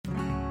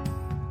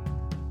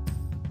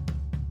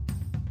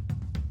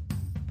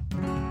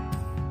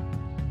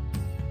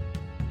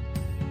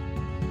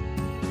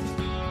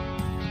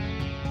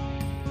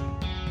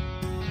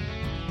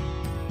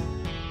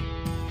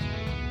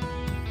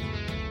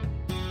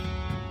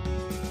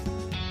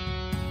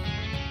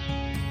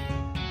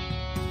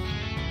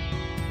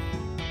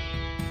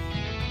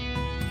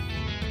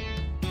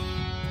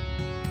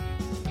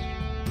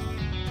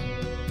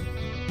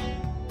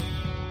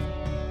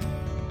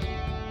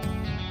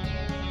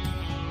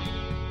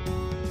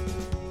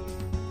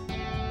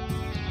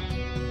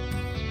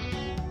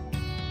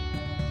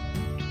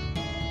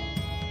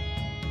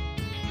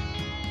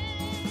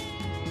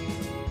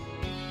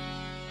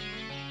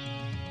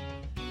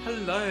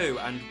Hello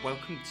and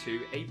welcome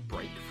to A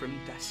Break from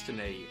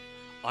Destiny.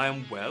 I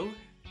am Will,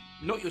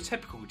 not your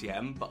typical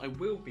DM, but I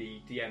will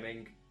be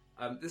DMing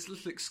this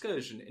little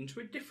excursion into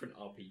a different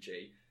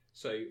RPG.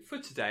 So for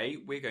today,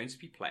 we're going to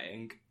be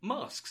playing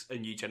Masks: A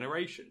New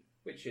Generation,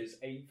 which is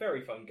a very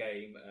fun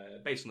game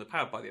based on the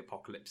Powered by the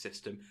Apocalypse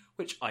system,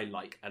 which I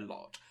like a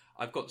lot.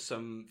 I've got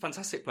some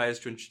fantastic players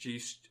to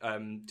introduce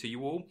to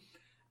you all,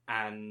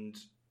 and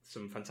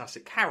some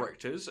fantastic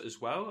characters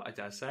as well, I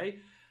dare say.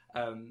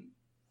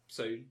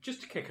 So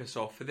just to kick us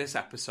off for this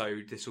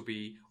episode, this will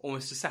be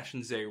almost a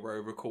session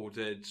zero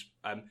recorded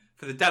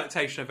for the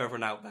delectation of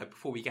everyone out there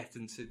before we get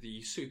into the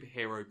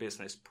superhero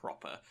business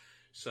proper.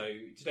 So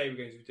today we're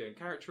going to be doing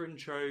character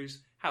intros,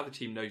 how the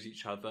team knows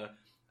each other,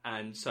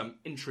 and some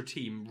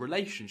intra-team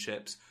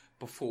relationships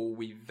before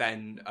we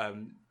then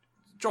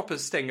drop a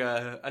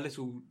stinger, a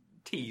little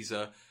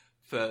teaser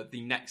for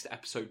the next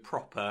episode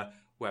proper,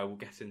 where we'll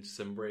get into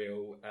some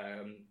real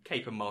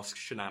cape and mask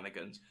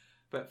shenanigans.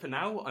 But for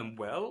now, I'm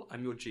Will,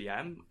 I'm your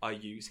GM, I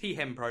use he,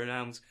 him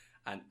pronouns,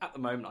 and at the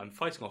moment I'm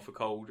fighting off a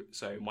cold,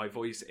 so my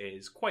voice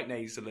is quite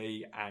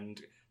nasally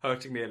and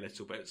hurting me a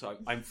little bit, so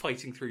I'm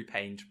fighting through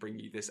pain to bring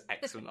you this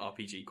excellent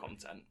RPG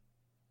content.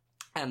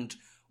 And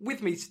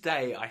with me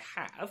today I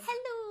have...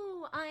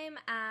 Hello, I'm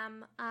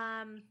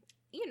Am.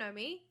 You know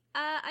me.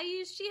 I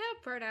use she, her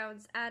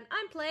pronouns, and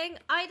I'm playing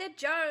Ida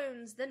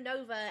Jones, the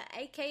Nova,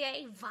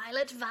 aka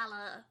Violet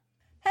Valor.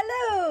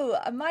 Hello,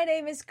 my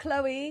name is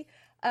Chloe.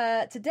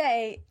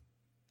 Today,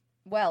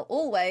 well,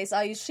 always,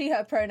 I use she,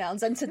 her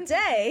pronouns, and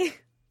today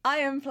I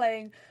am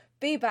playing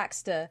Bea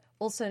Baxter,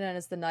 also known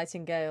as the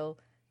Nightingale,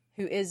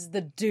 who is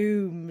the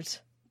Doomed,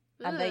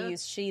 and they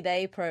use she,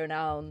 they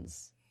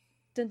pronouns.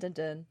 Dun dun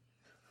dun.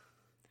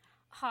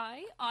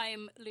 Hi,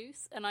 I'm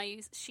Luce, and I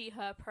use she,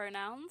 her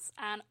pronouns,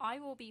 and I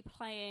will be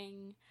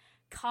playing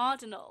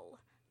Cardinal,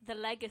 the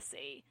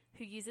Legacy,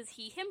 who uses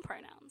he, him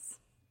pronouns.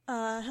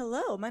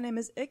 Hello, my name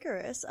is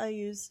Icarus. I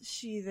use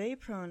she, they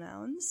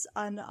pronouns,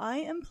 and I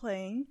am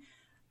playing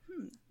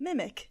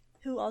Mimic,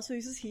 who also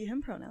uses he,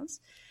 him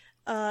pronouns.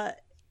 And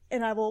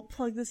I will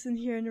plug this in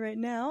here and right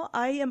now.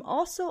 I am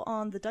also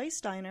on the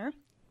Dice Diner.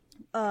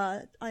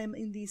 I am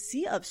in the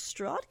Sea of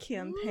Strahd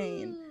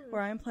campaign,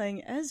 where I am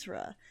playing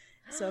Ezra.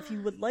 So if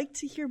you would like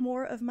to hear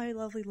more of my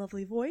lovely,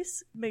 lovely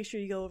voice, make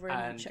sure you go over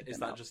and check them out. And is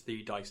that just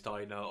the Dice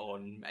Diner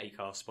on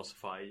Acast,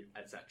 Spotify,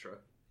 etc.?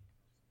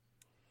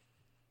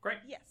 Great.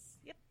 Yes.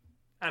 Yep.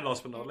 And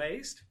last but not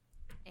least...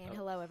 And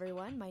hello,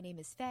 everyone. My name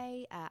is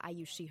Faye. I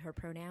use she, her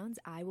pronouns.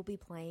 I will be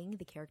playing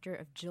the character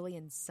of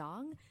Jillian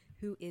Song,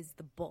 who is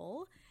the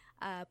Bull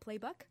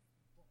playbook.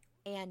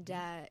 And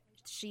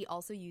she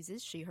also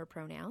uses she, her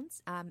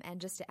pronouns. And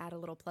just to add a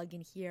little plug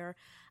in here,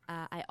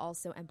 I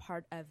also am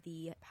part of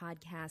the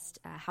podcast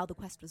How the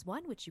Quest Was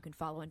Won, which you can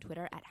follow on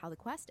Twitter at How the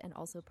Quest, and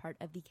also part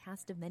of the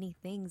Cast of Many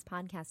Things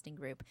podcasting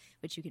group,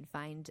 which you can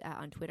find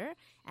on Twitter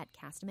at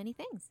Cast of Many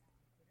Things.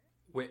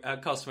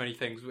 Cast of Many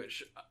Things,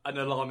 which an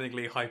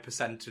alarmingly high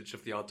percentage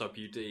of the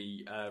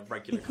RWD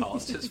regular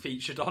cast has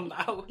featured on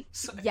now.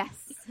 So.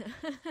 Yes.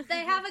 They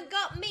haven't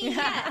got me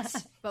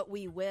yet. But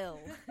we will.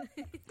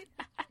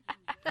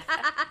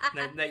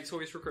 Nate's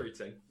always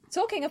recruiting.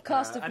 Talking of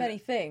cast of many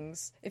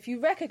things, if you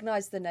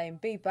recognise the name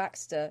Bea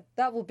Baxter,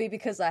 that will be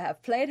because I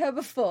have played her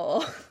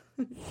before.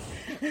 Oh my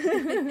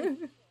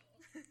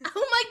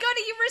god,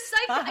 are you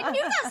recycling? I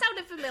knew that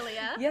sounded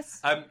familiar.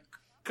 Yes.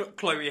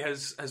 Chloe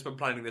has been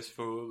planning this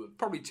for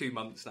probably 2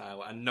 months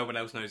now, and no one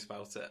else knows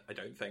about it, I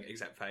don't think,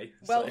 except Faye.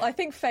 Well, so. I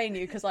think Faye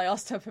knew because I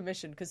asked her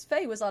permission, because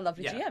Faye was our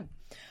lovely GM.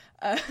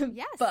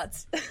 Yes.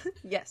 But,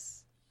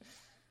 yes.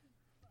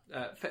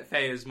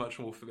 Faye is much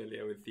more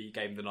familiar with the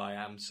game than I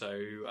am, so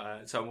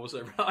I'm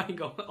also relying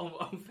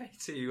on Faye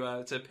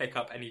to pick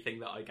up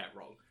anything that I get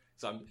wrong.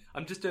 So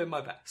I'm just doing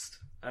my best.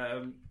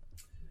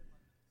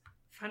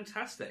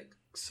 Fantastic.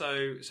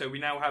 So we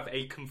now have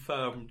a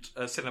confirmed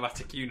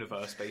cinematic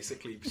universe,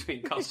 basically,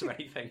 between Cast of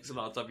Many Things and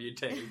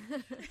RWD.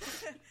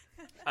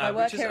 My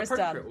work which is here is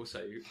appropriate done.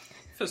 Also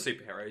for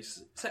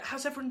superheroes. So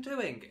how's everyone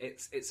doing?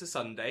 It's a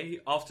Sunday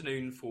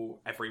afternoon for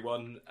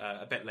everyone,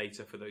 a bit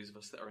later for those of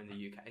us that are in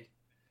the UK.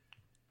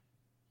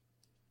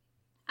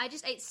 I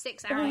just ate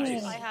 6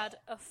 hours. I had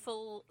a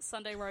full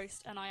Sunday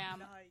roast, and I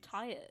am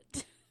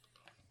tired.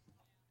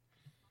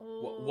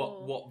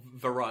 What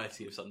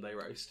variety of Sunday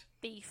roast?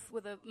 Beef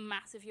with a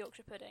massive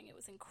Yorkshire pudding. It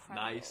was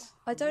incredible. Nice.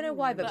 I don't know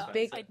why, but I the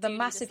do need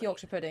massive to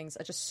Yorkshire puddings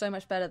are just so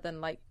much better than,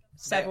 like,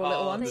 several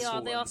little ones.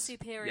 They are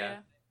superior.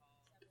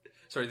 Yeah.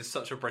 Sorry, this is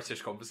such a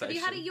British conversation. Have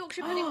you had a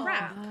Yorkshire pudding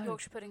wrap?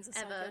 Yorkshire puddings are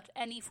so good.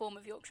 Any form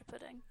of Yorkshire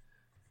pudding.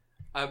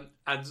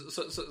 And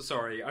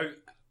sorry,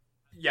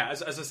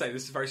 as I say,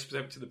 this is very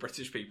specific to the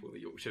British people, the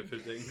Yorkshire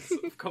pudding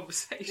sort of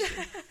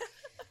conversation.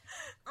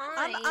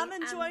 I'm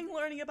enjoying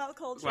learning about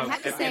culture. Well, I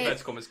have to say,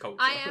 inverted commas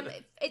culture. I am.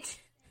 It's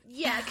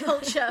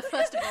culture.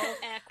 First of all,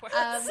 Air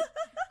quotes.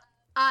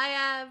 I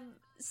am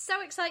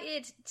so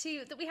excited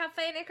that we have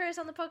Faye and Icarus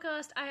on the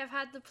podcast. I have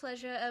had the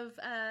pleasure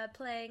of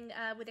playing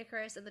with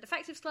Icarus and the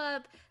Defectives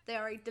Club. They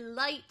are a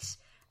delight.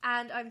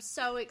 and I'm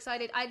so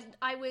excited.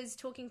 I was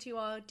talking to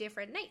our dear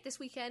friend Nate this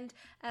weekend,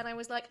 and I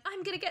was like,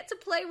 I'm gonna get to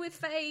play with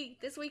Faye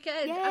this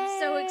weekend. Yay! I'm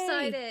so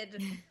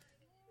excited.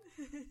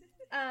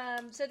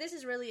 So this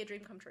is really a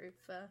dream come true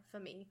for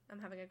me. I'm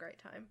having a great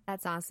time.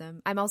 That's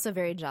awesome. I'm also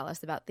very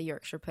jealous about the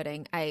Yorkshire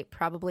pudding. I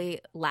probably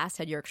last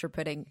had Yorkshire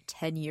pudding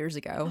 10 years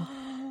ago.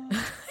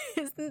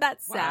 Isn't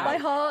that sad? My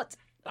heart.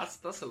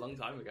 That's a long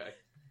time ago.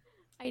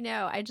 I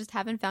know. I just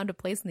haven't found a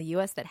place in the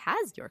US that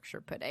has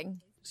Yorkshire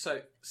pudding.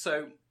 So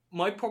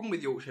my problem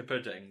with Yorkshire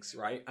puddings,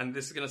 right, and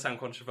this is going to sound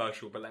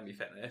controversial, but let me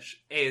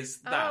finish,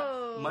 is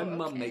that my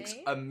mum makes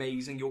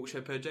amazing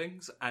Yorkshire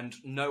puddings, and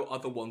no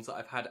other ones that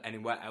I've had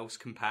anywhere else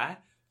compare.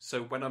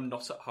 So when I'm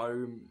not at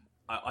home,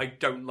 I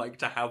don't like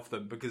to have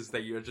them because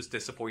they are just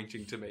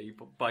disappointing to me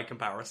by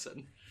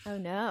comparison. Oh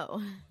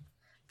no.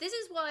 This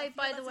is why,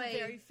 by the way, a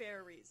very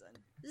fair reason.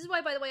 This is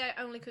why, by the way,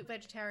 I only cook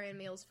vegetarian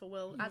meals for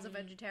Will as a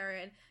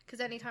vegetarian. Because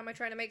anytime I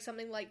try to make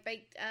something like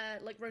baked,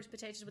 like roast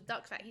potatoes with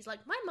duck fat, he's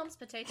like, "My mum's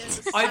potatoes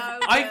are so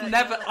I've good."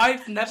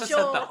 never said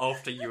Sure. that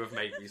after you have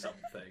made me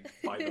something.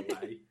 By the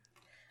way,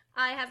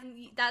 I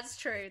haven't. That's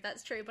true.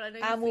 That's true. But I know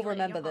you And we'll feel it in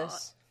remember your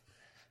this.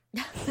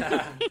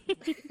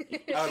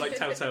 oh, like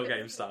Telltale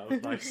game style,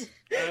 nice.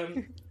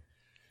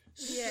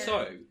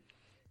 So.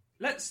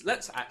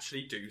 Let's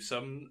actually do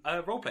some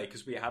roleplay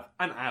because we have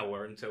an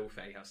hour until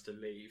Faye has to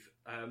leave.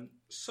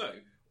 So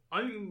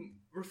I'm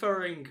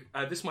referring.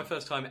 This is my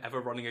first time ever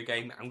running a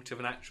game out of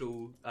an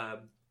actual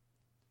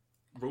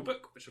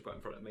rulebook, which I've got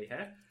in front of me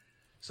here.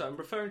 So I'm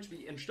referring to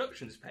the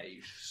introductions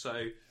page.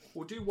 So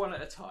we'll do one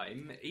at a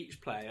time. Each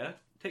player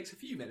takes a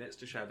few minutes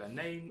to share their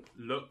name,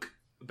 look,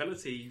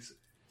 abilities,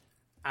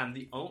 and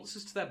the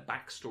answers to their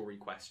backstory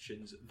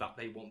questions that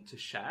they want to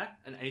share,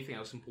 and anything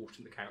else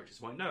important the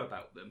characters might know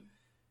about them.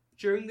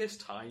 During this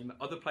time,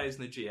 other players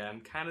in the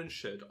GM can and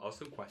should ask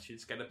them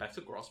questions to get a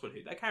better grasp on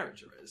who their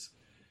character is.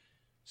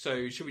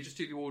 So, should we just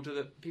do the order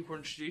that people are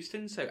introduced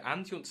in? So,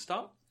 Anne, do you want to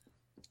start?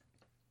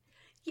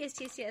 Yes.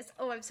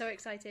 Oh, I'm so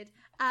excited.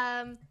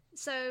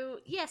 So,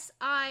 yes,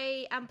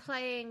 I am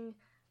playing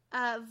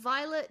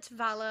Violet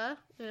Valor,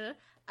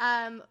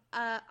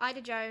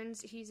 Ida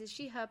Jones, who uses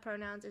she, her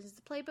pronouns, and is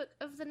the playbook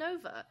of the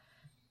Nova.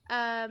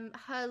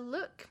 Her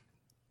look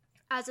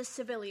as a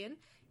civilian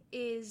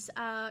is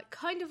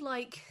kind of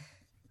like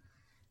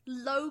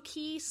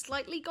low-key,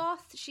 slightly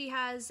goth. She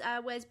has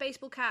wears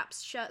baseball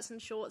caps, shirts and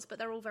shorts, but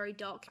they're all very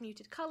dark,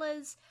 muted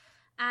colours.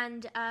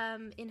 And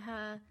in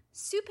her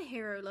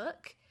superhero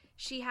look,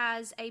 she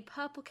has a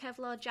purple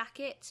Kevlar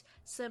jacket,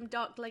 some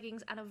dark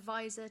leggings, and a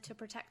visor to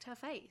protect her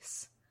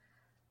face.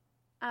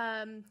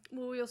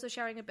 Were we also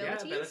sharing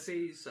abilities? Yeah,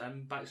 abilities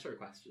and backstory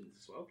questions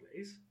as well,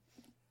 please.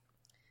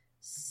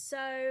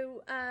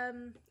 So,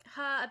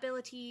 her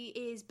ability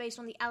is based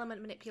on the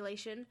element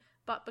manipulation,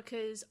 but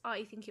because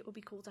I think it would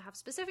be cool to have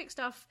specific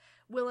stuff,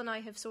 Will and I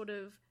have sort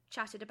of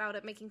chatted about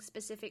it, making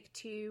specific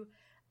to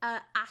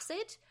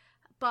acid,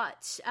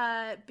 but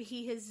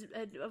he has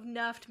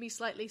nerfed me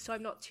slightly, so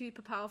I'm not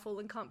super powerful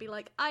and can't be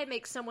like, I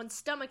make someone's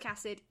stomach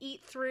acid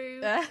eat through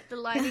the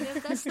lining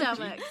of their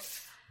stomach.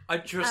 I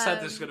just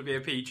said this is going to be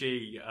a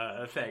PG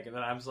thing, and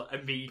then I was like,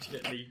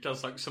 immediately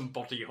does like some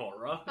body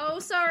horror. Oh,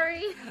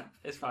 sorry.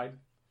 It's fine.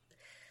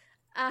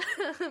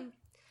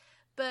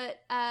 But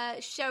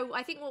show,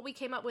 I think what we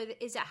came up with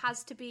is it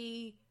has to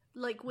be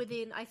like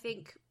within, I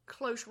think,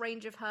 close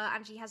range of her,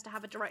 and she has to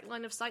have a direct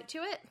line of sight to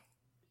it.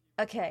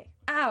 Okay.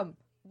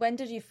 When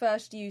did you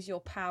first use your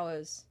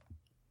powers?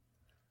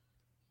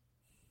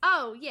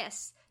 Oh,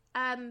 yes.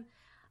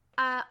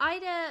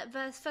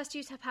 Ida first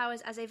used her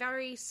powers as a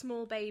very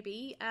small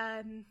baby.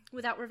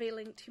 Without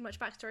revealing too much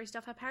backstory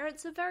stuff, her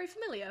parents are very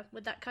familiar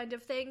with that kind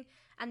of thing,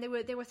 and they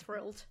were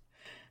thrilled.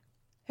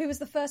 Who was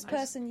the first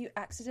person you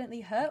accidentally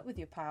hurt with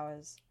your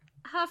powers?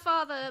 Her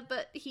father,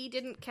 but he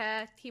didn't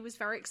care. He was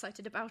very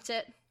excited about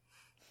it.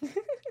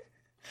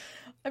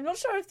 I'm not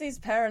sure if these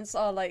parents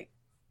are like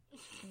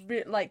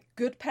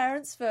good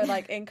parents for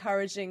like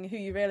encouraging who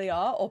you really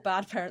are, or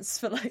bad parents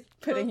for like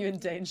putting you in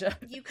danger.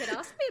 You could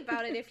ask me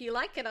about it if you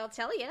like it. I'll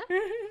tell you.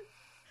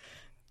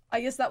 I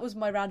guess that was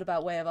my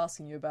roundabout way of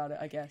asking you about it,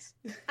 I guess.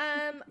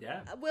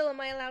 Yeah. Will, am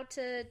I allowed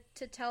to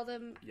tell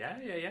them? Yeah.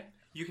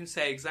 You can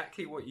say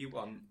exactly what you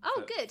want.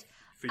 Oh, good.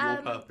 For your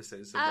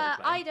purposes of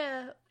roleplay.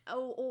 Ida,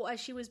 or as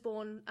she was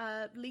born,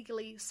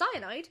 legally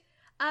cyanide.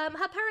 Her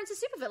parents are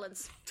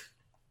supervillains.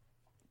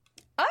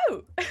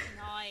 Oh!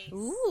 Nice.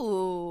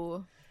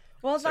 Ooh.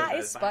 Well, So that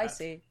there's is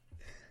spicy.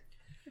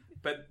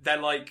 But they're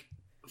like,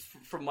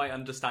 from my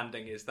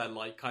understanding, is they're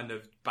like kind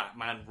of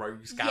Batman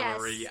Rogues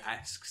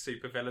Gallery-esque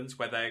supervillains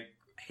where they're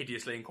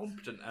hideously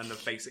incompetent and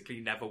have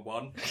basically never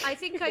won. I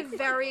think I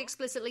very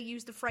explicitly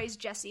used the phrase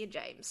Jesse and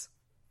James.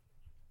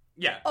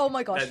 Yeah. Oh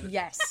my gosh, They're-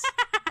 yes.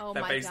 Oh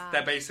They're, my god.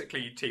 they're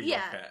basically Team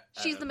Yeah, Rocket.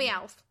 she's the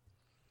Meowth.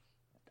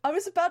 I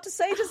was about to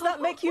say, does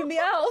that make you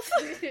Meowth?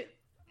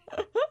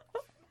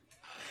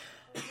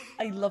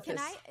 I love Can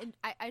this.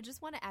 I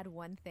just want to add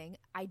one thing.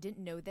 I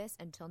didn't know this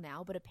until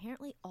now, but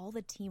apparently all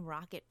the Team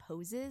Rocket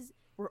poses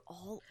were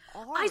all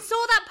ours. I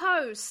saw that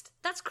post.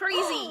 That's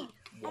crazy.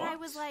 And I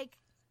was like,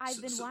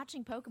 I've been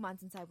watching Pokemon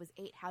since I was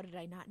 8. How did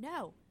I not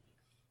know?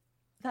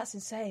 That's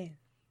insane.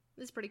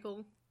 It's pretty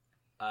cool.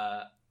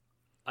 I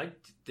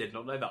did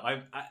not know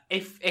that.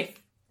 If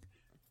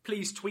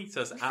please tweet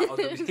us at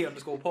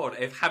RWT_pod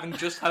if, having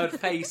just heard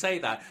Faye say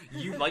that,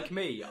 you, like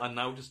me, are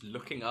now just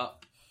looking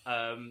up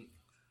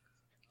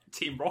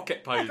Team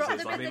Rocket poses. dropped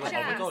them I in mean, the like, oh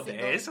my chat. god,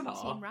 it is an Team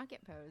R. Rocket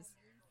pose.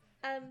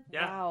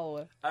 Yeah.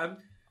 Wow.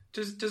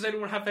 Does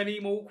anyone have any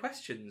more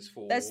questions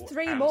for? There's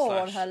 3 Anne more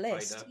slash on her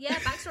list. Vader? Yeah,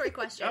 backstory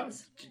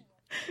questions.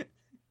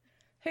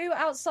 Who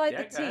outside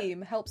Yeah, the go ahead.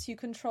 team helps you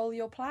control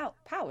your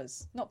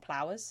powers? Not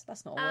plowers.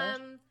 That's not a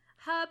word.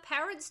 Her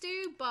parents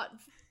do, but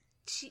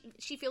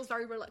she feels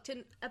very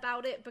reluctant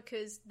about it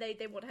because they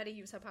want her to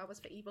use her powers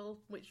for evil,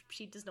 which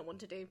she does not want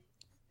to do.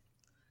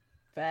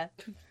 Fair.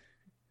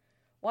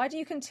 Why do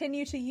you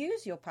continue to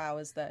use your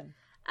powers then?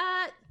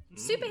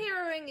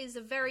 Superheroing is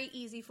a very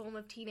easy form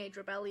of teenage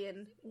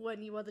rebellion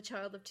when you are the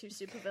child of 2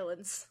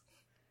 supervillains.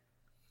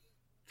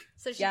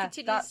 So she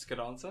continues. That's a good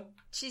answer.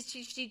 She's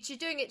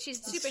doing it. She's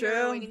That's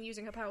superheroing true. and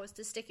using her powers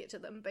to stick it to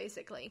them,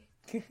 basically.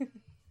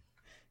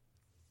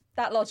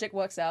 That logic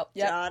works out.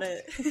 Yeah. Got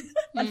it.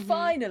 And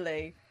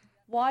finally,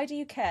 why do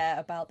you care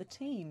about the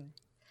team?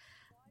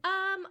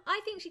 I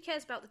think she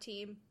cares about the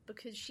team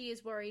because she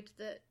is worried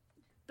that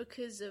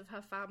because of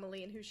her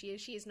family and who she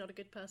is not a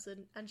good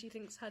person, and she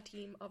thinks her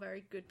team are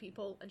very good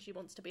people, and she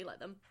wants to be like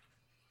them.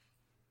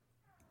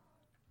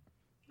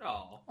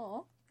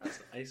 Oh, that's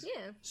nice.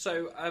 Yeah.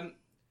 So,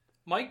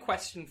 my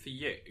question for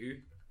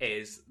you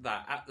is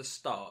that at the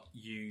start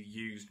you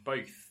used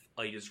both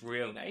Ida's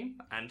real name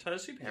and her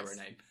superhero Yes.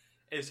 name.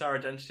 Is her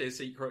identity a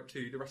secret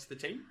to the rest of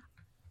the team?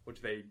 Or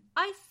do they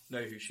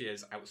know who she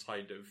is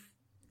outside of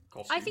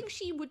costume? I think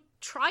she would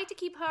try to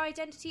keep her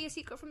identity a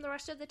secret from the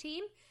rest of the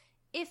team.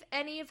 If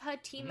any of her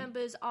team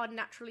members are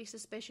naturally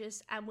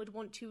suspicious and would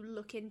want to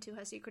look into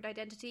her secret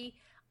identity,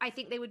 I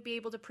think they would be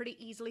able to pretty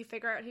easily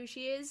figure out who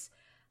she is.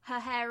 Her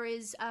hair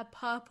is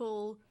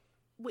purple,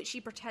 which she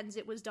pretends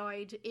it was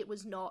dyed. It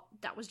was not.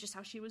 That was just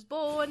how she was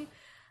born.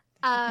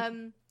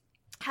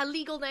 Her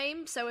legal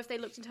name, so if they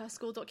looked into her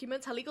school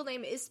documents, her legal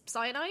name is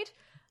Cyanide.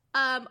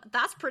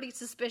 That's pretty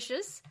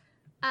suspicious.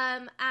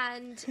 And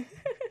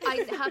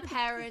her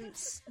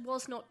parents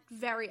was not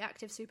very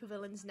active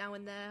supervillains now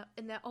in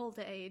their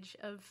older age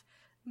of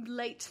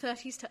late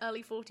 30s to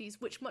early 40s,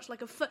 which much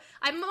like a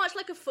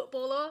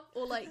footballer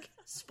or like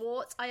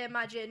sports, I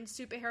imagine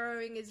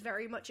superheroing is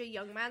very much a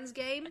young man's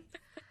game.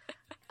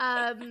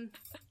 But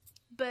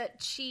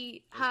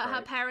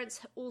her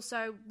parents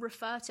also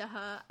refer to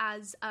her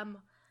as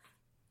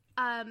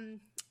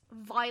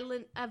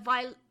violent.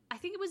 I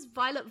think it was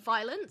Violet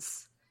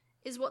Violence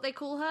is what they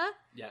call her.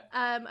 Yeah.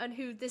 And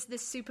who this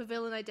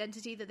supervillain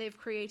identity that they've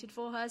created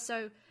for her.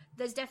 So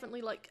there's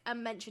definitely like a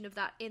mention of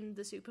that in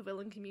the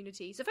supervillain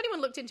community. So if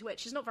anyone looked into it,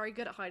 she's not very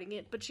good at hiding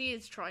it, but she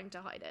is trying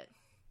to hide it.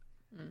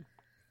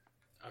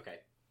 Okay.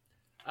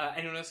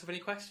 Anyone else have any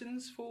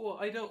questions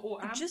for Ida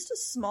or Am? Just a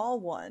small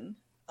one.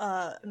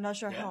 I'm not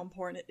sure Yeah. how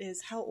important it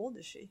is. How old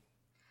is she?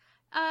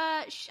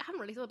 I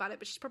haven't really thought about it,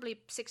 but she's probably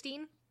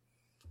 16.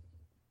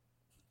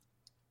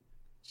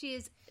 She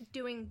is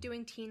doing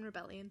teen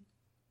rebellion.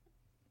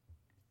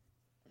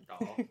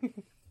 Oh.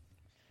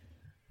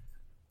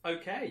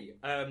 Okay.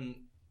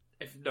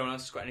 If no one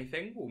else has got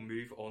anything, we'll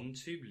move on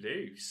to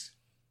Luce.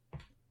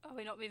 Are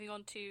we not moving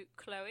on to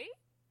Chloe?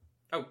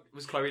 Oh,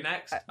 was Chloe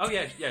next? Oh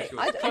yeah, she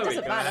was. It Chloe,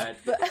 doesn't go matter. ahead.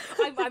 But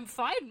I'm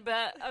fine,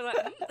 but I'm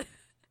like,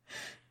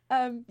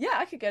 yeah,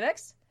 I could go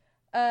next.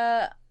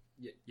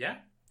 Yeah.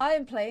 I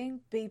am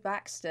playing Bea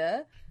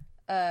Baxter,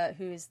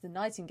 who is the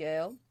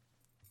Nightingale.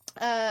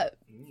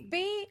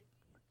 Bea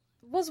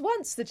was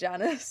once the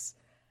Janus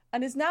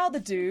and is now the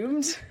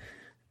Doomed.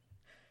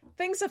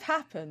 Things have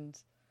happened.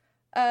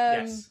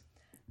 Yes.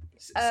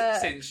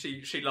 Since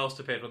she last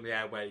appeared on the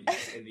airways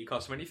in the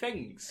Cost Many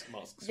Things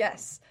masks.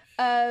 Yes.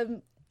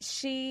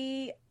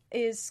 She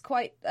is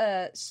quite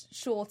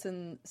short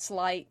and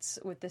slight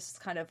with this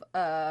kind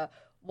of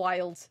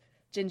wild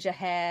ginger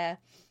hair.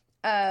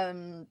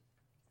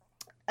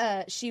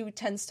 She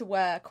tends to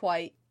wear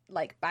quite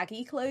like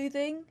baggy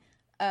clothing,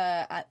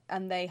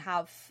 and they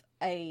have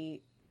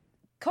a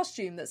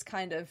costume that's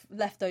kind of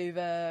left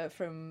over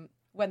from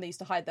when they used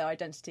to hide their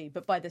identity,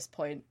 but by this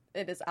point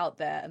it is out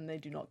there and they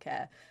do not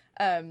care.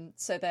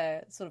 So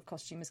their sort of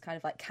costume is kind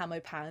of like camo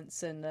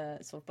pants and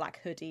a sort of black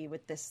hoodie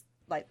with this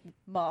like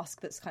mask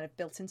that's kind of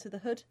built into the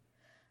hood,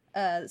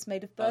 that's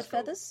made of bird That's cool.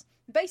 feathers.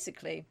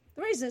 Basically,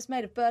 the reason it's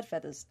made of bird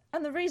feathers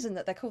and the reason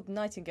that they're called the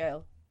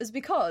Nightingale is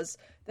because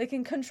they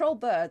can control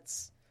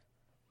birds,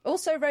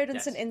 also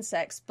rodents Yes. and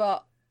insects,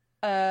 but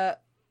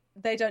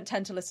they don't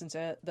tend to listen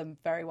to them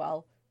very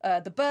well.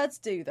 The birds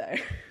do, though.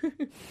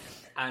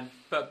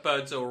 But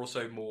birds are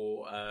also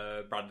more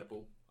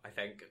brandable, I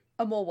think.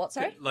 A more what,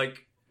 sorry?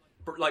 Like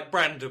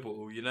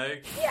brandable, you know?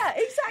 Yeah,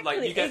 exactly,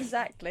 Like, you get-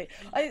 exactly.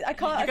 I can't.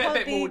 You I get a can't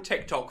bit be. more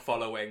TikTok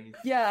following.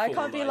 Yeah, I for,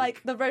 can't be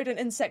like the rodent,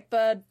 insect,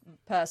 bird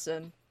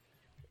person.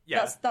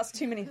 Yeah. That's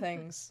too many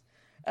things.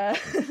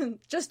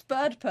 Just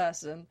bird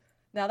person.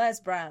 Now there's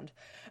brand.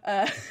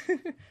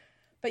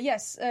 But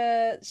yes,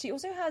 she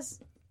also has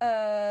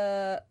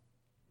an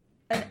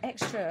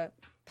extra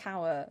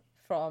power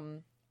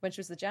from when she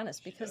was the Janus,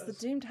 because the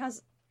Doomed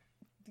has,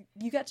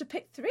 you get to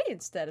pick 3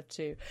 instead of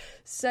 2.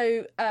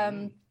 So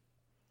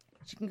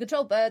she can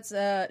control birds.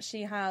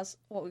 She has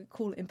what we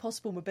call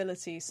impossible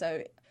mobility.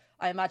 So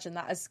I imagine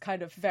that as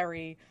kind of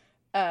very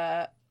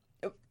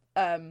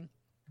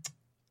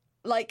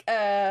like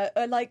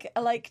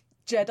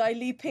Jedi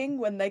leaping,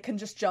 when they can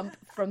just jump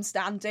from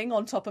standing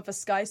on top of a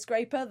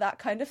skyscraper, that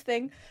kind of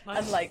thing. Nice.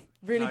 And like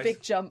really Nice.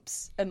 big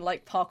jumps and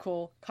like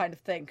parkour kind of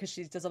thing, because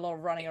she does a lot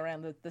of running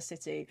around the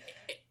city.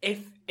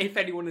 If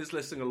anyone is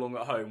listening along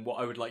at home,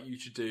 what I would like you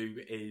to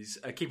do is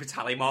keep a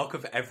tally mark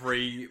of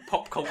every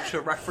pop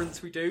culture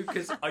reference we do,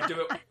 because I do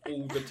it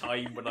all the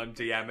time when I'm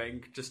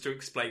DMing, just to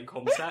explain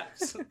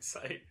concepts.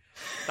 So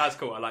that's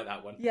cool. I like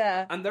that one.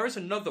 Yeah. And there is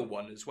another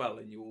one as well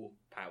in your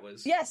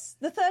powers. Yes,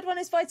 the third one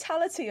is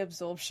vitality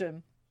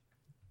absorption.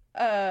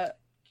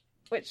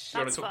 Which Do you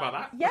want That's to talk fun.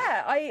 about that?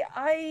 yeah,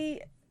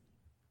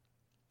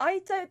 I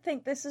don't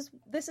think this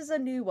is a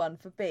new one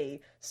for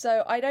B.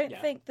 So I don't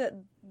Yeah. think that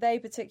they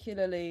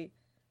particularly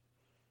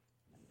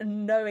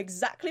know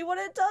exactly what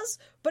it does,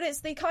 but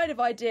it's the kind of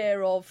idea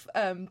of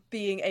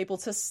being able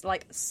to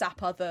like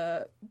sap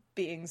other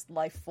beings'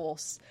 life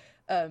force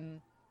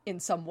in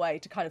some way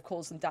to kind of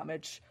cause them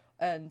damage,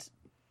 and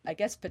I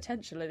guess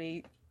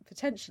potentially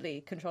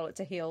control it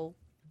to heal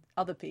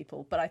other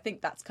people. But I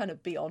think that's kind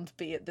of beyond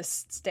B at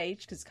this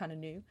stage, because it's kind of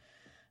new.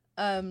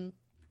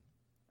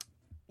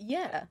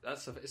 Yeah.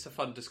 It's a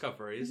fun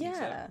discovery, isn't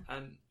Yeah. it?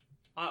 And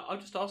I'll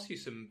just ask you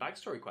some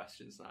backstory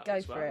questions now Go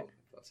as for well, it.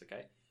 if that's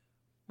okay.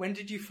 When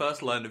did you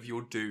first learn of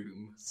your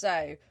doom?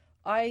 So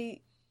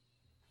I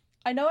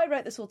know I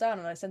wrote this all down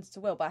and I sent it to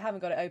Will, but I haven't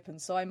got it open,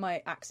 so I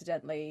might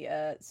accidentally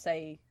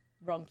say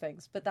wrong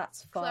things, but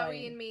that's fine.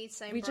 Chloe and me,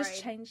 same we brain.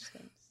 just changed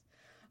things.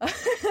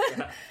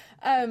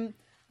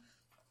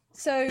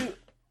 So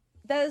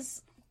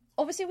there's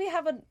obviously we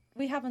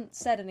haven't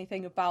said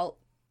anything about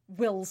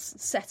Will's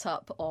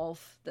setup of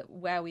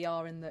where we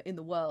are in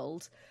the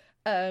world.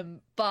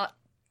 But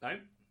No?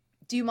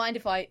 do you mind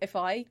if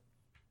I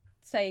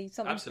say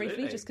something Absolutely.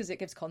 briefly, just because it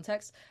gives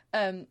context?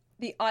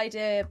 The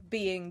idea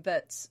being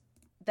that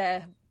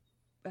there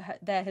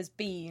has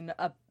been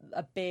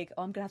a big...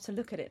 Oh, I'm going to have to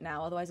look at it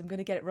now, otherwise I'm going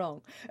to get it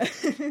wrong.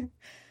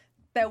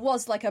 There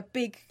was like a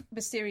big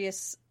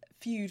mysterious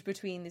feud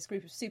between this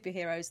group of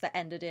superheroes that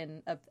ended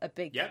in a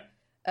big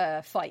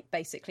fight,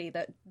 basically,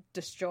 that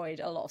destroyed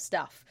a lot of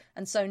stuff.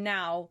 And so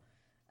now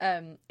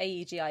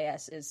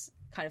AEGIS is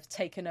kind of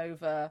taken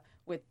over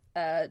with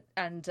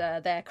and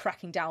they're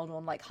cracking down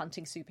on like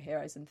hunting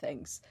superheroes and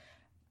things,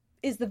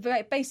 is the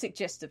very basic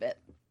gist of it.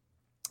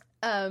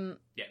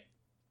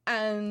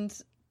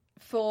 And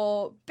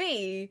for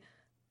B,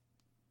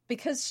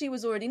 because she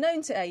was already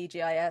known to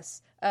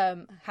AEGIS,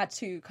 had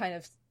to kind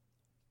of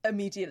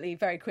immediately,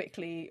 very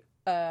quickly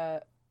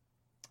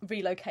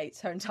relocate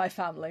her entire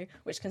family,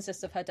 which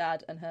consists of her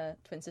dad and her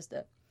twin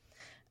sister.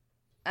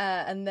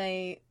 And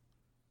they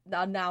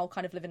are now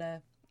kind of live in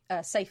a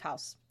safe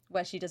house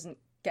where she doesn't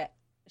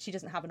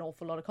have an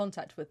awful lot of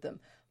contact with them.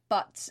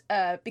 But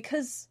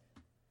because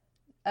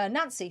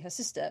Nancy, her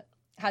sister,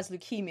 has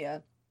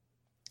leukemia,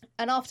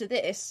 and after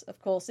this, of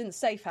course, in the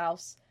safe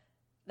house,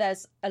 they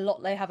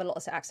have a lot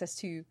of access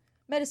to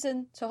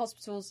medicine, to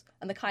hospitals,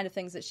 and the kind of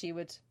things that she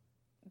would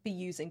be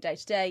using day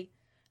to day.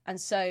 And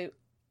so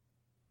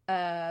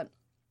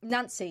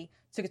Nancy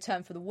took a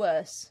turn for the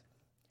worse.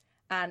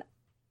 And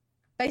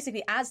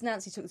basically, as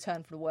Nancy took the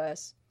turn for the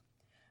worse,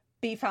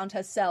 B found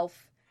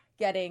herself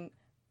getting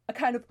a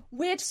kind of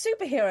weird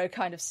superhero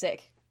kind of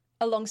sick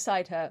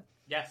alongside her.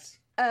 Yes.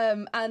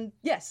 And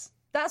yes,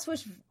 that's what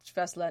she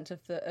first learnt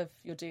of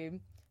your doom.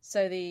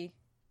 So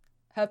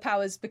her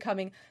powers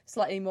becoming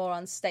slightly more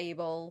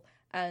unstable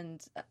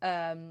and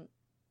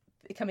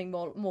becoming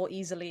more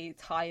easily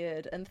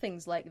tired and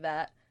things like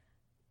that.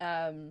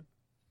 So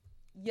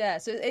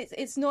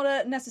it's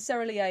not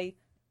necessarily a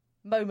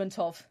moment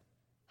of,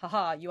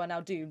 haha, you are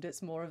now doomed.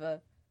 It's more of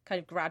a kind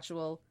of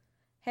gradual,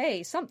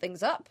 hey,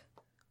 something's up.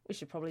 We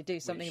should probably do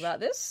something about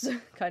this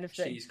kind of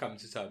thing. She's come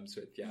to terms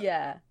with,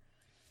 Yeah.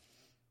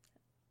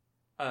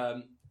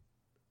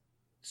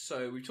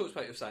 So we've talked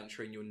about your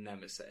sanctuary and your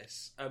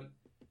nemesis.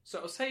 So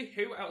I'll say,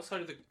 who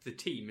outside of the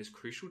team is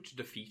crucial to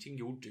defeating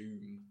your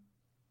doom?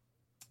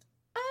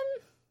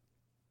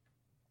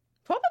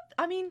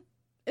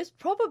 It's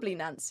probably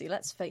Nancy,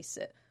 let's face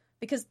it.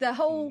 Because the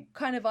whole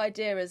kind of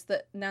idea is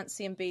that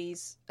Nancy and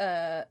B's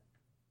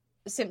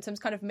symptoms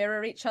kind of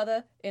mirror each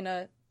other in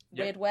a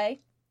weird way.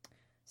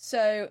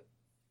 So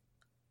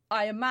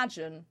I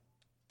imagine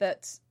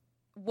that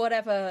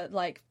whatever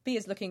like B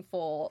is looking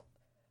for,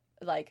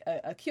 like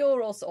a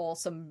cure or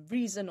some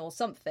reason or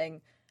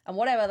something, and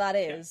whatever that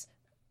is,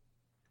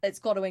 it's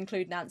got to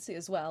include Nancy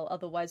as well.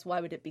 Otherwise,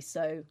 why would it be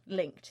so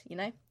linked, you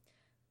know?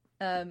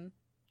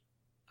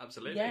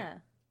 Absolutely. Yeah.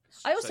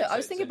 I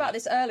was thinking about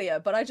this earlier,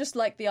 but I just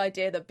like the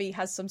idea that B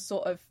has some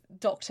sort of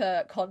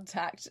doctor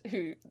contact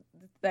who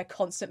they're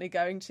constantly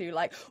going to,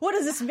 like, what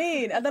does this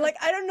mean? And they're like,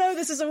 I don't know,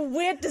 this is a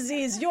weird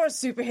disease, you're a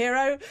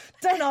superhero,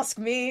 don't ask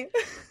me.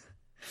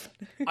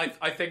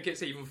 I think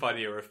it's even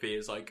funnier if he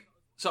is like,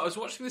 so I was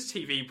watching this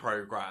TV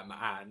program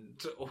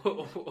and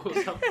or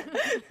something.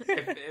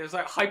 If it was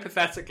like,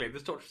 hypothetically,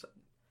 this doctor said,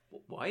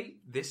 why?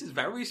 This is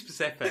very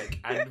specific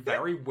and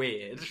very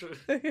weird.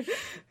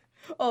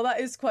 Oh, that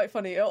is quite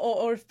funny.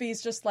 Or if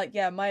B's just like,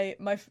 yeah,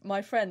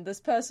 my friend, this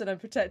person I'm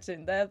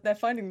protecting, they're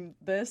finding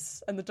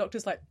this, and the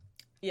doctor's like,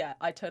 yeah,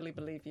 I totally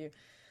believe you.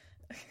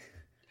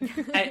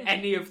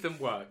 Any of them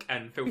work,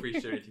 and feel free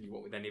to do anything you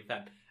want with any of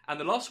them. And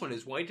the last one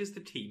is, why does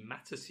the team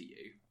matter to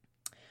you?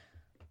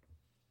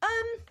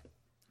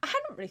 I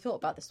hadn't really thought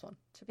about this one,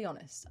 to be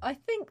honest. I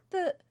think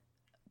that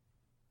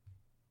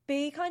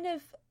B kind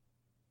of,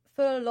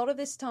 for a lot of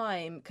this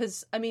time,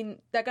 because, I mean,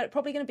 they're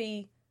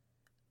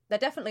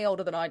definitely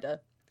older than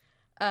Ida.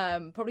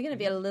 Probably going to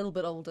be a little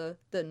bit older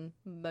than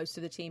most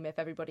of the team if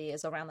everybody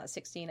is around that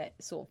 16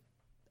 sort of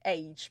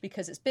age,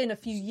 because it's been a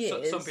few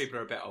years. Some people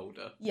are a bit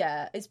older.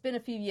 Yeah, it's been a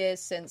few years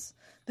since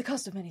The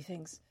Cost of Many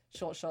Things,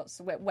 short shots,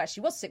 where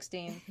she was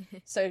 16.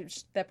 So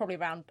they're probably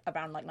around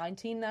like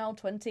 19 now,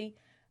 20.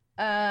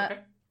 Okay.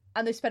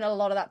 And they've spent a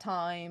lot of that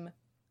time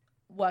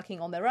working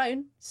on their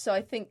own. So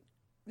I think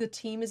the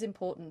team is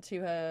important to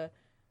her.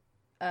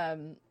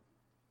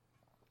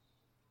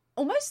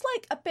 Almost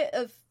like a bit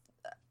of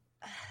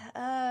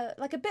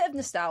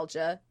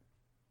nostalgia,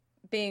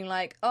 being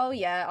like, oh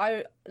yeah,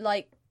 I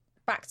like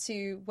back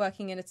to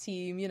working in a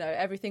team. You know,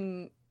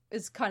 everything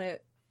is kind of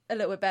a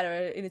little bit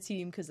better in a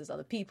team because there's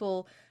other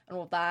people and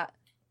all that.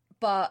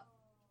 But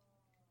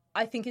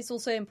I think it's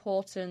also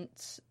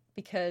important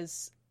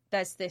because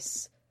there's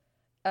this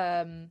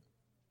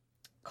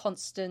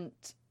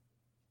constant,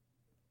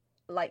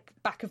 like,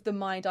 back of the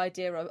mind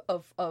idea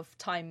of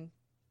time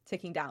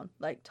ticking down,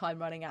 like time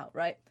running out,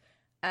 right?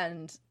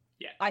 And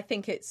yeah, I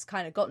think it's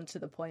kind of gotten to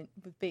the point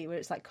with B where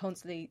it's like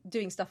constantly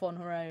doing stuff on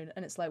her own,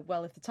 and it's like,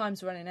 well, if the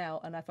time's running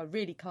out and if I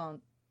really can't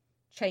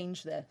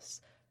change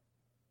this,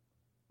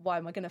 why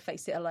am I going to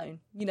face it alone?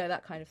 You know,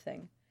 that kind of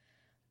thing.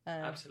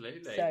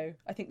 Absolutely. So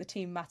I think the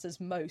team matters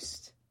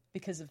most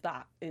because of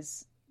that,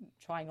 is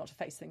trying not to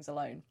face things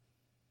alone.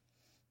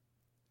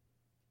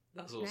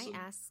 That's awesome.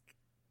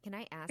 Can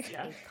I ask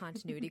a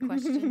continuity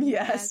question?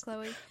 Yes,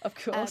 Chloe? Of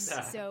course.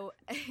 So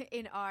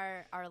in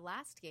our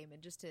last game,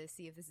 and just to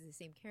see if this is the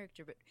same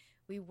character, but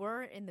we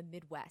were in the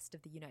Midwest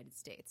of the United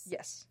States.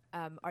 Yes.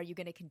 Are you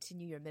going to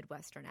continue your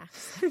Midwestern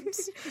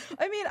accent?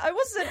 I mean, I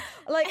wasn't,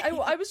 like,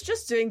 I was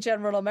just doing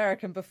General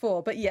American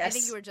before, but yes. I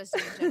think you were just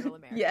doing General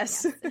American.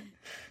 Yes.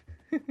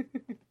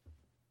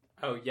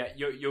 Oh yeah,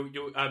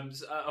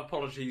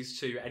 apologies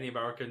to any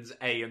Americans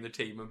A in the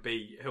team and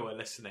B who are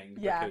listening,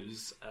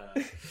 because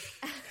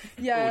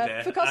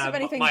yeah, for Cost of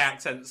Many Things, my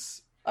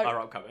accents are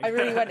upcoming. I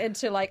really went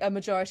into like a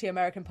majority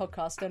American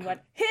podcast and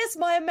went, "Here's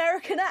my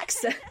American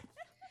accent."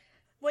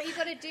 What you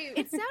got to do?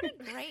 It sounded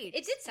great.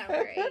 It did sound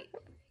great.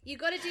 You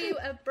got to do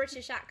a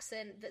British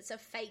accent that's a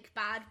fake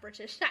bad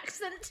British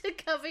accent to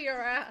cover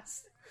your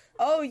ass.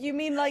 Oh, you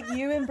mean like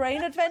you in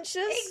Brain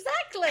Adventures?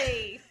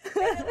 Exactly.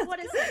 What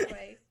is that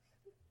way?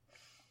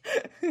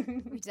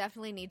 We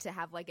definitely need to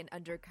have like an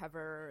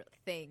undercover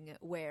thing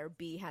where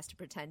B has to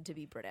pretend to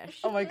be British.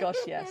 Oh my gosh,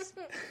 yes.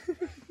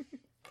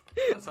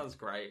 That sounds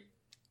great.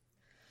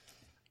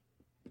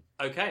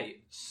 Okay,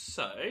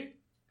 so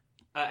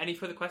any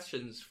further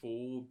questions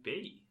for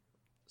B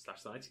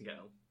 /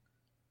 Nightingale?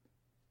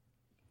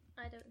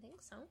 I don't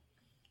think so.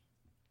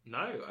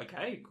 No.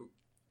 Okay.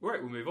 Right,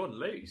 we'll move on.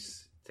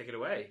 Luce, take it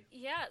away.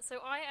 Yeah, so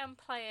I am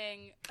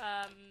playing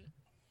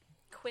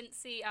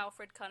Quincy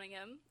Alfred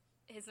Cunningham.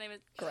 His name is...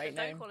 Great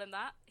name. Don't call him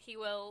that. He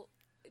will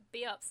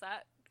be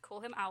upset.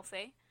 Call him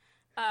Alfie.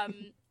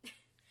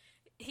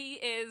 He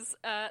is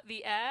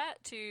the heir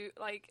to,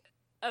 like,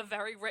 a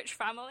very rich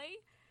family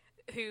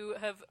who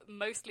have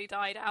mostly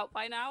died out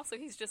by now, so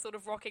he's just sort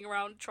of rocking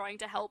around trying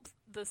to help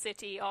the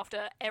city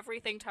after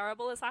everything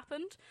terrible has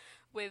happened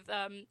with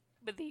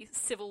the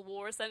civil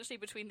war, essentially,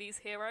 between these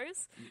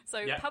heroes.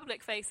 So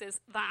public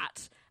faces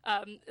that,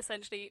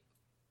 essentially,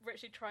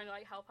 Richard trying to,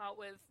 like, help out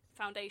with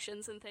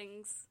foundations and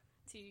things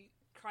to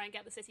try and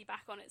get the city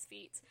back on its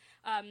feet.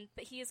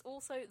 But he is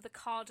also the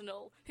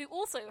Cardinal, who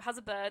also has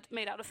a bird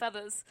made out of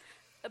feathers.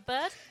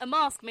 A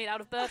mask made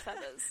out of bird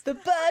feathers. The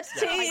bird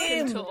I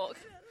can team! talk.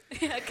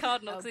 Yeah,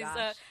 Cardinal. Oh, 'cause he's,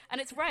 gosh.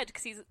 and it's red,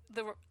 because he's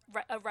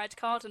a red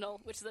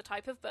cardinal, which is a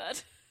type of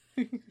bird.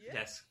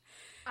 Yes.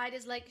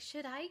 Ida's like,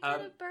 should I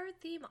get a bird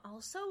theme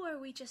also, or are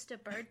we just a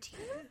bird team?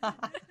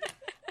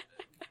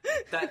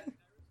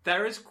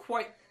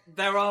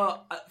 There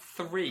are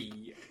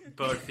 3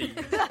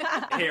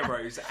 bird-themed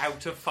heroes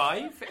out of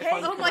 5. If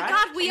I'm Oh my correct.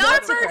 god, we are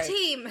bird great.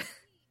 team!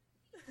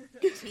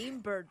 Team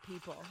bird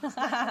people.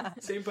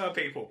 Team bird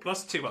people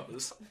plus 2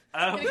 others.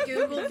 I'm gonna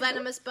Google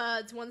venomous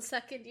birds. 1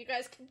 second, you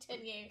guys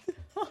continue.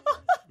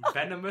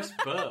 Venomous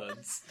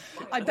birds.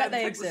 I bet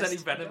they don't think there's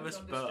exist. any venomous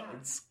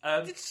birds.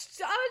 I'm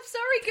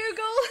sorry,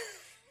 Google.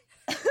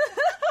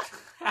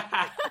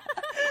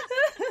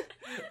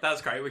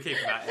 That's great. We're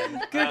keeping that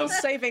in. Google's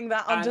saving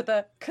that under and the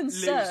Luce,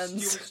 concerns.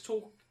 do you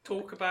want to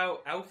talk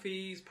about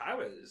Alfie's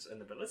powers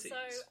and abilities? So,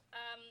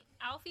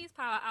 Alfie's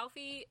power.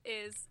 Alfie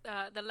is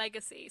the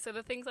legacy. So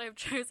the things I've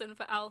chosen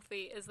for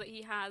Alfie is that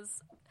he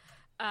has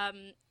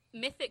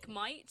mythic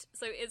might.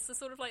 So it's the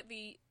sort of like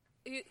the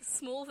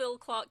Smallville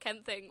Clark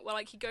Kent thing, where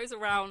like he goes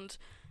around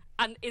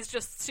and is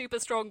just super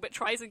strong, but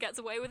tries and gets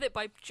away with it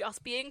by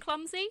just being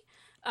clumsy.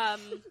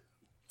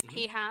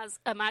 He has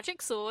a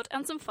magic sword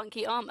and some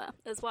funky armor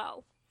as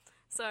well.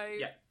 So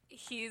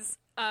he's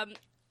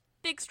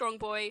big strong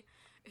boy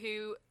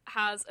who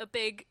has a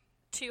big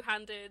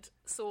two-handed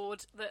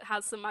sword that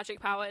has some magic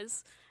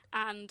powers,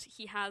 and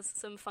he has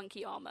some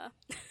funky armor.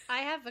 I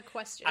have a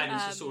question. And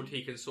it's a sword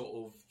he can sort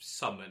of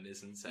summon,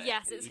 isn't it?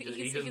 Yes,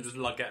 he doesn't just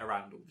lug it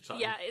around all the time.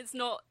 Yeah, it's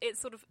not.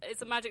 It's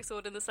a magic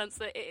sword in the sense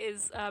that it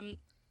is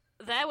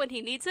there when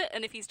he needs it,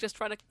 and if he's just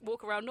trying to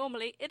walk around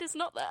normally, it is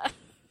not there.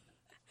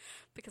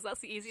 Because that's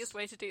the easiest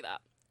way to do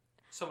that.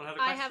 Someone had a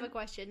question? I have a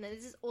question, and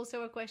this is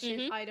also a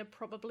question Ida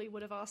probably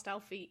would have asked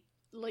Alfie,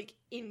 like,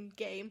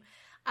 in-game,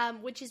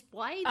 which is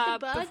why the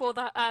bird... Before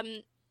that,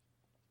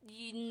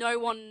 no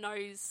one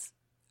knows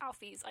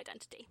Alfie's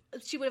identity.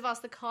 She would have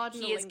asked the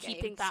Cardinal He is in-game,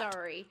 keeping that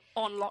sorry.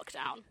 on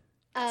lockdown.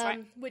 That's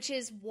right. Which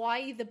is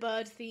why the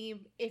bird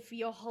theme, if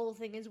your whole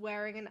thing is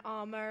wearing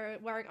armor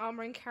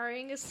and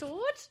carrying a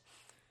sword?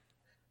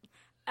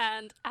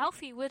 And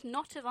Alfie would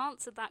not have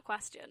answered that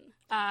question.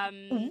 I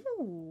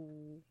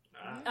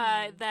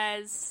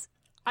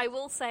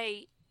will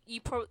say,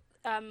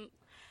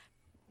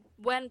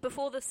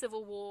 before the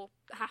Civil War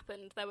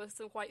happened, there were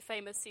some quite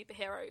famous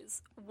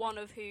superheroes, one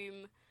of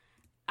whom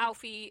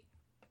the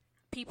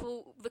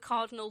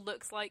Cardinal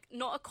looks like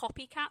not a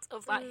copycat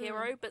of that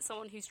hero, but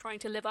someone who's trying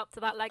to live up to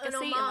that legacy,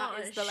 and that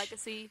is the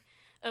legacy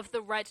of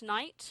the Red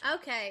Knight.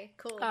 Okay,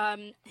 cool.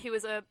 Who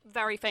was a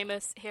very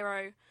famous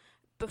hero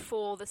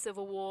before the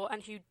Civil War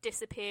and who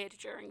disappeared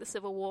during the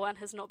Civil War and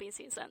has not been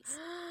seen since.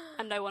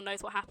 And no one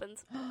knows what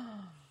happened.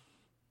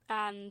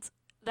 And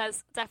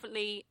there's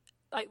definitely,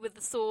 like with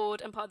the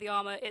sword and part of the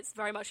armor, it's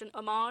very much an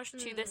homage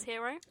to this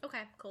hero.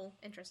 Okay, cool.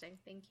 Interesting.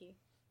 Thank you.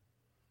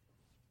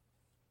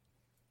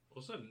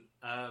 Awesome.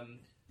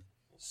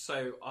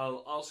 So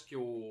I'll ask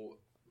your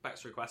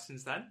backstory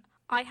questions then.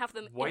 I have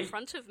them in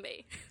front of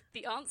me.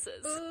 The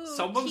answers. Ooh,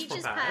 Someone's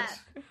teacher's prepared.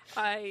 pet.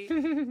 Right.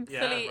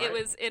 It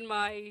was in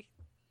my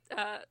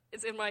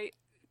it's in my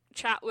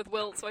chat with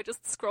Will, so I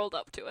just scrolled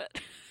up to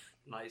it.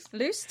 Nice.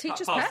 Loose,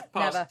 teacher's Pass- pet?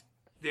 pass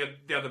Never.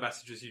 The other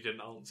messages you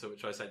didn't answer,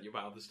 which I sent you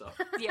about other stuff.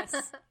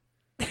 Yes.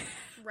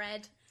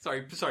 Red.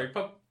 Sorry.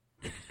 Go.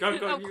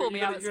 Oh, call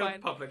me out, it's you're fine.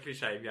 publicly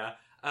shame, yeah.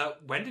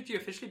 When did you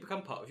officially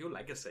become part of your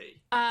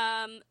legacy?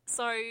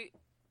 So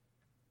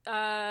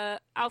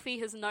Alfie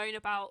has known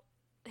about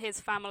his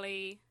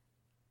family.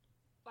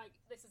 Like,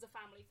 this is a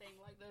family thing,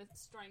 like the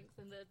strength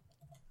and the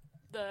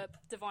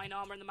divine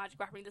armor and the magic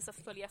weaponry. This is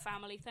fully a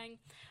family thing.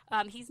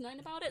 He's known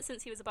about it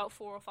since he was about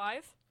 4 or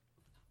 5.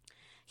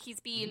 He's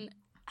been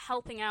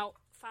helping out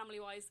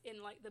family-wise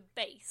in like the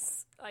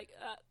base, like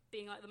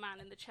being like the man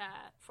in the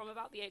chair from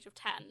about the age of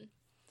 10.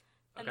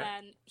 And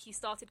then he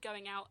started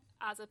going out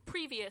as a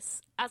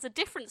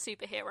different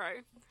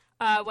superhero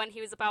when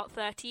he was about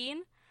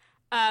 13.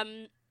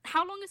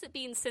 How long has it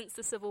been since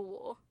the Civil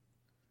War?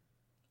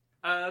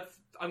 I'm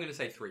going to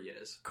say 3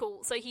 years.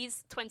 Cool. So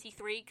he's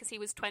 23 because he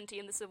was 20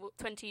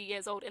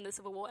 years old in the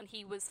Civil War, and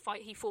he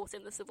fought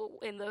in the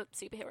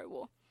superhero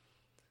war.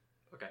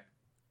 Okay.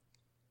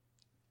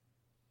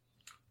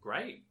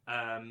 Great.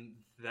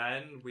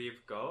 Then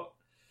we've got,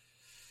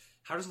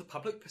 how does the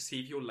public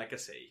perceive your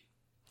legacy?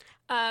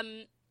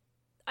 I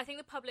think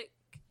the public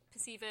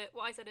perceive it.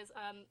 What I said is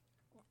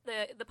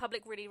the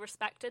public really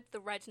respected the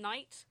Red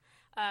Knight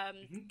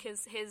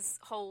because his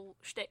whole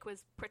shtick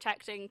was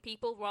protecting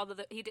people rather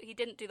than he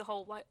didn't do the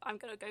whole like I'm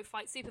going to go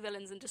fight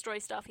supervillains and destroy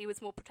stuff. He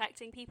was more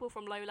protecting people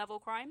from low level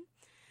crime.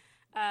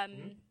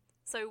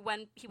 So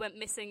when he went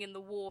missing in the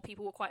war,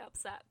 people were quite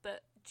upset.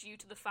 But due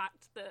to the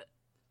fact that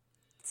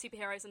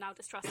superheroes are now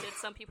distrusted,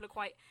 some people are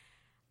quite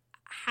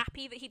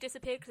happy that he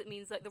disappeared because it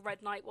means that the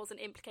Red Knight wasn't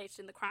implicated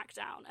in the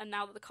crackdown. And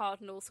now that the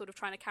Cardinal's sort of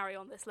trying to carry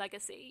on this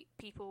legacy,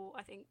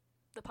 I think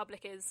the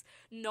public is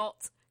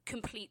not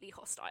completely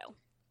hostile.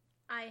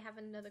 I have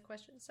another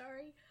question,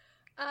 sorry.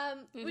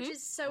 Which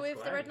is, so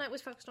if the Red Knight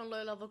was focused on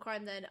low-level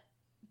crime, then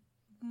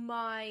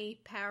my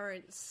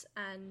parents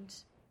and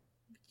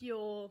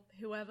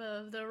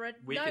whoever the Red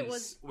Knight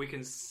was... We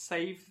can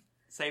save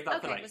that for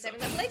Okay, later. we're saving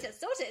that for later.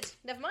 Sorted.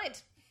 Never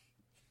mind.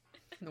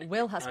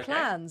 Will has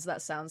plans,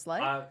 that sounds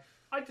like.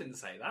 I didn't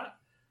say that.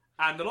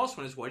 And the last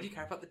one is, why do you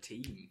care about the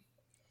team?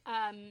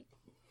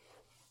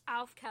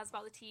 Alf cares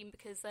about the team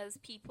because there's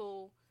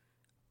people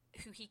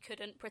who he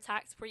couldn't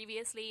protect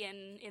previously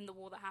in the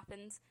war that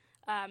happened,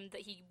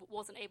 that he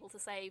wasn't able to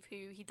save,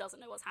 who he doesn't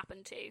know what's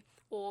happened to,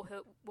 or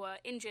who were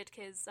injured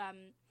because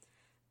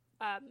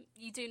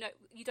you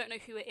don't know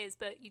who it is,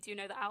 but you do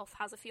know that Alf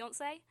has a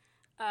fiancée,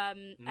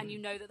 and you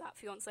know that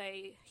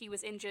fiance, he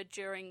was injured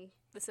during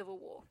the Civil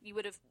War. You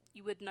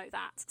would know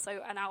that.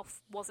 So, and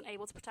Alf wasn't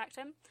able to protect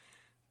him.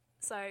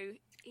 So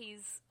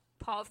he's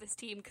part of this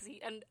team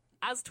and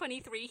as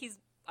 23,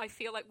 I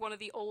feel like one of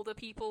the older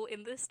people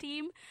in this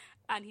team,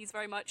 and he's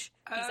very much,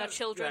 these are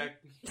children.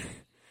 Yeah.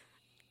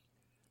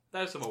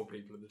 There's some old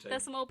people in the team.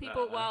 There's some old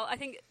people. Well, I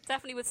think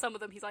definitely with some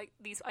of them, he's like,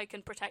 I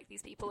can protect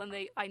these people, and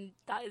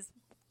that is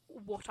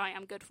what I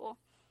am good for.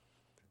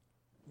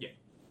 Yeah.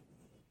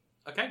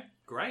 Okay,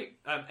 great.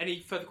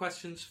 Any further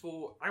questions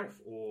for Alf,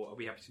 or are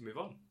we happy to move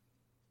on?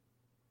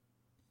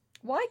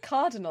 Why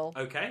cardinal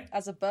Okay.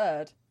 as a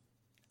bird?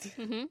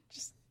 Mm-hmm.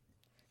 Just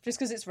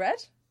because it's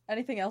red?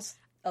 Anything else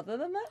other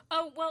than that?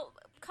 Oh, well,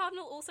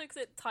 Cardinal also because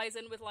it ties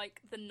in with,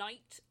 like, the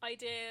knight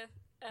idea,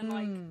 and,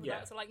 like,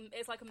 Yeah. so, like,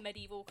 it's like a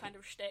medieval kind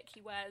of shtick.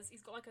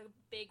 He's got, like, a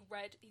big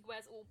red, he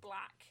wears all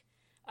black,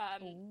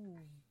 and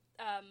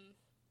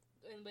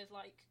with,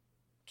 like,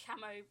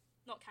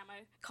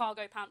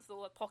 cargo pants with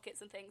all the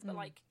pockets and things, but,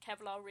 like,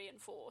 Kevlar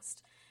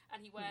reinforced,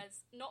 and he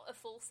wears not a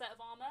full set of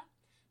armor,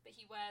 but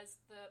he wears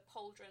the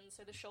pauldrons,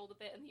 so the shoulder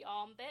bit and the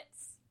arm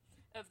bits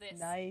of this,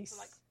 Nice. so,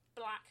 like,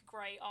 black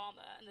grey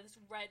armor, and then this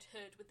red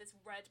hood with this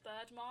red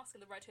bird mask,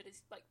 and the red hood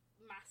is like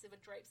massive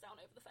and drapes down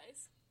over the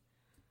face.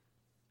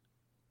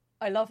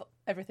 I love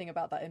everything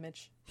about that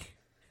image.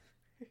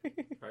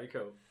 Very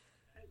cool.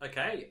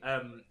 Okay,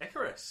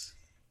 Icarus.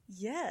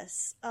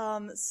 Yes.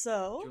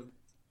 So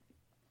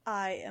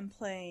I am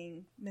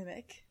playing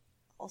Mimic,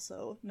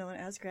 also known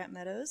as Grant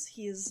Meadows.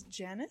 He is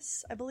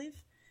Janus, I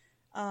believe.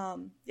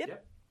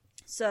 Yep.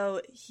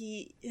 So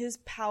his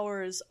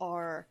powers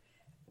are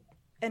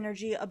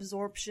energy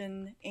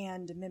absorption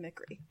and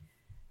mimicry.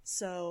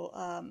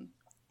 So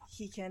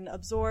he can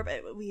absorb.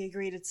 We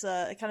agreed it's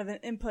a kind of an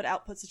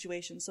input-output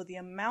situation. So the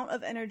amount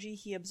of energy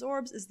he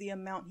absorbs is the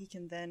amount he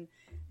can then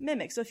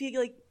mimic. So if he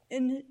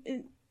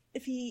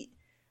if he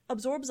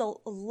absorbs a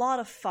lot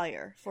of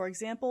fire, for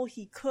example,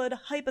 he could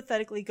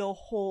hypothetically go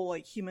whole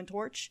like Human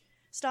Torch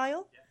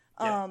style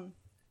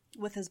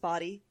with his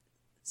body.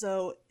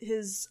 So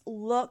his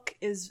look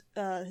is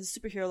his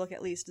superhero look,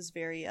 at least, is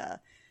very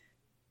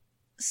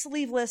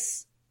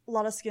sleeveless, a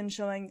lot of skin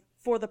showing,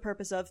 for the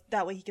purpose of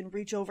that way he can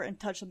reach over and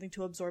touch something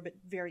to absorb it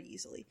very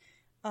easily.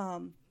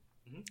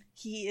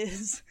 He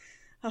is,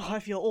 I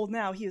feel old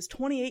now. He is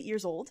 28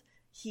 years old.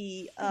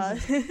 He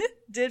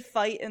did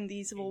fight in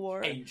the Civil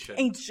War.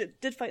 Ancient.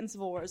 Did fight in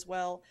Civil War as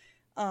well,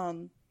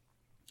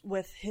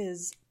 with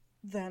his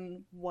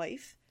then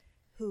wife,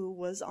 who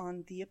was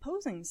on the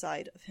opposing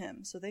side of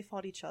him. So they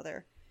fought each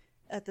other.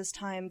 At this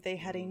time, they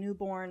had a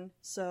newborn,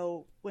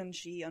 so when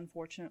she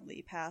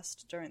unfortunately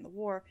passed during the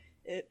war,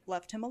 it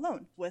left him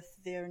alone with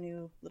their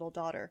new little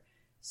daughter,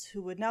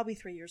 who would now be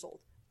 3 years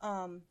old.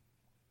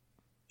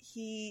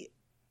 He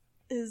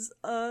is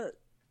a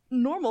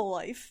normal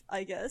life,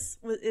 I guess,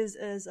 is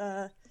as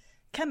a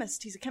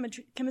chemist. He's a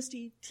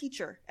chemistry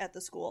teacher at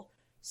the school.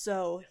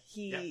 So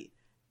the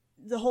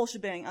whole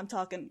shebang, I'm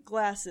talking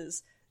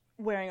glasses,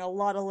 wearing a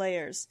lot of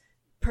layers,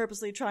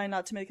 purposely trying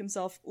not to make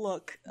himself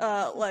look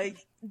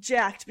like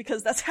jacked,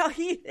 because that's how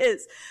he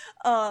is.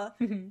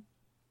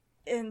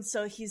 And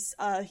so he's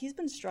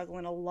been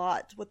struggling a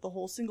lot with the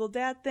whole single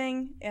dad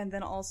thing, and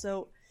then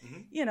also,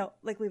 you know,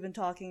 like we've been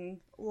talking,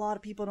 a lot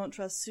of people don't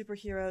trust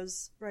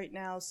superheroes right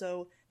now,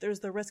 so there's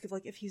the risk of,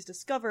 like, if he's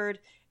discovered,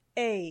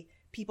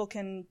 people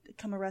can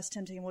come arrest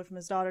him, take him away from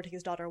his daughter, take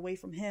his daughter away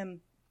from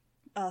him,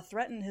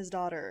 threaten his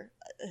daughter.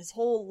 His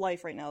whole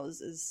life right now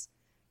is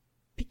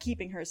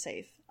keeping her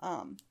safe.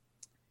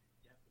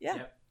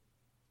 Yep.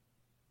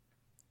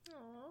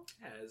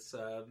 Yes.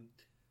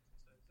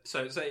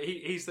 So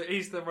he's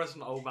the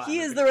resident old man. He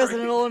is the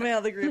resident old man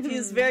of the group. He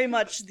is very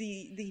much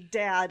the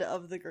dad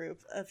of the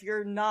group. If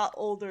you're not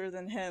older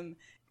than him,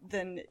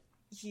 then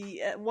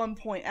he at one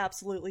point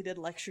absolutely did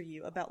lecture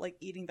you about, like,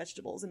 eating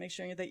vegetables and make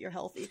sure that you're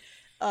healthy.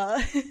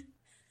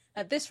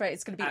 At this rate,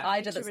 it's going to be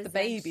Ida that's the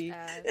baby.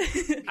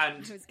 And I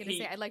was going to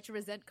say, I'd like to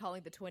resent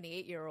calling the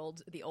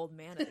 28-year-old the old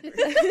man of the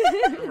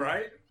group.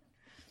 Right?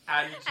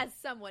 And As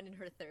someone in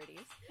her 30s.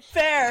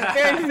 Fair,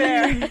 very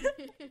fair.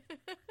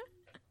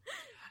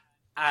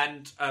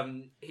 And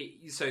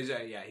he's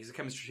a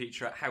chemistry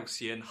teacher at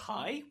Halcyon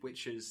High,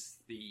 which is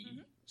the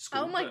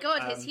school. Oh my that,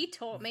 god, has he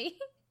taught me?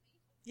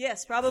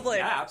 Yes, probably.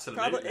 Yeah,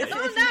 absolutely. Probably. If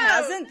he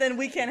hasn't, then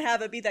we can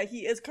have it be that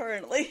he is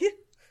currently.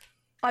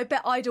 I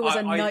bet Ida was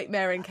a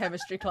nightmare in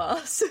chemistry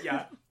class.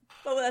 Yeah.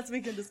 Well,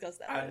 we can discuss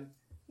that.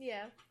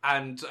 Yeah.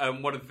 And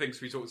one of the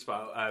things we talked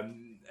about,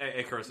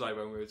 Icarus and I,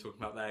 when we were talking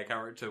about their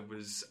character,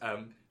 was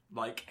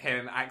like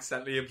him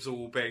accidentally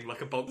absorbing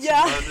like a Bunsen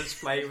burner's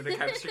flame in the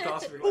chemistry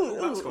class. And we're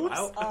like, that's gone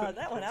out.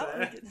 That went out.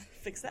 We can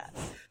fix that.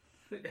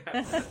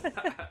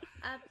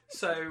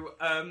 So,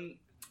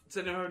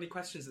 do there are any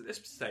questions at this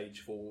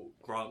stage for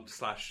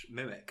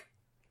Grant/Mimic?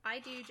 I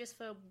do, just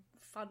for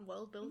fun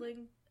world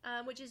building,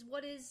 which is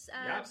what's his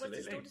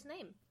daughter's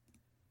name?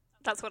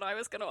 That's what I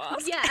was going to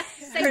ask. Yeah.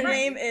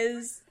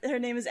 Her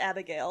name is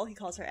Abigail. He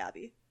calls her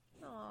Abby.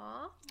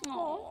 Aww.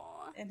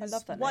 And I his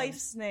love that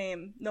wife's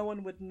name, no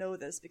one would know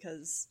this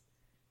because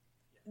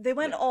they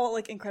went all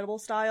like Incredible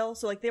style.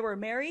 So like they were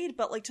married,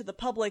 but like to the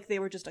public they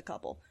were just a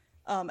couple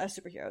as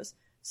superheroes.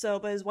 So,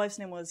 but his wife's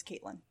name was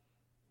Caitlin.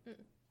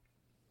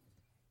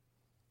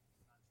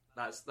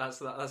 That's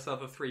the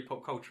other 3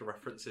 pop culture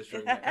references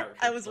during that character.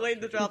 I was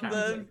waiting to drop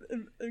the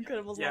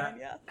Incredibles line.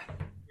 Yeah.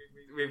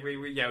 We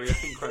have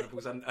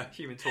Incredibles and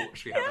Human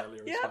Torch we had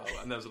earlier as well,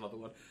 and there was another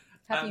one.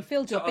 Have you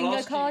filled your I'll bingo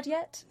ask card you-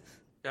 yet?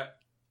 Yeah.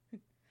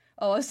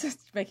 Oh, I was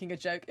just making a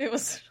joke. It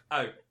was...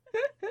 Oh,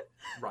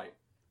 right.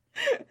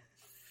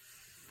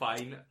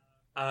 Fine.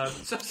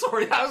 So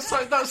sorry, that was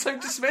so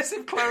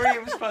dismissive, Chloe.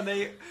 It was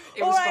funny. It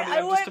was Alright, funny. I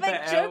I'm just won't a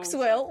make bit jokes, ill.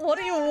 Will. What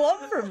do you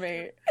want from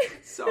me?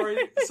 Sorry.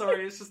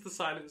 It's just the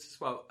silence as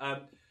well.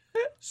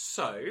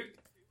 So,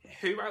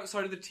 who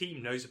outside of the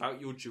team knows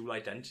about your dual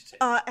identity?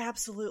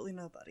 Absolutely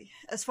nobody,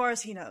 as far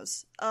as he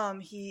knows.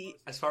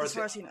 As far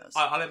as he knows.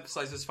 I'll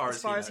emphasize as far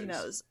as he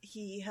knows.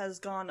 He has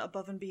gone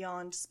above and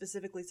beyond,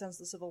 specifically since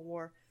the Civil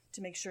War,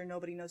 to make sure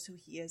nobody knows who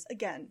he is.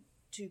 Again,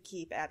 to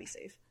keep Abby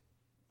safe.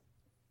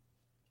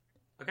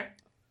 Okay.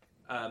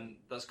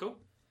 That's cool.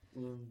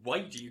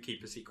 Why do you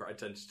keep a secret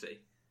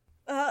identity?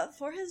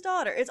 For his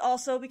daughter. It's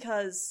also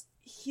because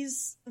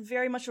he's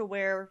very much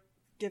aware,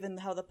 given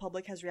how the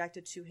public has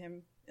reacted to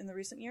him in the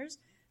recent years,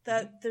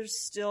 that there's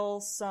still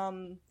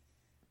some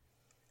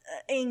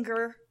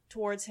anger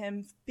towards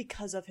him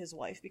because of his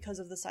wife, because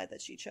of the side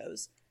that she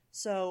chose.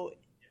 So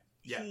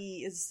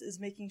he is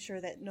making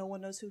sure that no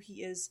one knows who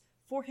he is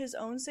for his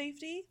own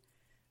safety,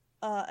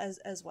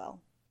 as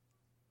well.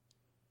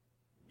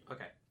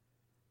 Okay.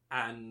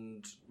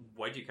 And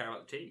why do you care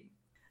about the team?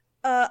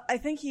 I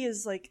think he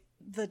is like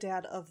the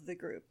dad of the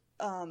group.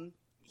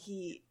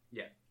 He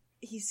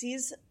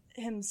sees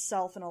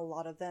himself in a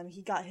lot of them.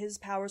 He got his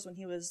powers when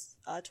he was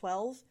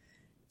 12,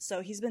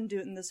 so he's been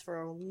doing this for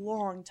a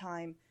long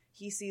time.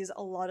 He sees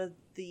a lot of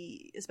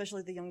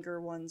especially the younger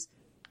ones,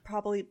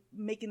 probably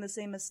making the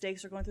same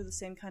mistakes or going through the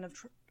same kind of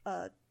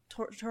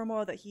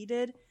turmoil that he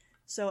did.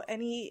 So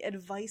any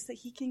advice that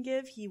he can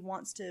give, he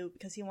wants to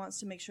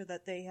make sure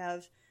that they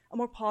have a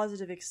more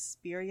positive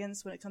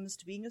experience when it comes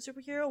to being a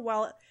superhero,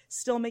 while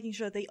still making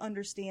sure that they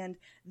understand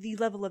the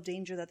level of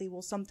danger that they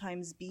will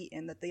sometimes be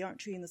in, that they aren't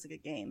treating this like a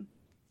game.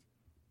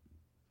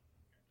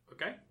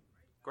 Okay,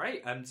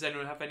 great. Does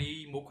anyone have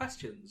any more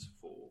questions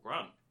for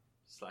Grant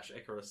 /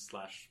 Icarus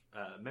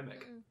 /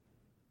 Mimic?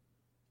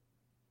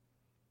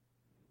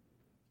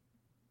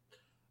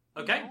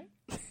 Okay,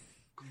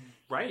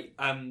 great.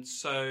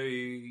 So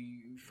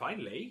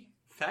finally,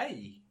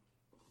 Faye,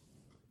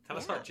 tell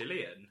us about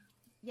Jillian.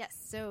 Yes,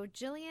 so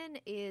Jillian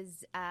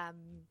is probably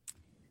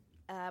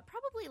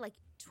like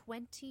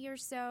 20 or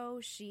so.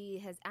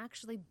 She has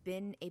actually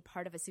been a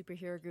part of a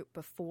superhero group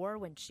before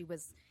when she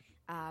was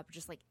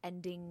just like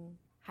ending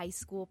high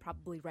school,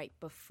 probably right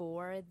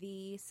before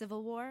the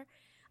Civil War.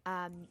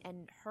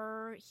 And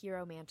her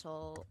hero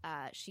mantle,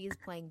 she is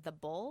playing the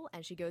Bull,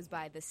 and she goes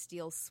by the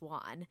Steel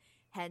Swan,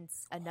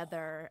 hence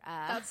another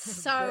That's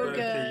so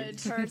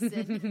good.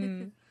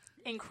 person.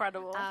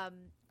 Incredible.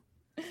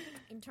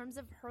 In terms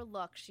of her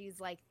look, she's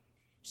like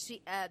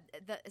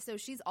so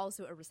she's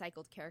also a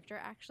recycled character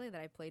actually that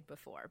I played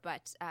before,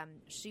 but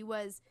she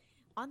was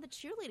on the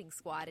cheerleading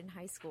squad in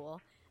high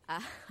school,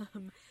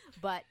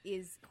 but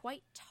is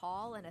quite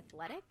tall and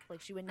athletic.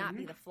 Like she would not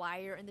be the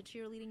flyer in the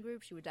cheerleading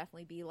group. She would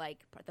definitely be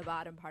like the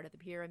bottom part of the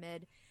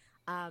pyramid.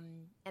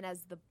 And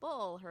as the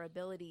Bull, her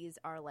abilities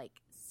are like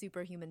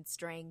superhuman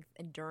strength,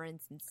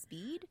 endurance, and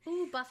speed.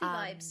 Ooh, Buffy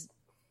vibes.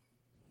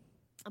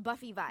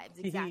 Buffy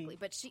vibes, exactly.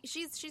 But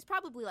she's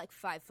probably like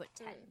 5'10".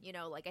 You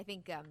know, like I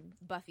think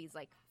Buffy's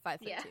like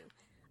 5'2".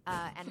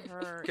 And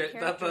her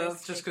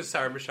that's just because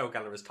Sarah Michelle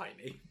Gellar is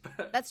tiny.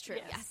 That's true.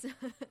 Yes.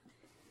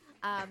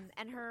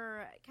 And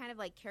her kind of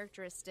like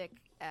characteristic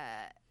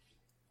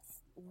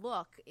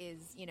look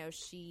is, you know,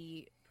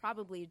 she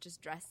probably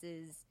just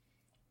dresses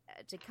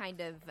to kind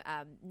of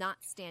not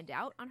stand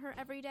out on her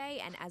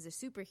everyday. And as a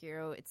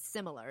superhero, it's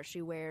similar.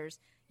 She wears,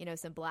 you know,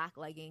 some black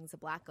leggings, a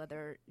black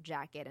leather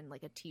jacket, and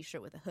like a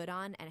t-shirt with a hood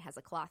on, and has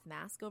a cloth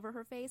mask over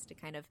her face to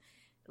kind of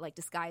like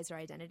disguise her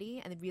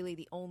identity. And really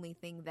the only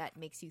thing that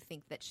makes you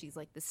think that she's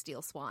like the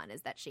Steel Swan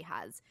is that she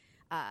has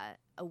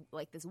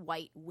like this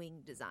white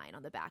wing design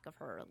on the back of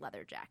her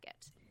leather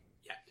jacket.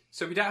 Yeah.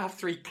 So we don't have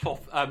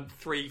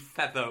three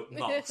feather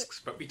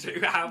masks, but we do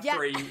have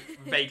 3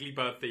 vaguely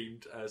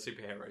bird-themed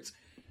superheroes.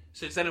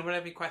 So does anyone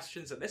have any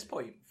questions at this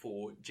point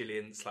for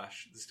Jillian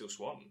 / the Steel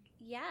Swan?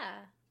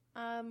 Yeah.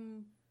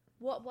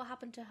 What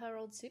happened to her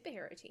old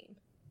superhero team?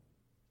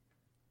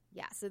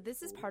 Yeah, so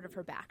this is part of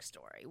her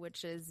backstory,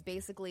 which is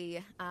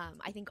basically,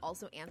 I think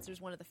also answers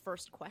one of the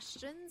first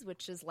questions,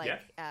 which is like,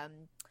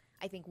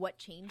 I think, what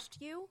changed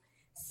you?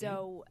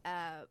 So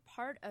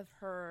part of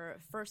her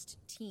first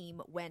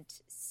team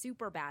went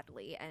super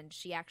badly, and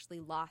she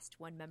actually lost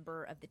one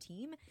member of the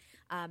team.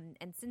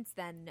 And since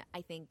then,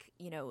 I think,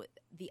 you know,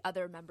 the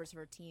other members of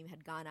her team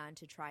had gone on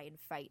to try and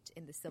fight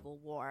in the Civil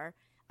War,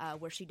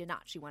 where she did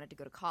not. She wanted to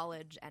go to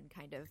college and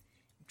kind of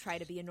try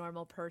to be a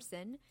normal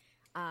person.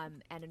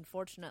 And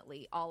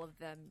unfortunately, all of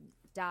them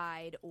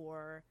died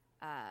or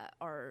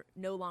are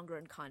no longer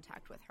in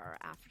contact with her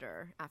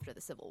after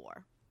the Civil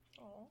War.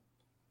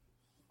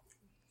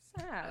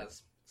 Sad.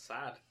 That's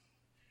sad.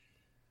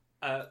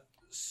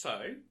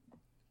 So,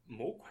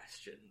 more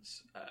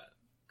questions,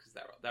 because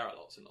there are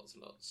lots and lots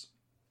and lots.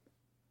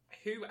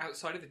 Who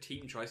outside of the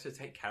team tries to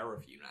take care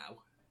of you now?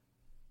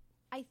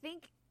 I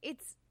think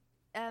it's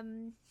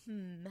her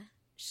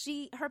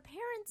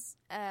parents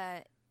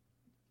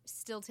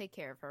still take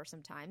care of her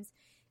sometimes.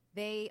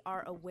 They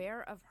are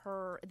aware of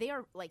her. They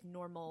are like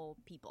normal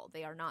people.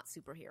 They are not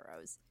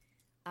superheroes.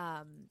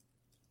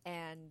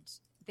 And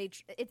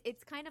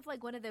it's kind of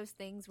like one of those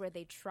things where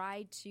they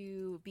try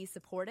to be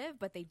supportive,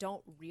 but they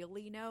don't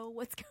really know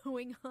what's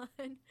going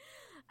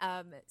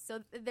on.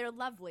 So they're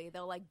lovely.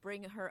 They'll like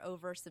bring her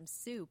over some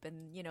soup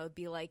and,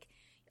 be like,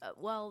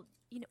 well,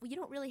 you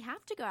don't really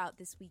have to go out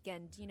this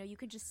weekend. You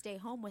could just stay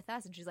home with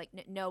us. And she's like,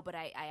 no, but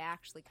I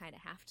actually kind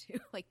of have to.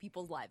 Like,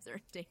 people's lives are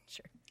in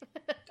danger.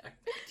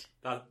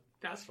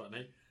 That's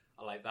funny.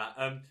 I like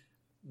that.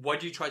 Why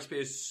do you try to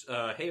be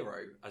a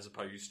hero as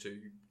opposed to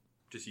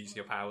just using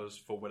your powers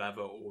for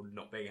whatever or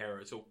not being a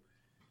hero at all?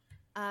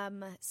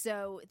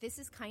 So this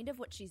is kind of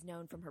what she's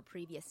known from her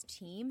previous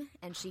team,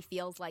 and she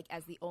feels like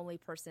as the only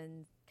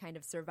person kind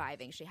of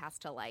surviving, she has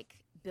to like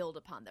build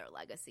upon their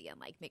legacy and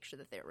like make sure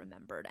that they're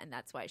remembered, and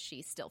that's why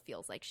she still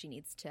feels like she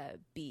needs to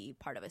be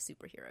part of a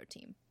superhero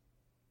team.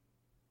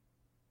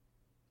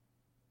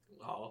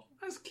 Oh,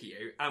 that's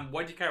cute. And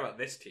why do you care about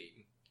this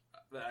team?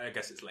 I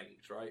guess it's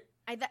linked, right?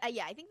 I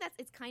think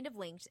it's kind of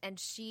linked, and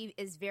she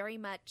is very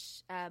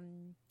much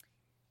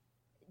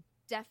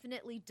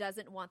definitely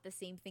doesn't want the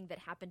same thing that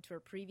happened to her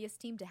previous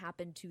team to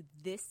happen to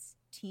this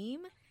team.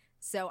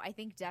 So I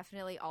think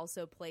definitely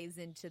also plays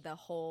into the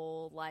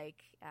whole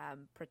like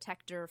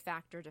protector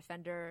factor,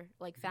 defender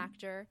like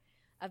factor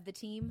of the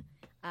team,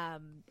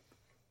 and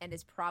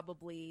is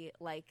probably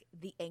like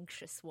the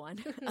anxious one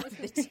of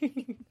the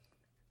team.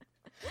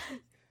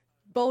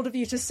 Bold of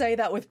you to say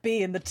that with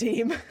B in the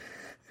team.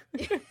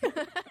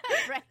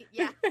 Right,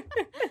 yeah.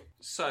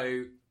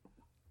 So,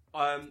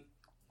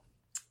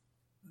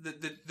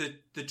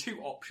 the two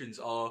options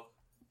are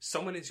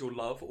someone is your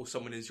love or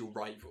someone is your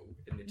rival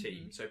in the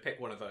team. So pick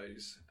one of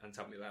those and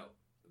tell me about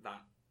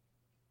that.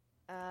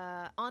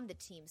 On the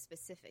team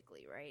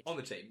specifically, right? On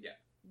the team, yeah.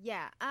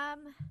 Yeah.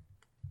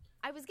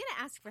 I was gonna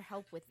ask for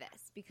help with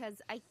this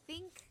because I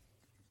think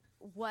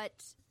what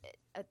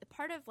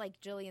part of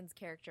like Jillian's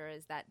character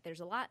is that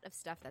there's a lot of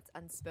stuff that's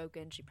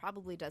unspoken. She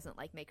probably doesn't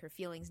like make her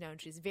feelings known.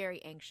 She's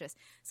very anxious.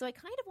 So I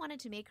kind of wanted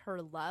to make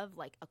her love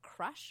like a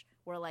crush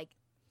where like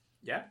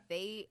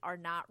they are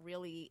not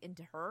really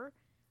into her.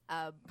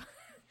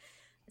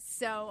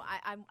 So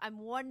I'm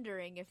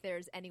wondering if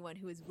there's anyone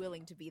who is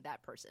willing to be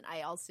that person.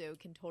 I also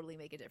can totally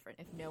make it different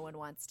if no one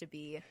wants to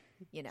be,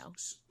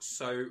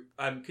 So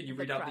can you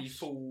read out the crush.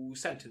 full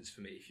sentence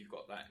for me if you've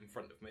got that in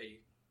front of me?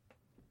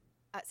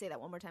 Say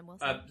that one more time,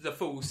 Wilson. The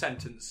full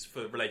sentence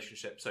for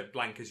relationship. So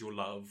blank is your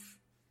love.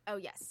 Oh,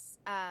 yes.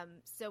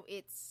 So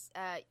it's,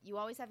 you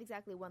always have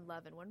exactly one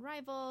love and one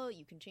rival.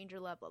 You can change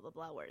your love, blah, blah,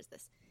 blah. Where is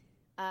this?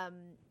 Where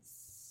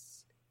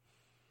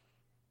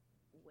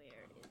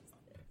is this?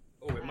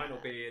 Oh, it might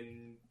not be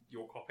in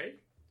your copy.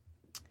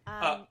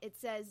 It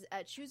says,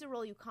 choose a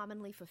role you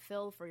commonly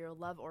fulfill for your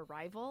love or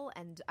rival,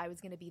 and I was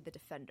going to be the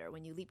defender.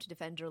 When you leap to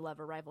defend your love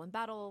or rival in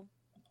battle,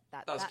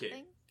 That's that cute.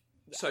 thing.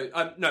 Yeah.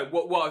 So, no,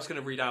 what I was going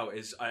to read out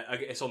is,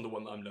 it's on the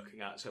one that I'm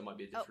looking at, so it might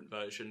be a different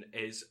version,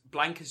 is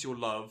blank is your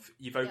love,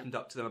 you've opened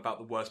up to them about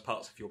the worst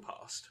parts of your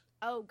past.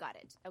 Oh, got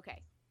it.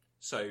 Okay.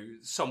 So,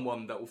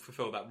 someone that will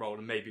fulfill that role,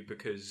 and maybe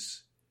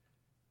because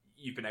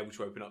you've been able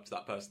to open up to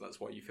that person, that's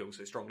why you feel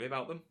so strongly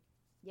about them.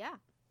 Yeah.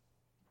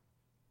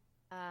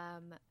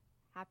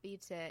 Happy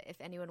to, if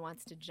anyone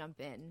wants to jump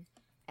in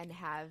and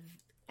have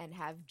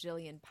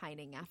Jillian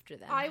pining after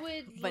them. I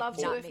would but love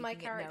not to if my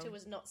making it character known.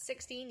 was not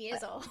 16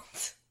 years old.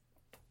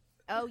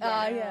 Oh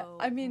yeah, yeah. no.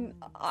 I mean,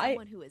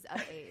 someone who is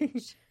of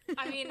age.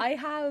 I mean, I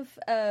have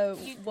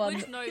you one.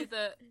 would know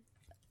that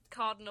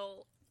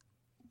Cardinal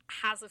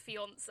has a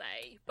fiance,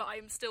 but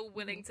I'm still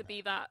willing to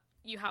be that.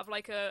 You have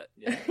like a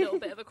little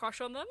bit of a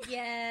crush on them.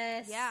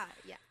 Yes. Yeah.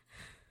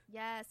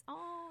 Yes.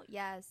 Oh,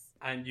 yes.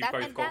 And you've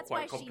both got that's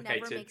quite why complicated. she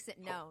never makes it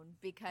known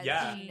because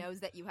Yeah. she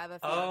knows that you have a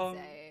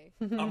fiance.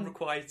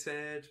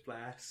 Unrequited,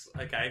 bless.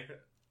 Okay.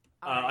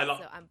 All right, I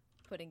so I'm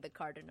putting the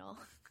Cardinal.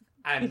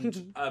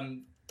 And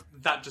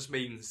that just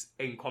means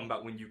in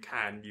combat when you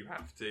can, you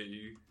have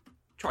to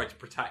try to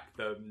protect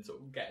them, sort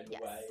of get in the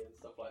Yes. way and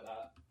stuff like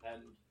that.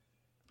 And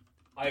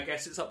I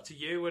guess it's up to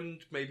you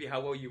and maybe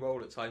how well you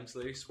roll at times,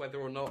 Luce,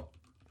 whether or not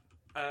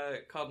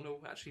Cardinal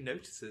actually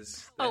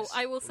notices. Oh, this.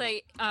 I will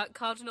say,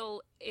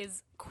 Cardinal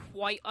is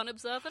quite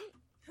unobservant.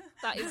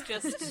 That is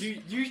just.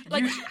 You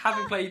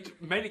having played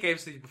many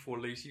games with you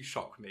before, Luce, you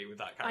shock me with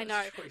that kind I of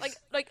know, choice.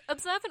 like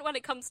observant when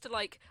it comes to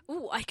like,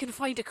 ooh, I can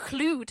find a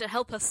clue to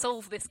help us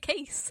solve this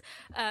case,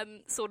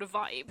 sort of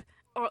vibe,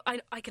 or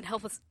I can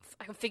help us,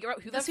 I can figure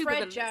out who the The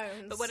Fred supervillain is.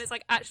 Jones. But when it's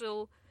like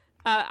actual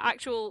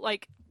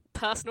like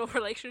personal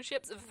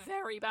relationships,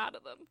 very bad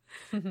at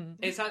them.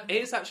 It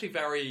is actually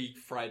very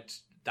Fred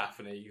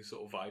Daphne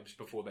sort of vibes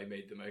before they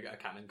made them a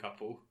canon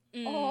couple.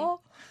 Aw.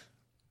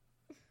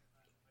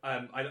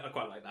 I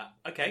quite like that.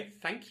 Okay,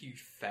 thank you,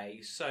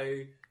 Faye.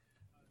 So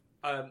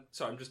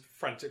I'm just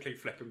frantically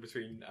flipping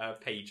between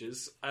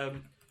pages.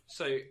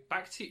 So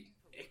back to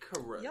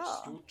Icarus. Yeah.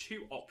 Your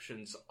two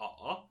options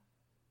are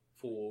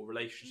for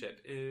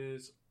relationship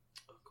is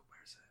where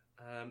is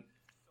it?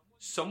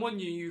 Someone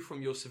knew you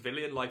from your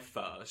civilian life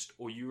first,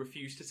 or you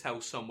refused to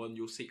tell someone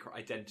your secret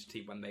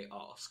identity when they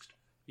asked.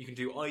 You can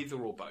do either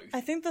or both.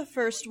 I think the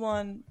first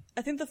one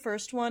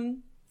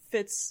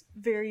fits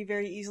very,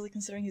 very easily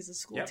considering he's a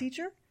school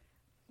teacher.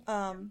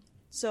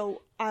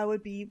 So I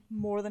would be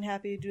more than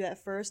happy to do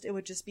that first. It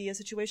would just be a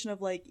situation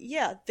of like,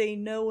 yeah, they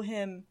know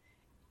him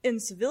in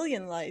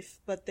civilian life,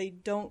 but they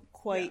don't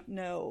quite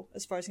know,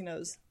 as far as he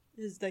knows,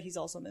 is that he's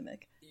also a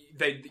mimic.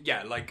 I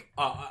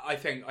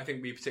think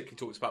we particularly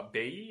talked about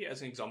B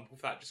as an example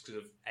for that, just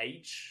because of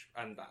age,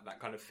 and that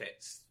kind of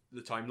fits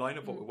the timeline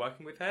of what we're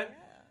working with here.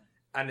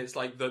 And it's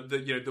like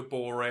the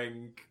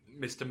boring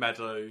Mr.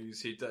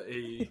 Meadows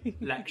he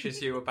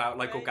lectures you about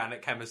like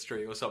organic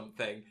chemistry or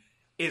something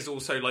is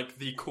also like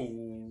the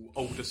cool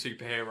older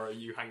superhero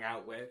you hang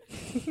out with.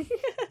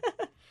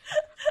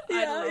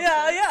 Yeah.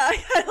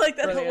 I like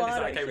that Brilliant. a lot. Is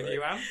that okay actually. with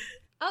you, Anne?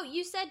 Oh,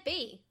 you said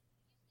B.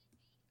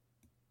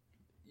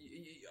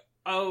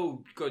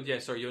 Oh god, yeah.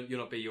 Sorry, you're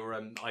not B. You're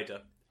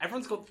Ida.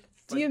 Everyone's got.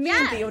 Do you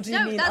mean B or do you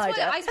no, mean that's Ida?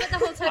 why I spent the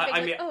whole time being I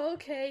like, mean- oh,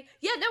 okay.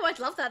 Yeah, no, I'd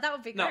love that. That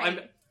would be great.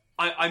 No,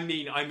 I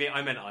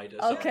meant Ida.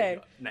 Sorry. Okay.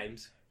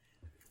 Names.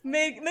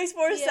 Makes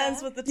more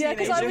sense with the Yeah,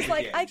 teenager. because I was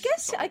like, Yeah,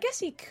 I guess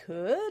he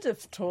could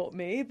have taught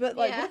me, but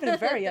like, would have been a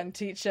very young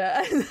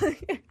teacher.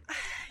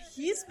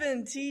 He's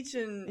been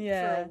teaching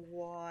Yeah. for a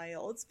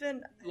while. It's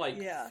been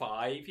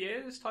 5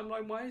 years,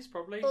 timeline-wise,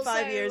 probably. Also,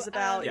 5 years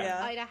about,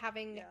 Yeah. Ida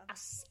having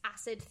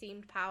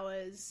acid-themed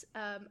powers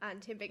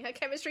and him being her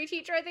chemistry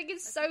teacher, I think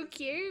is so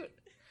cute.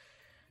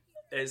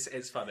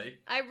 It's funny.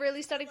 I'm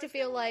really starting to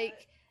feel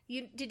like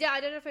I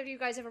don't know if you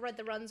guys ever read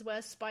the runs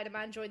where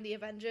Spider-Man joined the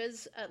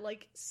Avengers at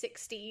like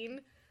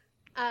 16.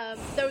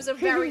 Those are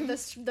very the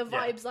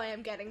vibes I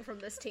am getting from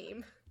this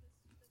team.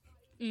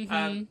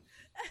 And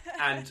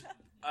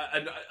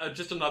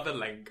just another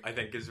link I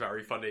think is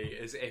very funny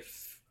is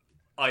if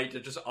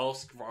Ida just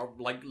asked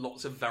like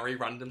lots of very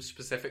random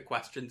specific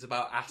questions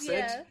about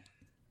acid. Yeah.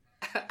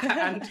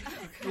 And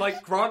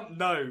like Grant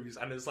knows,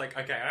 and it's like,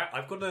 okay,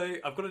 I've got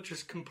to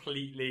just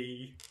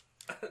completely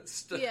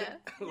straight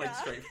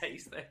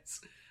face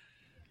this.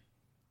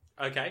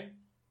 Okay,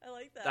 I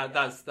like that.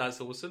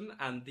 that's awesome.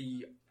 And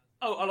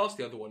I'll ask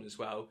the other one as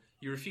well.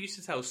 You refused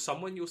to tell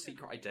someone your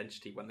secret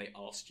identity when they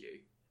asked you.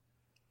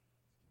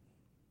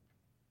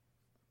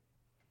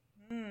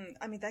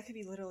 I mean, that could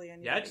be literally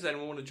anything. Yeah, does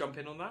anyone want to jump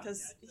in on that?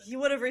 Because he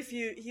would have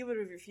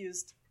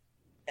refused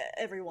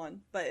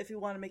everyone. But if we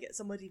want to make it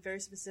somebody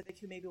very specific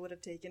who maybe would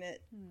have taken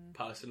it,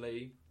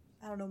 Personally,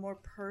 I don't know, more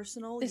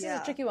personal. This is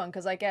a tricky one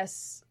because I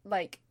guess,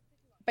 like,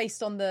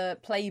 based on the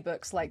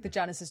playbooks, like, the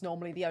Janus is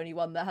normally the only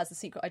one that has the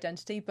secret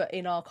identity, but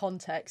in our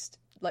context,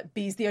 like,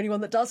 B's the only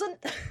one that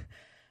doesn't.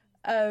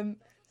 I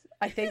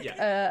think,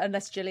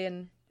 unless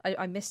Gillian...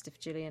 I missed if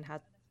Gillian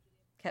had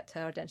kept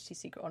her identity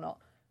secret or not.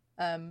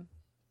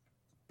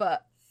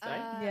 But,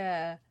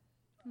 yeah.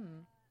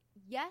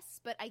 Yes,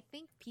 but I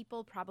think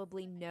people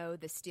probably know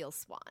the Steel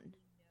Swan.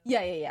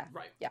 Yeah.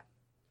 right. Yeah.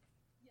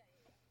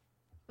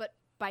 But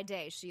by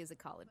day, she is a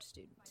college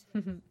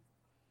student.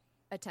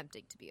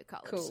 Attempting to be a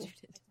college Cool.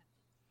 student.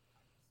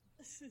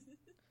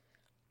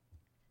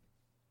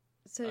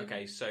 So,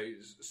 Okay, so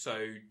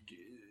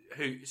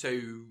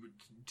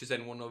does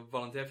anyone want to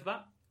volunteer for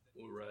that,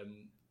 or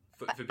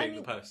for being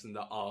the person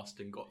that asked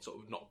and got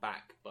sort of knocked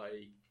back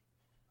by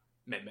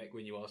Mimic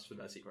when you asked for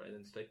their secret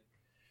identity?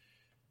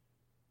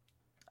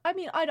 I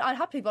mean, I'd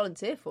happily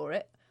volunteer for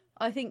it.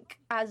 I think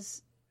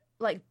as,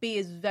 like, B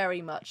is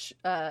very much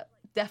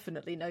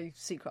definitely no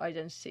secret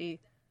identity.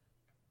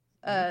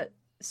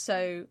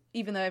 So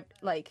even though,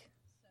 like,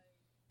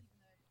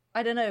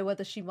 I don't know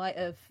whether she might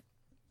have...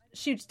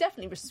 She'd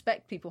definitely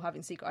respect people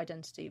having secret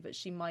identity, but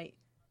she might...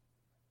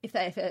 If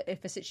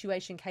a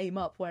situation came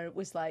up where it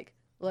was like,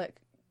 look,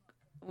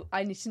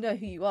 I need to know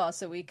who you are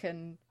so we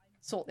can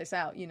sort this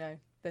out, you know,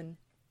 then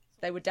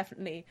they would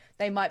definitely...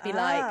 They might be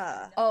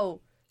like,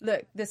 oh...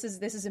 Look, this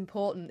is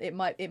important. It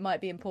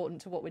might be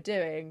important to what we're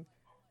doing.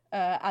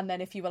 And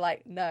then if you were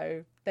like,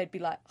 no, they'd be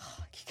like, oh,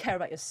 you care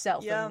about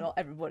yourself and not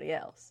everybody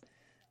else.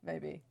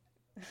 Maybe.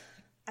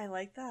 I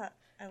like that.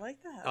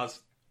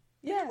 That's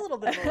Yeah. A little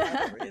bit of a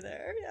rivalry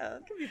there. Yeah,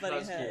 it could be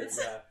buddy heads.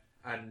 cute. Yeah.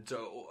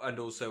 And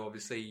also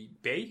obviously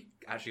B,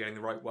 actually getting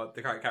the right one,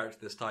 the correct character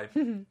this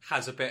time,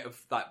 has a bit of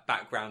that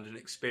background and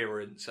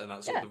experience, and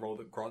that's sort of the role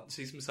that Grant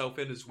sees himself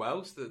in as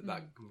well. So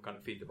that can kind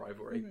of feed the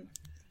rivalry.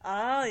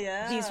 Oh,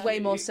 yeah. He's way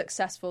more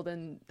successful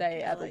than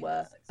they ever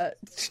were at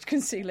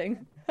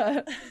concealing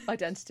her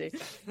identity.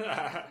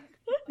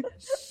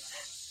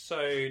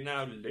 So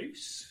now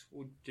Luce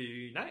will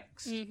do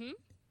next. Mm-hmm.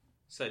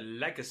 So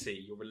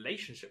legacy, your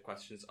relationship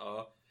questions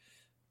are,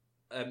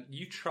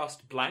 you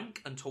trust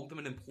blank and told them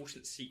an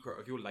important secret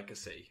of your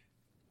legacy.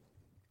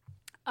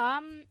 I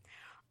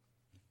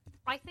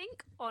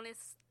think,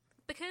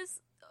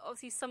 because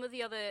obviously some of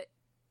the other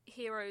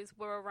heroes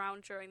were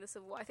around during the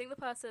Civil War. I think the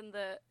person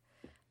that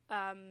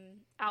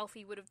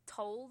Alfie would have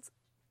told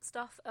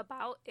stuff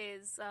about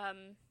is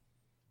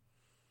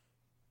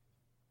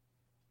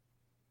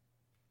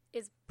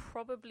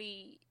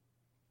probably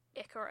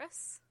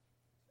Icarus.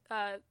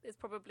 Is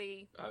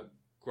probably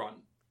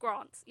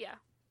Grant, yeah.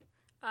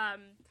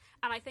 And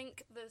I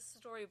think the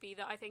story would be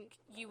that I think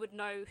you would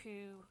know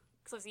who,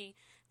 because obviously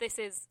this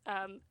is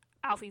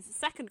Alfie's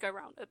second go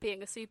round at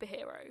being a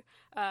superhero.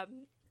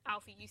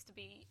 Alfie used to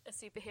be a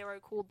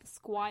superhero called the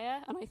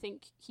Squire, and I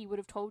think he would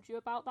have told you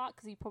about that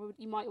because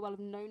you might well have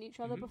known each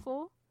other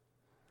before.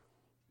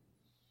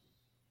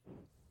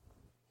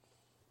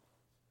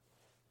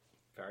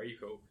 Very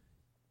cool.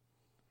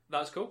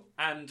 That's cool.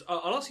 And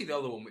I'll ask you the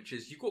other one, which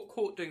is you got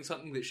caught doing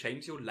something that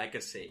shames your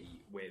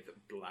legacy with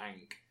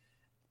blank.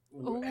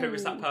 Ooh. Who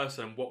is that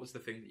person? What was the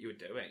thing that you were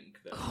doing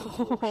that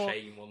brought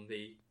shame on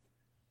the...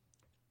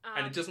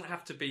 and it doesn't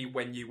have to be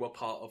when you were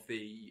part of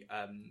the...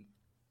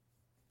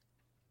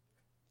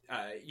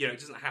 it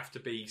doesn't have to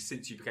be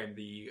since you became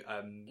the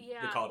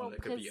Cardinal.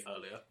 It could be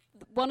earlier.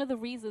 One of the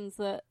reasons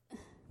that...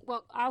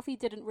 Well, Alfie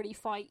didn't really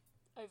fight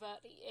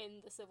overtly in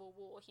the Civil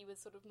War. He was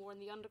sort of more in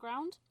the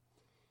underground.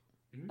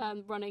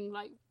 Running,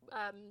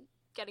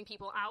 getting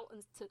people out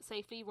and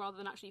safely rather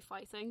than actually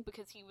fighting,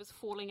 because he was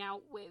falling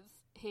out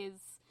with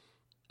his...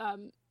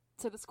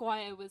 so the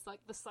Squire was,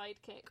 the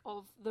sidekick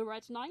of the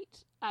Red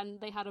Knight,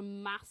 and they had a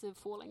massive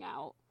falling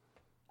out.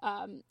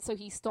 So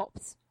he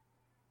stopped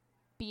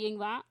being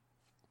that.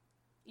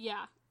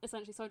 Yeah,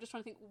 essentially. So I'm just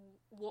trying to think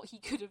what he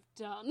could have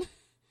done.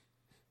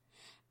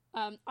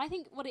 I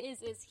think what it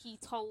is he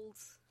told...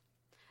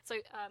 So,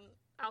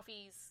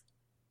 Alfie's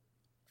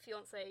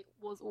fiancée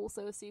was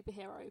also a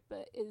superhero,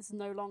 but is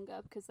no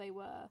longer because they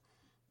were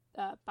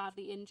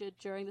badly injured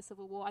during the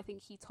Civil War. I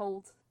think he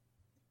told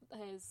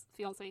his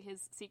fiancée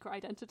his secret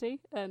identity,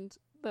 and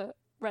the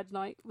Red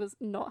Knight was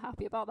not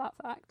happy about that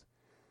fact.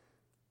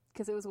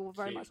 Because it was all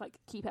very much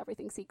keep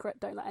everything secret,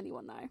 don't let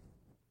anyone know.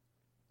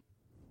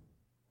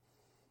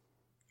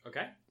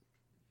 Okay.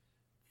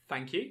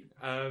 Thank you.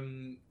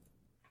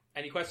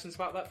 Any questions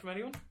about that from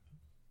anyone?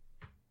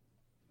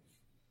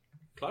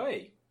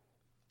 Chloe?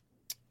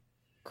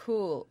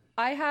 Cool.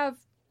 I have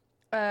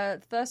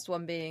the first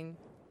one being,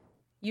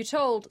 you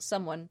told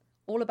someone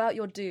all about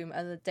your doom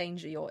and the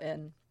danger you're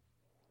in.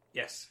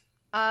 Yes.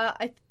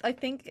 I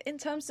think in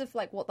terms of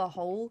what the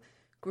whole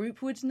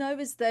group would know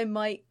is they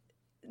might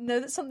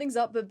know that something's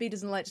up, but B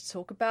doesn't like to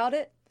talk about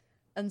it,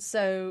 and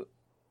so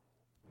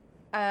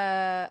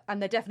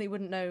and they definitely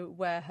wouldn't know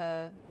where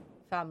her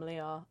family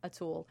are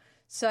at all.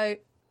 So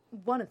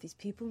one of these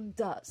people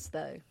does,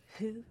 though.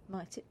 Who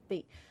might it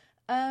be?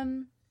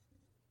 I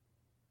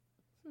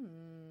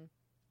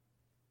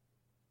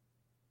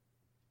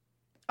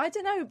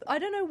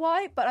don't know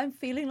why, but I'm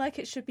feeling like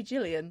it should be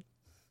Gillian.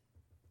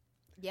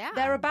 Yeah,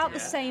 They're about the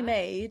same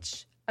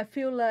age. I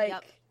feel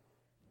like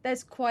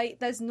there's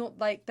quite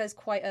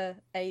a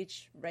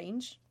age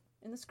range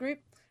in this group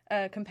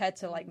compared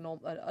to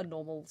a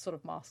normal sort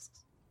of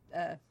masked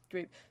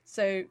group.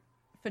 So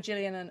for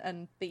Gillian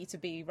and B to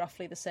be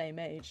roughly the same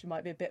age, it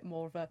might be a bit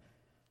more of a,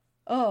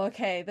 oh,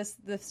 okay, this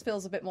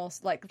feels a bit more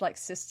like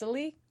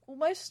sisterly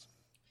almost.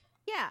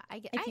 Yeah,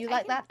 I'm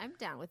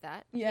down with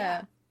that.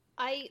 Yeah.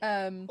 I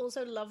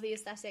also love the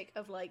aesthetic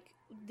of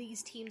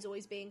these teams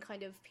always being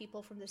kind of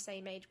people from the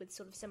same age with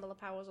sort of similar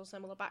powers or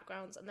similar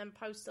backgrounds, and then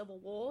post Civil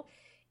War,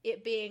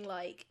 it being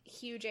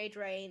huge age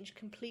range,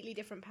 completely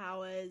different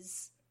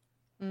powers.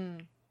 Yeah,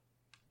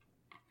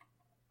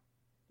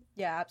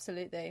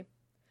 absolutely.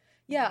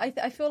 Yeah,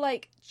 I feel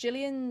like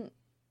Gillian,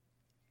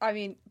 I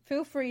mean,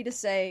 feel free to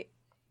say,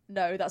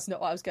 no, that's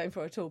not what I was going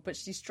for at all, but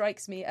she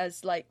strikes me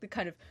as the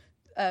kind of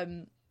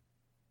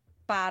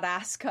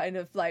badass kind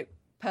of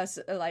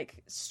person,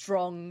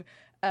 strong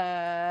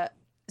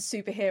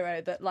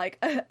superhero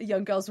that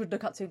young girls would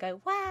look up to and go,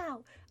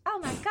 wow, oh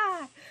my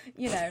god,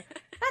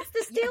 that's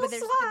the Steel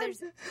Swan. But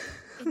there's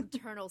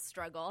internal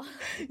struggle.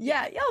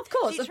 Yeah, of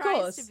course, she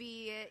tries to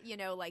be,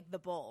 the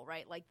bull,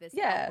 right? This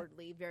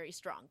outwardly very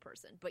strong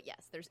person. But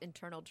yes, there's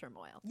internal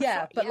turmoil.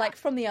 Yeah, but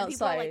from the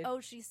outside. People are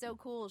oh, she's so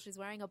cool. She's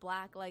wearing a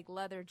black,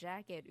 leather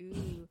jacket.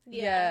 Ooh.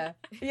 Yeah,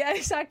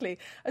 exactly.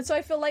 And so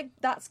I feel like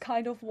that's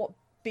kind of what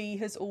B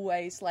has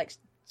always,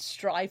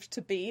 strived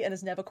to be and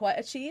has never quite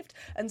achieved.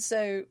 And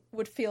so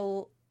would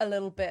feel a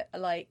little bit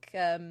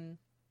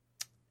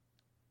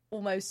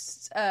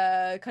almost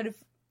kind of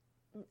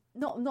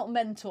not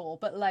mentor,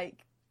 but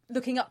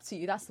looking up to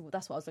you. That's what I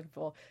was looking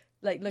for.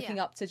 Looking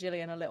up to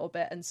Gillian a little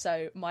bit, and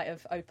so might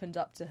have opened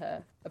up to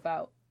her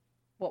about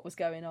what was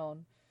going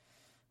on.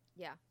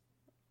 Yeah.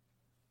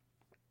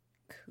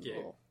 Cool.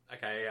 Yeah.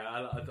 Okay.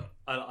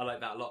 I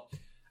like that a lot.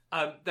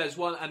 There's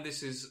one, and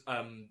this is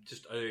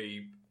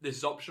this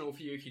is optional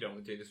for you if you don't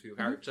want to do this for your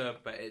character,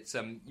 but it's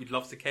you'd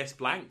love to kiss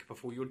blank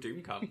before your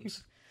doom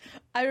comes.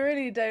 I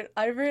really don't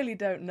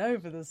know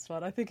for this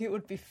one. I think it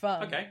would be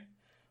fun. Okay.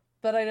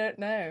 But I don't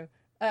know.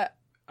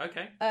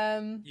 Okay.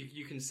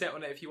 You can sit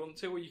on it if you want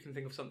to, or you can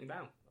think of something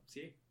down. Up to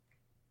you.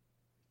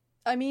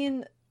 I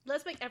mean,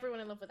 Let's make everyone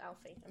in love with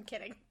Alfie. I'm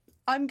kidding.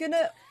 I'm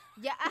gonna.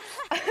 Yeah.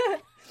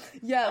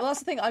 Yeah, well, that's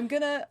the thing. I'm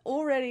gonna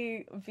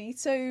already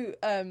veto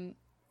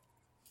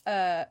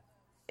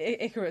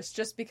Icarus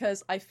just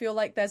because I feel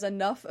like there's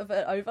enough of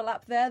an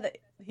overlap there that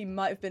he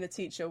might have been a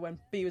teacher when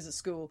B was at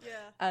school,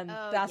 and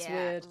that's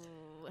weird.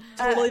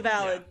 Totally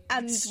valid.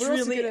 And we're also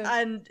Extremely, gonna,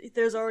 and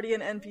there's already an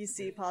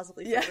NPC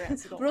possibly for Grant,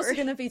 so don't we're also worry.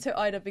 gonna veto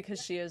Ida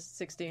because she is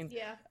 16.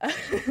 Yeah.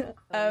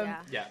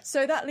 Yeah.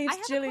 So that leaves I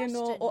have a Jillian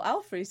question. or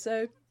Alfrey.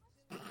 So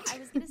I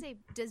was gonna say,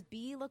 does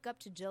B look up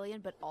to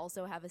Jillian but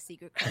also have a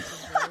secret crush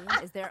on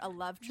Jillian? Is there a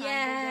love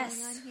triangle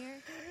going on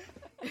here?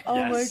 oh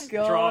Yes. my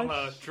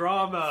god,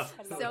 Drama.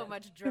 So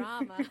much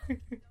drama.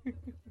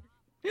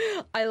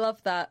 I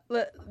love that.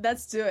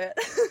 Let's do it.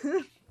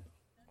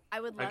 I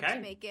would love Okay.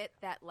 to make it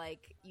that,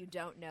 like, you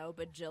don't know,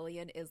 but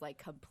Jillian is, like,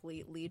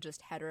 completely just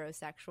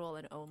heterosexual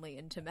and only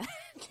into men.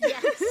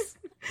 Yes.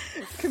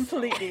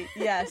 Completely,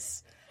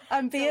 yes.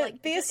 And B, So,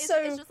 like, B is it's, so.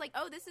 it's just like,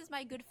 oh, this is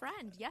my good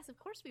friend. Yes, of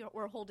course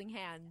we're holding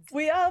hands.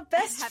 We are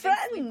best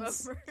having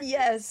friends. sleepovers.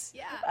 Yes.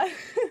 Yeah.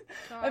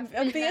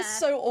 And B is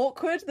so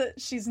awkward that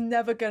she's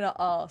never gonna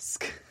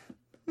ask.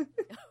 Oh,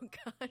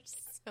 gosh,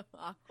 so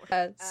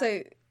awkward.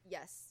 So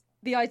Yes.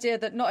 the idea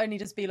that not only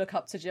does B look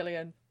up to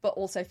Jillian, but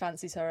also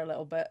fancies her a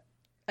little bit,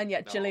 and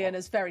yet Jillian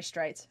is very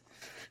straight.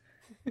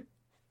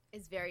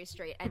 Is very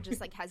straight and just,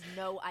 like, has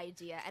no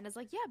idea. And is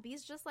like, yeah,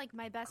 B's just, like,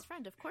 my best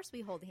friend. Of course we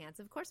hold hands.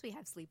 Of course we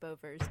have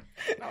sleepovers.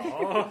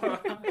 Oh.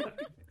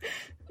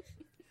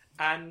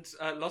 And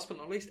last but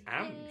not least,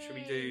 should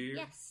we do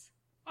Yes.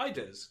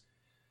 Ida's?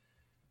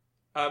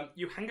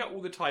 You hang out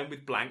all the time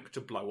with Blank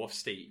to blow off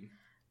steam.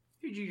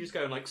 Who do you just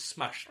go and like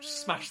smash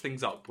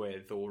things up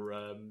with,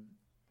 or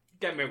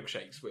get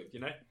milkshakes with?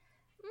 You know.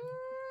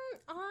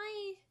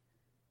 I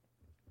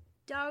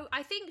don't.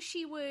 I think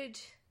she would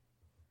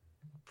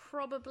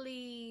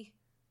probably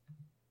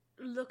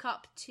look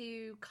up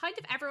to kind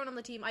of everyone on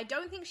the team. I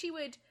don't think she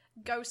would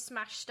go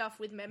smash stuff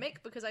with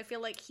Mimic because I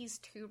feel like he's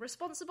too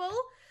responsible.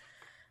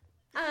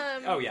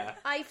 Oh yeah.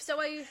 I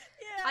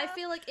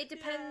feel like it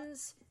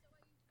depends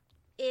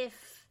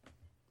if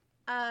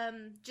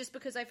just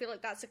because I feel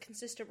like that's a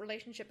consistent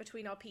relationship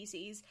between our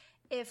PCs,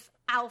 if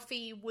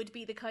Alfie would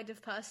be the kind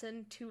of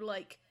person to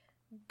like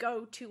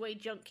go to a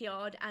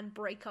junkyard and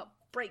break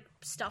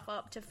stuff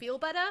up to feel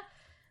better,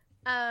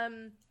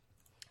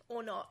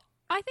 or not.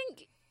 I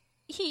think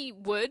he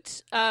would.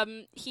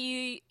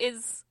 He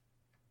is.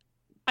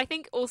 I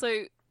think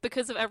also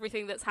because of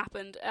everything that's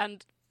happened,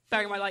 and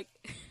bearing in mind, like,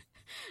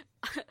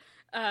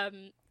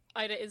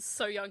 Ida is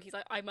so young. He's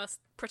like, I must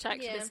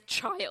protect Yeah. this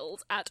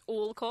child at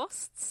all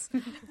costs.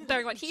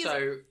 Bearing in mind, he's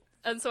So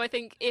and so I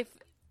think if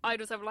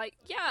Ida was ever like,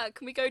 yeah,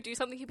 can we go do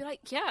something? He'd be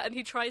like, yeah, and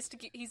he tries to.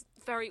 He's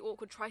very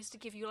awkward. Tries to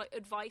give you like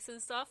advice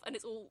and stuff, and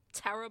it's all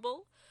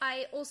terrible.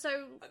 I also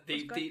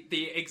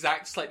the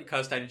exact slightly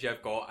cursed energy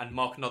I've got, and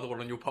mark another one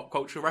on your pop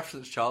culture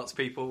reference charts,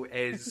 people,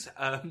 is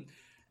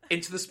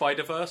Into the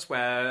Spider-Verse,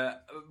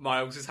 where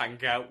Miles is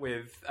hanging out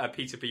with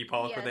Peter B.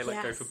 Parker. Yes. They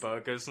like go Yes. for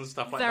burgers and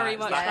stuff like Very that.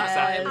 much That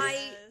that.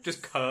 I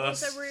just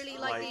curse. also really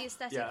like the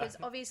aesthetic yeah. because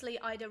obviously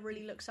Ida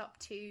really looks up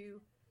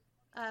to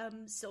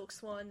Silk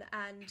Swan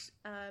and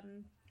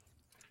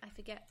I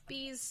forget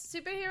B's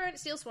superhero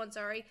Steel Swan,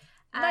 sorry,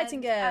 and,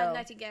 Nightingale.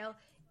 Nightingale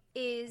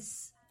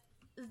is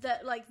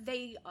that like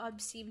they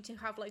seem to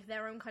have like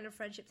their own kind of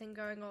friendship thing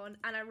going on,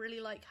 and I really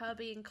like her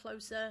being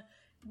closer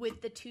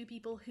with the two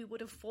people who would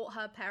have fought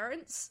her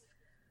parents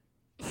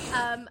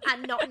and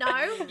not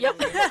know.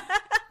 Yep.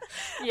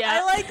 Yeah.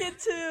 I like it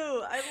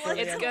too. I like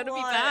it. It's a going to be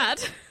lot.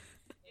 bad.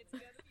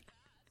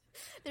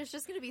 There's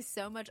just going to be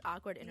so much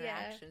awkward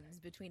interactions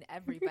between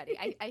everybody.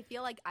 I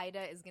feel like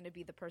Ida is going to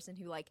be the person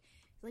who, like,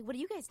 what are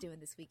you guys doing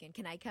this weekend?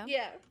 Can I come?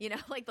 Yeah. You know,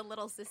 like the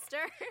little sister.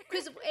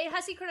 Because it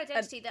has secret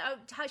identity.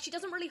 That she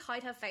doesn't really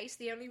hide her face.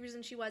 The only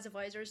reason she wears a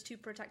visor is to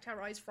protect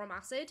her eyes from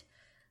acid.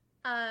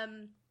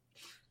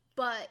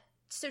 But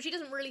so she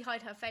doesn't really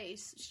hide her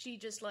face. She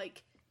just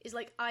like is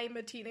like, I'm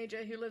a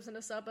teenager who lives in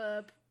a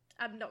suburb.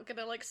 I'm not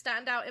gonna like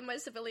stand out in my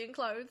civilian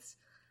clothes.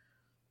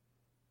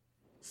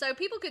 So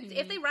people could,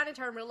 if they ran into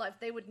her in real life,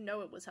 they would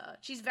know it was her.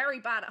 She's very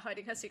bad at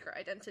hiding her secret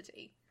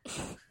identity.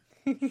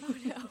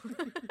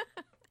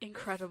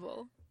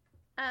 Incredible.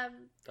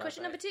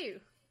 Question number 2.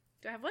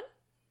 Do I have one?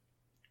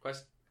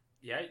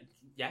 Yeah,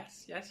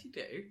 yes, you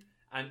do.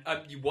 And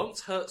you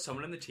once hurt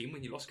someone in the team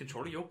when you lost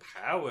control of your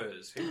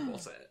powers. Who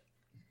was it?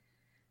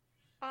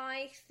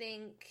 I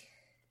think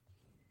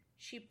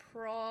she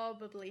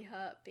probably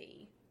hurt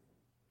B.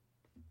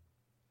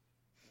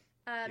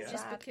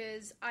 Just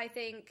because I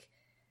think,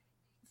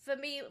 for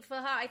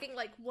her, I think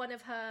like one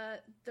of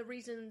the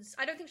reasons,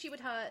 I don't think she would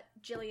hurt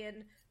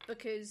Jillian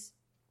because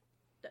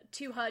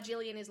to her,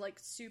 Jillian is like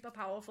super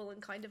powerful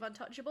and kind of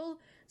untouchable,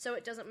 so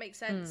it doesn't make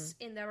sense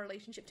in their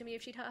relationship to me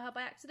if she'd hurt her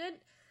by accident.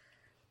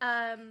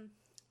 And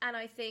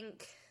I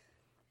think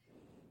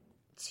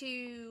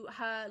to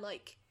her,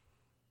 like,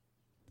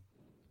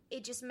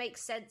 it just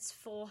makes sense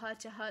for her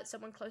to hurt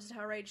someone closer to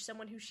her age,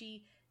 someone who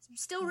she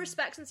still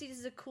respects and sees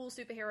as a cool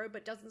superhero,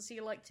 but doesn't see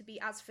like to be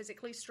as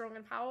physically strong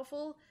and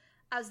powerful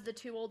as the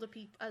two older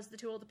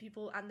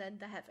people, and then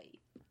the heavy.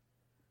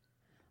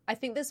 I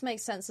think this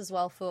makes sense as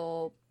well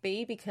for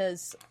B,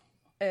 because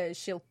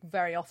she'll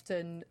very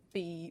often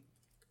be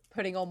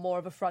putting on more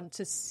of a front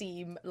to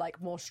seem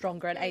like more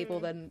stronger and able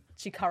than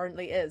she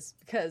currently is,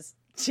 because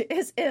she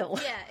is ill.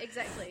 Yeah,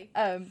 exactly.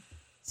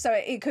 So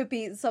it could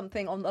be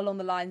something along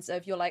the lines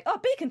of, you're like, oh,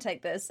 B can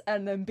take this,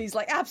 and then B's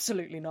like,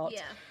 absolutely not.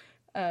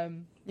 Yeah.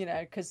 You know,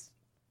 because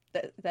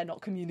they're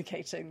not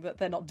communicating, that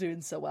they're not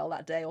doing so well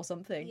that day or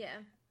something. Yeah.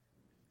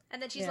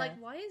 And then she's like,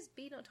 why is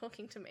B not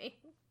talking to me?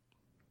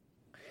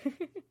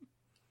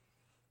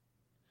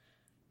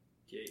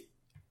 Cute.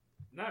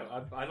 No,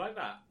 I like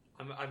that.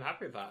 I'm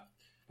happy with that.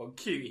 Well,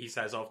 cute, he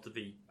says after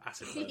the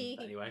acid burn,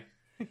 anyway.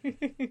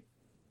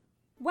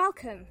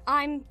 Welcome,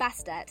 I'm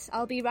Bastet.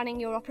 I'll be running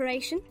your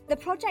operation. The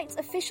project's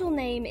official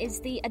name is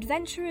the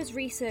Adventurers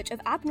Research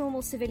of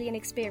Abnormal Civilian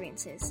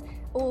Experiences,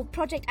 or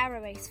Project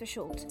Arrowace for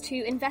short,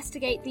 to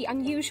investigate the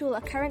unusual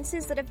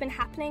occurrences that have been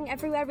happening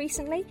everywhere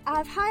recently.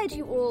 I've hired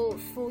you all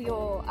for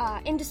your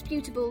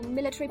indisputable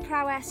military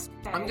prowess.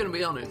 I'm going to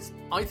be honest,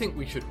 I think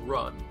we should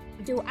run.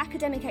 Your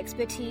academic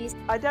expertise.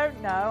 I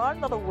don't know, I'm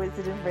not a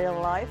wizard in real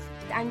life.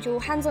 And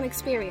your hands-on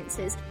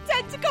experiences.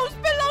 Tentacles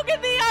belong in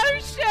the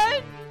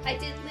ocean!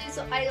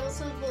 I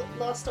also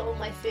lost all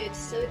my food,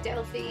 so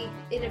Delphi,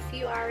 in a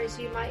few hours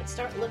you might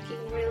start looking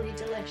really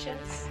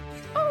delicious.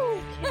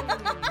 Oh!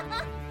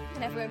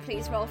 Can everyone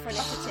please roll for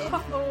initiative?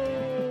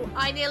 Oh,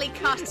 I nearly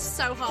cussed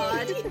so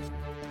hard.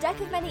 Deck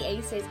of Many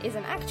Aces is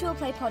an actual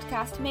play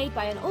podcast made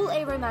by an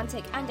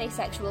all-aromantic and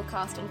asexual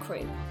cast and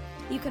crew.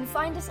 You can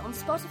find us on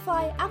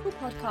Spotify, Apple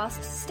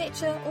Podcasts,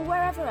 Stitcher, or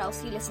wherever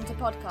else you listen to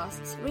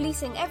podcasts,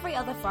 releasing every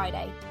other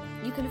Friday.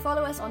 You can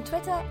follow us on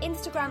Twitter,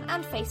 Instagram,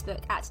 and Facebook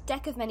at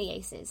Deck of Many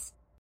Aces.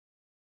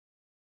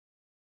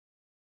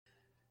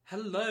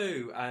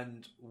 Hello,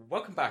 and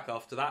welcome back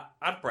after that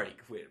ad break.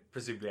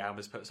 Presumably Am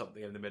has put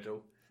something in the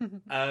middle.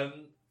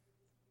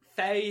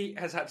 Faye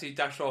has had to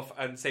dash off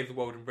and save the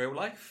world in real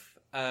life,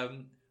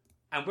 and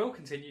will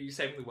continue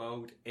saving the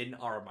world in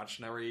our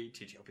imaginary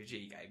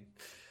TTRPG game.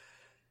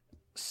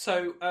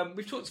 So,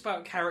 we've talked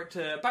about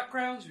character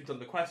backgrounds, we've done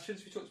the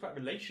questions, we've talked about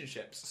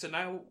relationships. So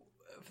now,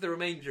 for the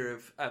remainder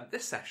of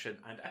this session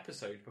and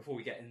episode, before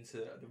we get into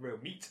the real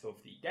meat of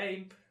the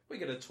game, we're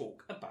going to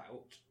talk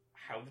about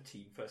how the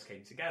team first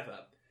came together.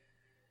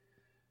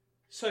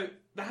 So,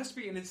 there has to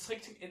be an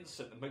inciting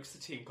incident that makes the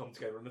team come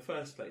together in the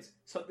first place.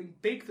 Something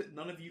big that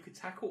none of you could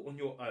tackle on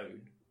your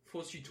own,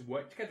 forced you to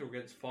work together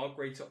against far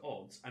greater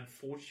odds, and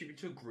forged you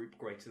into a group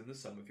greater than the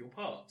sum of your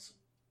parts.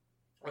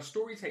 Our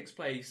story takes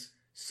place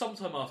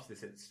sometime after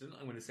this incident,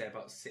 I'm going to say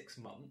about 6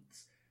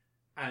 months,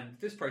 and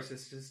this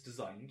process is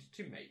designed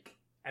to make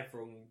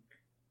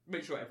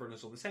sure everyone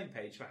is on the same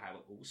page for how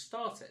it all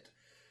started.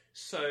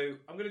 So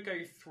I'm going to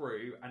go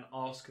through and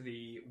ask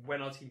the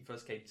when our team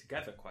first came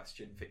together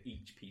question for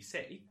each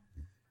PC,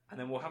 and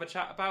then we'll have a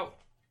chat about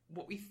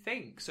what we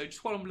think. So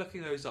just while I'm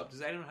looking those up,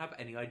 does anyone have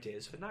any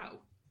ideas for now?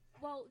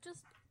 Well,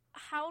 just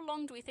how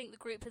long do we think the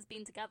group has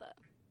been together?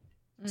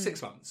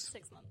 6 months.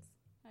 6 months.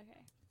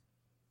 Okay.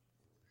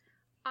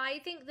 I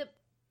think that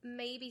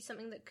maybe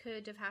something that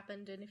could have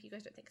happened, and if you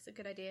guys don't think it's a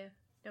good idea,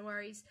 no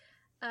worries,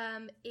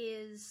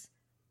 is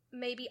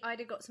maybe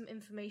Ida got some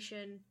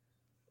information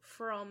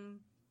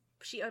from...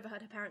 She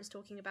overheard her parents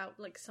talking about,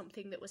 like,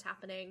 something that was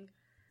happening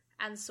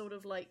and sort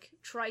of, like,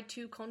 tried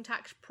to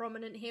contact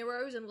prominent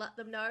heroes and let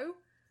them know.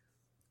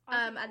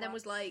 And then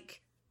was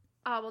like,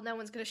 oh, well, no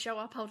one's going to show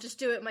up, I'll just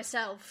do it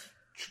myself.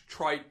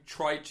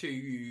 Try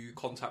to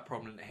contact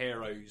prominent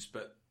heroes,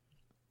 but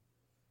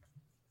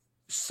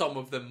some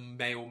of them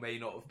may or may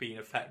not have been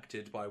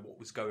affected by what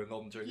was going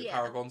on during the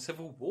Paragon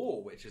Civil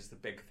War, which is the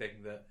big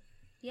thing that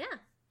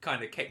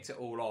kind of kicked it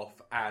all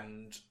off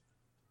and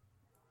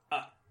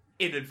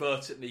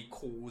inadvertently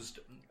caused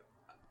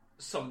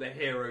some of the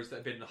heroes that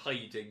have been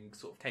hiding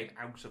sort of came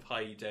out of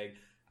hiding,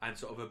 and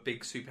sort of a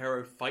big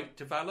superhero fight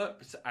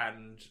developed,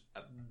 and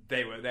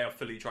they are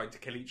fully trying to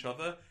kill each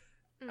other,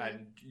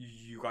 and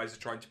you guys are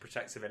trying to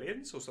protect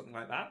civilians or something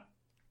like that.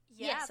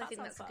 Yeah, yes, I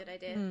think that's a good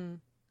idea.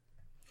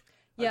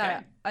 Yeah,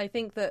 Okay. I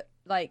think that,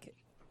 like,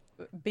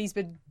 B's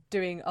been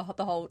doing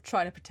the whole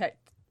trying to protect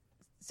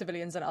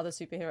civilians and other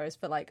superheroes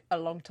for, like, a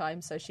long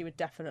time, so she would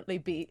definitely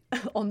be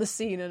on the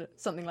scene and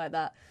something like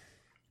that.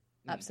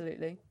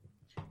 Absolutely.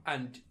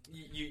 And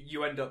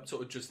you end up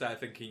sort of just there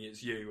thinking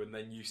it's you, and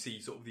then you see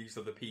sort of these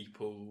other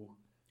people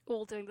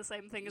all doing the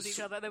same thing as each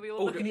other. Then we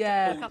all look at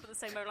Yeah. up at the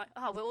same moment, like,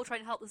 oh, we're all trying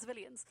to help the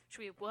civilians. Should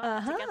we work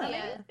Uh-huh. together?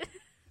 Yeah.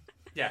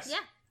 Yes. Yeah.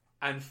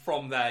 And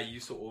from there, you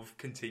sort of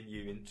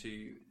continue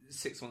into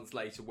 6 months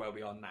later, where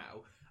we are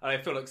now. And I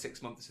feel like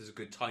 6 months is a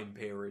good time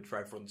period for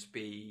everyone to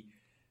be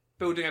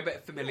building a bit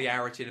of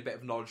familiarity and a bit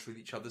of knowledge with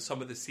each other.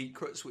 Some of the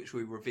secrets which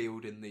we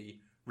revealed in the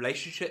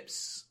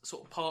relationships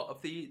sort of part of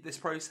this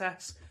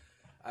process,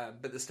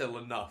 but there's still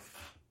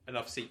enough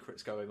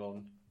secrets going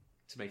on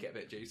to make it a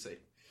bit juicy.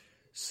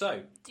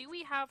 So, do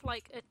we have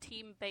like a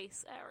team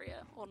base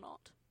area or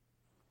not?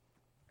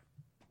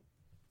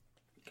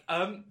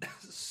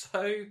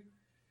 So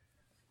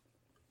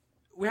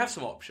we have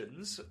some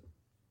options.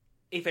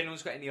 If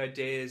anyone's got any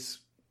ideas,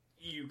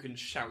 you can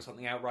shout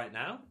something out right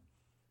now.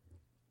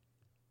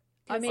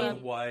 I mean,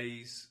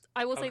 otherwise,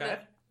 I will say okay.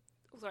 that.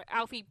 Sorry,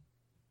 Alfie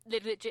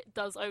legit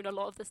does own a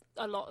lot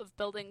of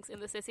buildings in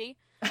the city.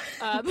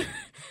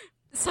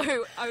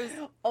 So I was.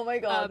 Oh my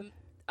god!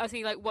 I was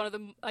thinking like one of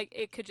them, like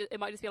it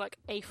might just be like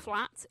a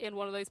flat in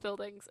one of those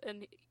buildings,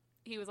 and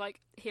he was like,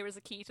 "Here is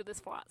a key to this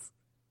flat.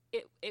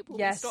 It will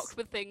be stocked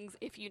with things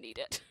if you need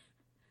it."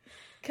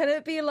 Can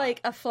it be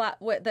like a flat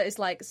that is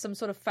like some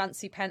sort of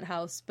fancy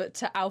penthouse, but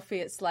to Alfie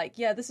it's like,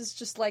 yeah, this is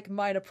just like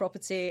minor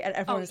property, and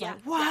everyone is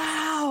like,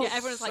 wow! Yeah,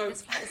 everyone's like,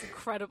 this flat is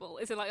incredible.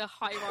 It's in like a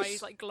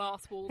high-rise, like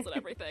glass walls and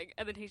everything,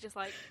 and then he's just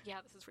like, yeah,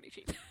 this is really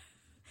cheap.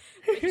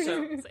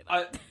 So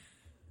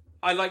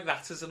I like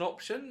that as an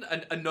option.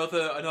 And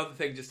another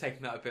thing, just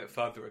taking that a bit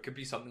further, it could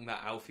be something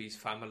that Alfie's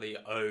family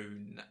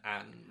own,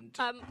 and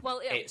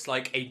it's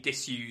like a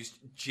disused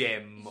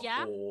gym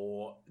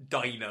or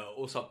diner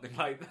or something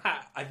like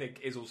that. I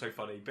think is also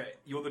funny. But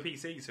you're the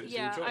PC, so it's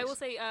your choice. I will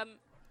say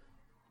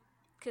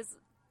because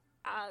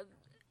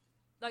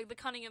like the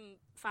Cunningham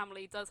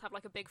family does have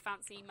like a big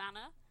fancy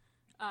manor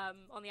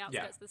on the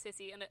outskirts of the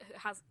city, and it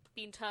has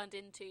been turned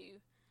into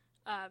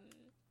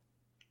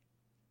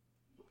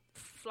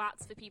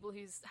flats for people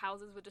whose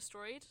houses were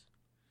destroyed.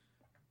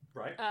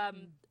 Right.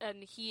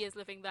 And he is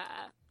living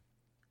there.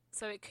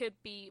 So it could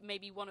be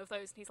maybe one of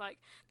those, and he's like,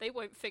 they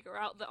won't figure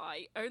out that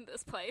I own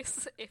this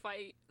place if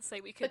I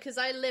say we could. Because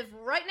I live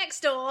right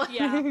next door.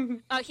 Yeah.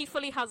 He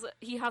fully has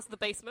the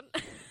basement.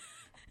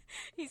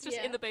 He's just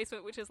in the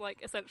basement, which is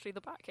like essentially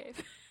the Batcave.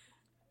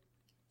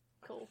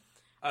 Cool.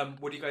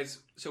 What do you guys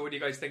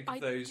think of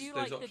those I do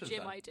options? like the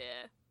gym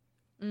idea.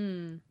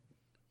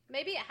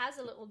 Maybe it has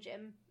a little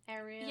gym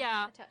area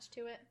attached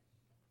to it.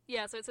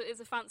 Yeah, so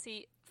it's a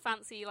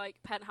fancy like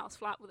penthouse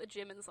flat with a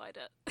gym inside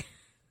it.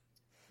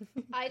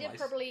 Ida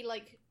probably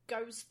like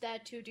goes there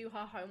to do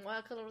her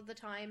homework a lot of the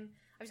time.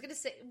 I was gonna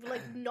say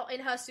like not in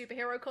her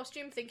superhero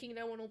costume, thinking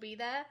no one will be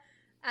there,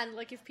 and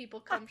like if people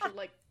come, she'll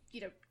like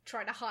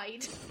try to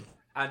hide.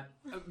 And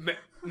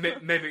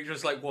Mimic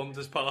just like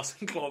wanders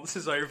past and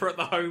glances over at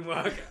the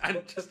homework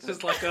and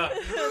just like a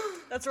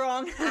that's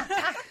wrong.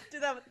 do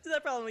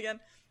that problem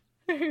again.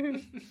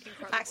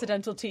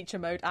 Accidental teacher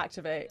mode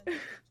activate.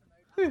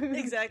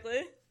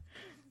 Exactly.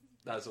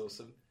 That's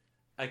awesome.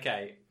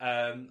 Okay,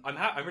 I'm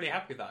really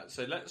happy with that.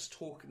 So let's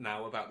talk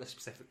now about the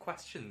specific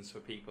questions for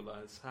people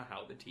as to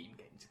how the team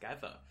came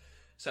together.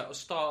 So I'll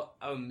start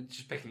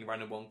just picking a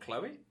random one.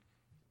 Chloe?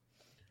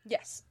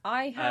 Yes,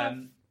 I have.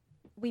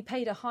 We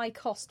paid a high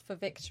cost for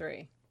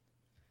victory.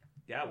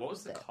 Yeah, what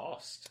was the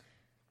cost?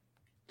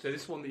 So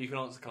this is one that you can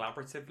answer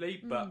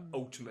collaboratively, but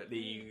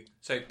ultimately,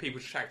 so people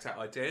shout out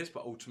ideas,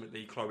 but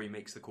ultimately Chloe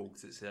makes the call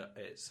because it's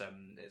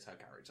her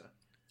character.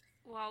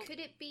 Well, could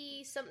it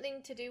be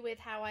something to do with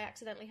how I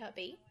accidentally hurt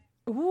B?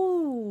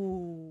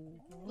 Ooh,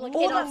 like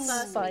in our that's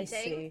first spicy.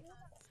 meeting?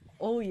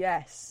 Oh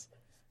yes.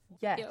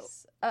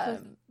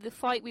 The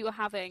fight we were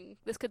having,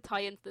 this could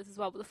tie into this as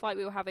well, but the fight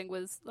we were having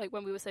was like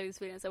when we were saving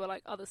civilians, there were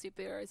like other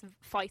superheroes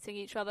fighting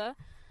each other.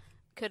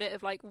 Could it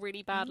have like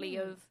really badly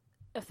have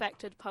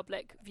affected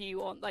public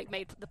view on, like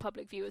made the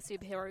public view of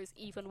superheroes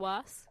even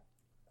worse?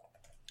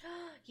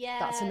 Yeah,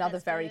 that's another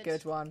very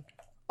good one.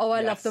 Oh,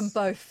 I love them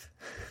both.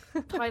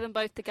 Tie them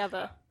both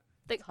together.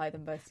 Tie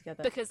them both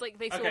together. Because like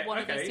they saw one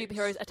of those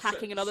superheroes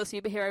attacking another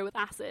superhero with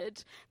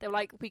acid. They were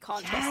like, we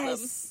can't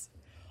trust them.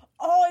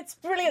 Oh, it's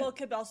brilliant. Well, it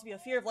could also be a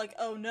fear of like,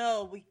 oh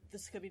no,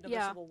 this could be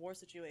another Civil War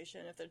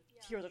situation if the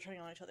heroes are turning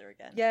on each other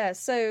again. Yeah,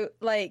 so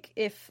like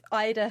if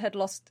Ida had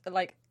lost a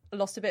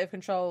bit of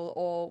control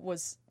or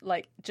was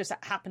like just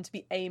happened to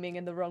be aiming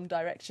in the wrong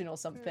direction or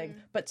something,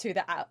 but to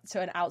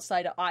an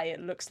outsider eye,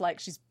 it looks like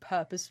she's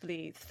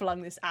purposefully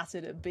flung this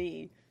acid at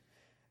B.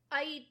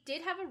 I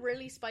did have a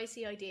really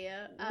spicy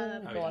idea,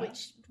 Ooh,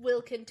 which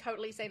Will can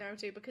totally say no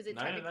to because it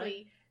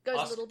technically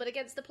goes a little bit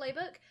against the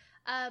playbook.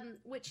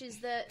 Which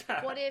is that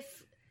what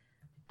if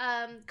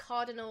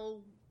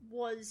Cardinal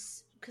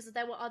was, because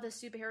there were other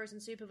superheroes and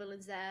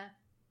supervillains there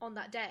on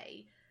that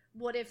day,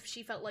 what if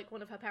she felt like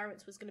one of her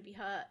parents was going to be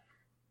hurt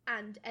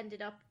and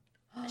ended up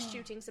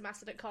shooting some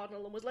acid at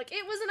Cardinal and was like,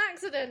 it was an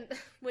accident,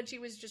 when she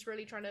was just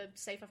really trying to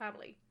save her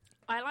family?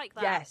 I like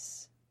that.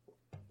 Yes.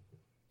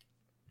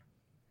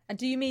 And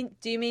do you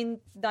mean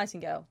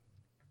Nightingale?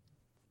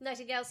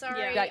 Nightingale,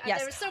 sorry. Yeah, yes.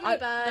 There were so many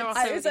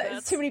birds.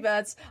 It's too many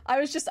birds. I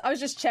was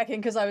just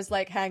checking because I was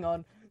like, hang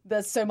on,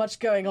 there's so much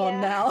going on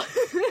now.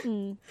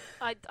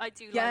 I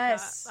do like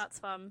that. That's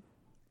fun.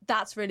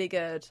 That's really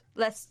good.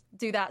 Let's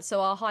do that. So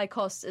our high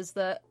cost is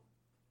that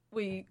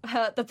we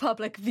hurt the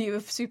public view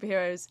of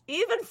superheroes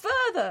even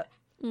further.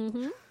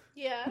 Mm-hmm.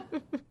 Yeah.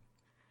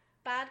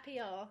 Bad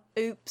PR.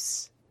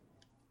 Oops.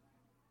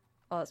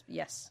 Oh,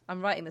 yes.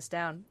 I'm writing this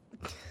down.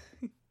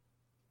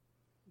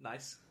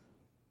 Nice.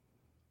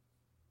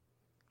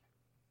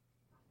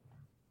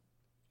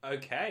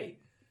 Okay.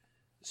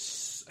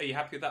 Are you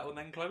happy with that one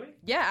then, Chloe?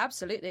 Yeah,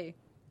 absolutely.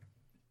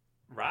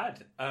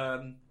 Rad.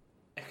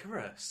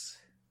 Icarus.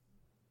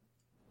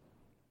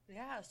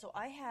 Yeah, so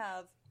I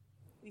have...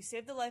 We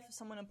saved the life of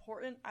someone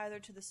important, either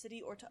to the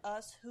city or to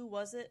us. Who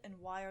was it, and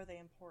why are they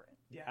important?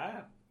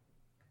 Yeah.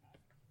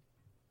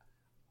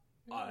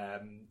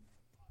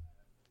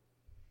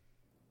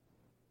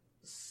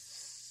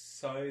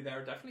 So there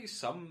are definitely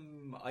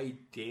some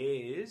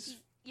ideas.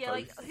 Yeah,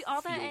 like, both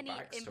are for there your any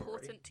backstory.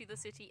 important to the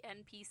city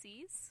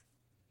NPCs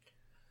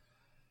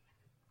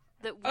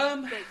that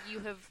that you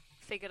have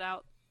figured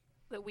out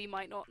that we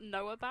might not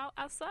know about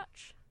as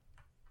such?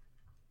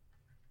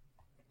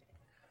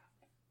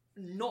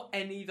 Not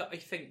any that I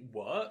think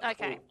work.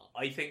 Okay.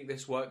 I think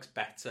this works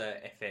better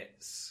if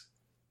it's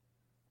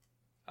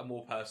a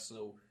more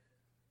personal.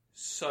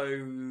 So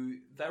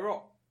there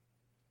are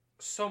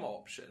some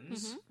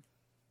options. Mm-hmm.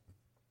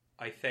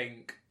 I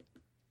think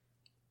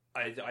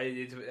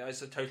it's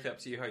totally up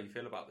to you how you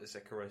feel about this,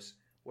 Icarus.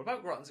 What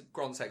about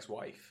Grant's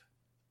ex-wife?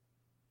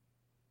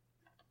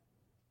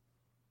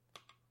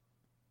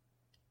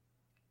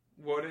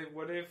 What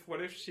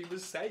if she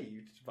was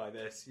saved by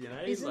this? You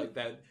know, like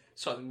that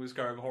something was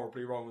going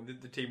horribly wrong,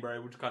 and the team were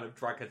able to kind of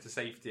drag her to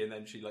safety, and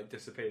then she like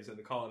disappears in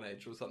the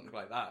carnage or something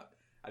like that.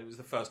 And it was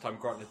the first time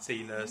Grant had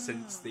seen her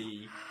since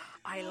the.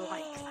 I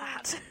like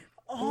that.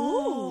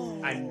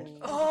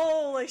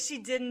 Like she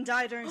didn't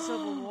die during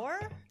Civil War?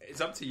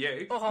 It's up to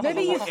you.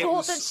 Maybe you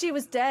thought that she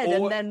was dead,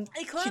 and then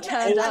she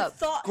turned up.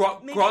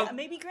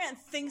 Maybe Grant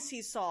thinks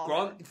he saw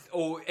her.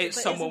 Or it's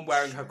But someone isn't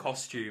wearing her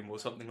costume or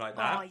something like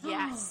that. Oh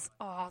yes.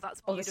 Oh,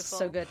 that's beautiful. Oh, this is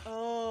so good.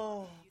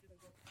 Oh,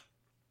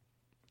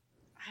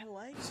 I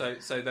like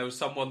it. So there was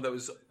someone that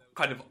was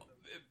kind of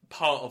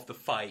part of the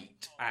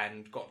fight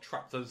and got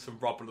trapped under some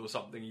rubble or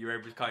something. You were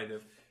able to kind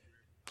of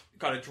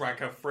drag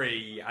her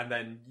free, and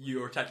then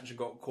your attention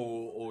got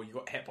caught, or you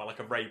got hit by like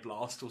a ray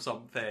blast or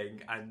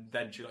something, and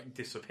then she like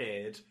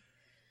disappeared.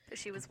 But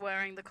she was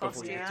wearing the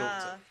costume.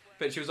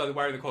 But she was either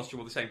wearing the costume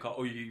or the same car,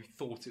 or you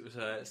thought it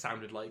was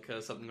sounded like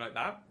her, something like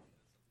that.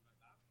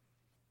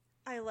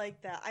 I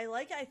like that. I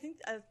like it. I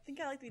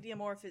think I like the idea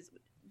more if it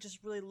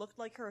just really looked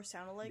like her or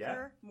sounded like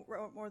her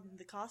more than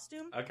the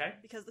costume. Okay.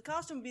 Because the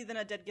costume would be then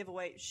a dead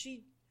giveaway.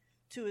 She,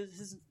 to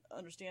his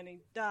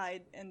understanding,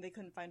 died and they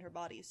couldn't find her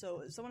body.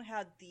 So if someone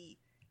had the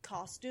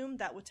costume,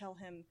 that would tell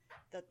him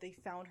that they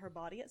found her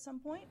body at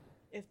some point.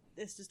 If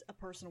it's just a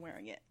person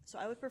wearing it. So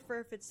I would prefer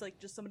if it's like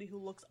just somebody who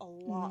looks a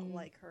lot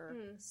like her,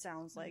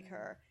 sounds like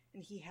her,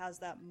 and he has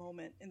that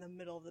moment in the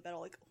middle of the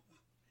battle, like,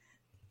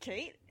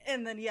 Kate?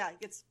 And then,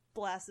 gets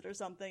blasted or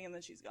something, and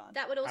then she's gone.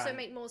 That would also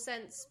make more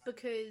sense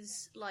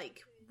because,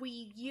 like,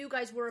 you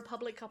guys were a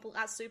public couple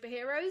as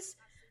superheroes,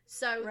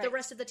 so the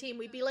rest of the team,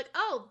 we'd be like,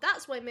 oh,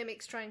 that's why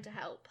Mimic's trying to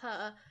help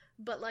her.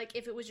 But, like,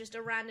 if it was just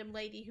a random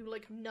lady who,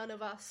 like, none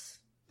of us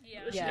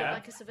looked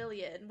like a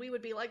civilian, we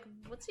would be like,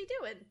 what's he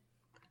doing?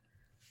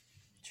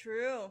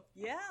 True.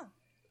 Yeah.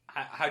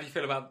 How do you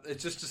feel about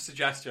it's just a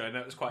suggestion? I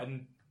know it's quite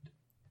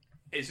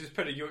it's just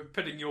putting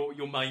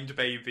your mind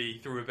baby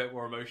through a bit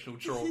more emotional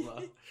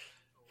trauma.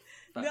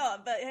 But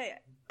hey,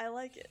 I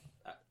like it.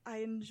 I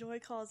enjoy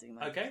causing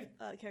my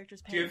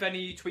characters pain. Do you have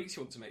any tweaks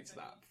you want to make to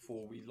that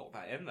before we lock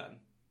that in then?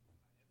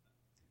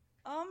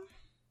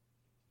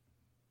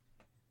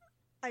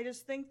 I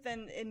just think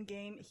then in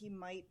game he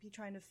might be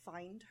trying to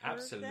find her.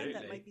 Absolutely. Then.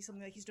 That might be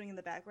something like he's doing in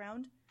the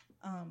background.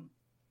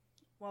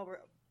 While we're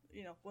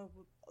when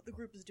the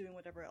group is doing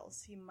whatever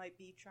else, he might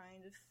be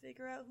trying to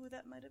figure out who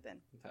that might have been.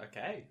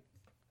 Okay.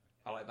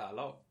 I like that a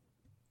lot.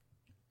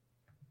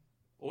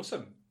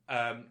 Awesome.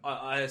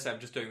 I say I'm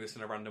just doing this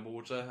in a random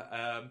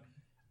order.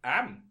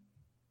 Am?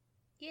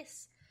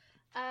 Yes.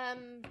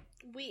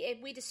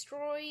 We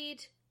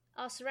destroyed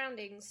our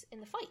surroundings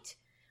in the fight.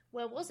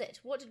 Where was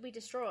it? What did we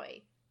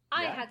destroy?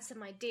 I had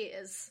some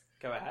ideas.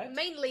 Go ahead.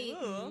 Mainly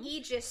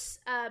Aegis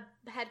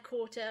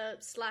headquarter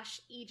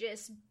 /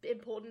 Aegis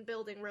important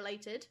building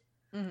related.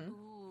 Mm-hmm.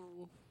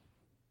 Ooh.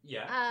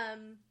 Yeah.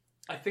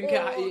 I think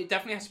it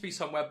definitely has to be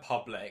somewhere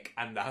public,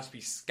 and there has to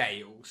be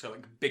scale, so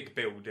like big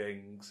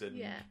buildings and.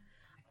 Yeah.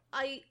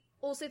 I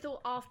also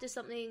thought after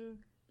something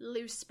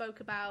Luce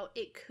spoke about,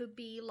 it could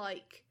be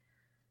like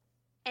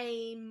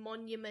a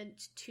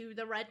monument to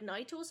the Red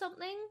Knight or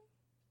something.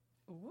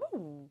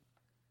 Ooh.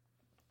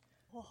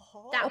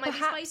 That Or might be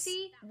perhaps,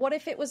 spicy. what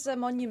if it was a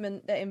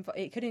monument that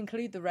it could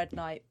include the Red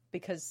Knight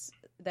because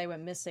they were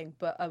missing,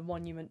 but a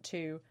monument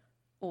to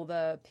all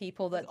the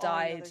people that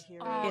died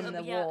in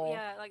the war?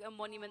 Yeah, like a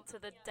monument to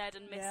the dead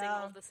and missing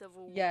of the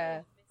Civil War.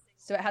 Yeah.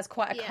 So it has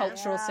quite a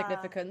cultural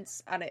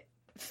significance, and it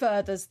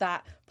furthers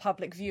that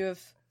public view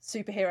of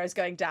superheroes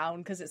going down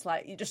because it's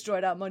like, you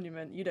destroyed our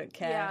monument, you don't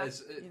care. Yeah.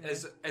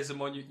 As a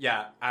monument,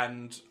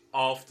 and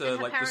after And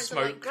her like the parents are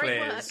smoke like, "Great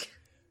clears. work."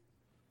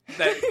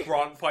 Then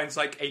Grant finds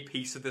like a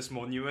piece of this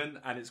monument,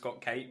 and it's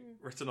got Kate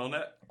written on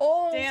it.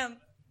 Oh, Damn.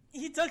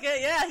 He took it.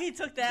 Yeah, he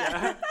took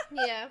that.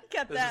 Yeah.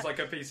 Kept There's that. just like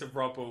a piece of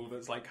rubble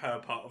that's like her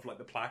part of like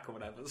the plaque or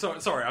whatever.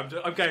 Sorry, I'm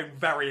going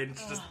very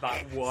into just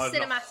that one.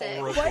 Cinematic.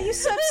 horrible- why are you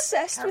so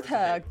obsessed with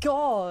her?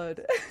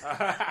 God.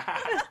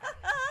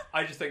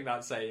 I just think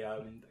that's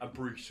a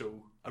brutal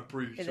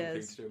thing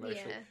is. to do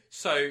emotionally. Yeah.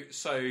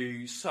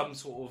 So some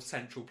sort of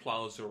central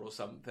plaza or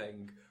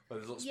something where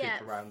there's lots of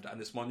people around, and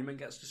this monument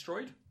gets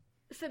destroyed.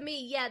 For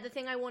me, the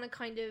thing I want to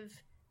kind of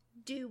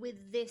do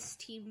with this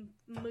team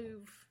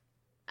move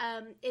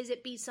is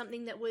it be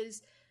something that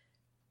was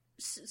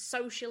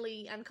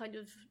socially and kind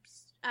of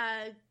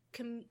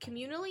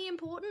communally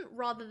important,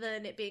 rather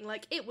than it being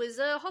like it was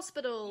a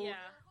hospital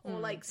or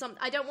like some.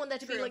 I don't want there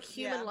to be like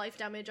human life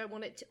damage. I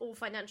want it to, or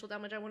financial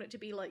damage. I want it to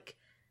be like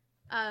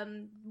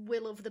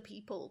will of the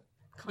people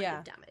kind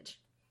of damage.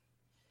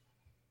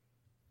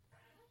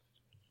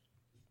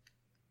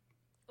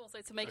 Also,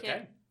 to make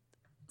it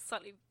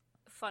slightly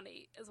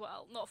funny as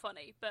well, not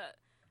funny, but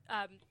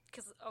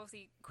because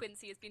obviously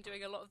Quincy has been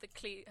doing a lot of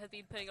has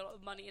been putting a lot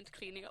of money into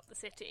cleaning up the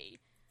city.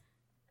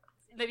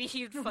 Maybe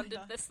he funded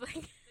this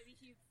thing.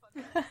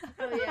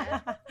 Oh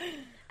yeah,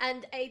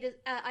 and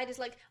Ida's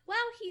like, well,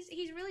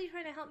 he's really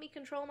trying to help me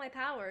control my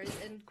powers,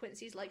 and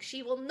Quincy's like,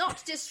 she will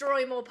not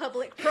destroy more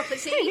public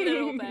property. A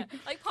little bit.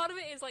 Like, part of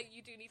it is like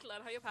you do need to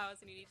learn how your powers,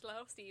 and you need to let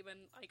off steam,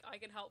 and like I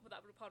can help with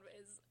that, but part of it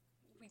is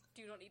we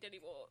do not need any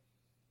more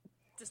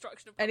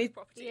destruction of public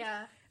property.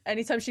 Yeah.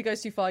 Anytime she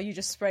goes too far, you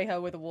just spray her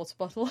with a water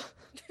bottle.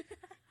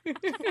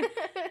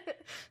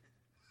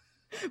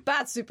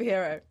 Bad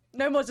superhero.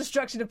 No more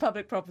destruction of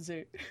public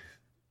property.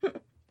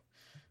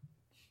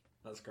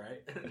 That's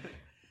great.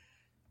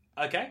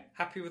 Okay,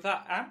 happy with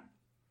that, Anne?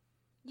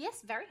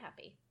 Yes, very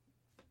happy.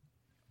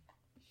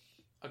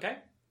 Okay,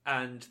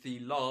 and the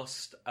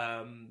last,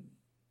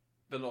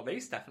 but not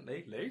least,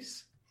 definitely,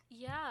 Luce.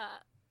 Yeah,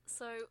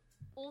 so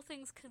all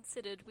things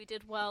considered, we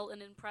did well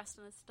and impressed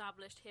an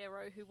established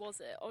hero. Who was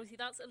it? Obviously,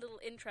 that's a little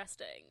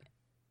interesting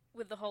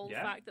with the whole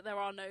fact that there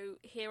are no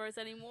heroes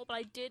anymore, but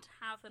I did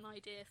have an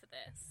idea for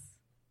this.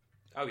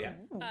 Oh, yeah.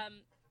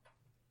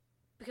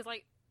 Because,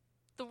 like,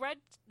 the Red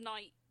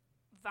Knight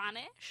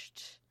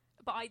vanished,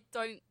 but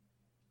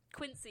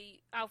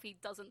Quincy, Alfie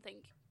doesn't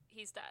think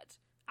he's dead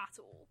at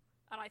all.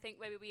 And I think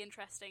maybe it would be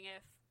interesting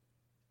if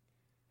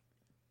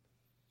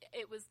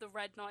it was the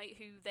Red Knight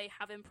who they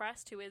have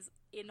impressed, who is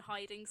in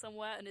hiding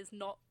somewhere and is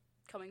not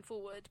coming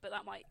forward, but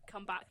that might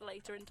come back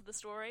later into the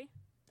story.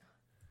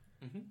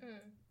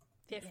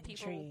 If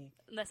people,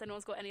 unless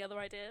anyone's got any other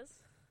ideas.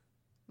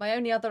 My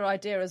only other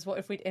idea is what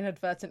if we'd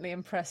inadvertently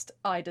impressed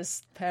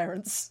Ida's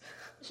parents?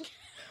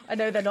 I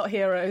know they're not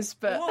heroes,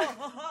 but...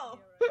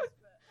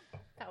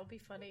 That would be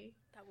funny.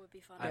 That would be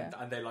funny.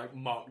 And they, like,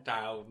 mark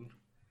down...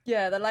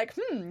 Yeah, they're like,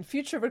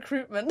 future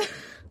recruitment.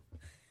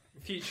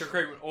 Future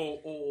recruitment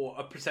or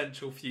a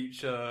potential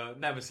future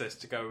nemesis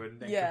to go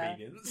and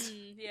inconvenience.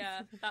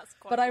 Yeah, that's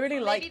quite... But I really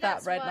Maybe like that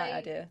that's Red why- Knight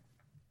idea.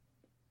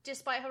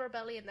 Despite her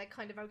rebellion, they're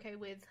kind of okay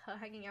with her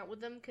hanging out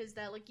with them, because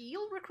they're like,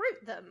 you'll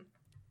recruit them.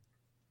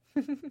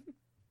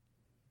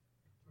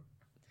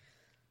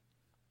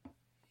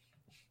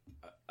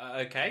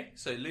 Okay,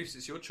 so Luce,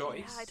 it's your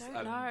choice. Yeah, I don't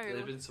know. There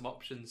have been some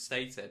options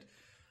stated.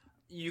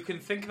 You can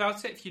think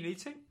about it if you need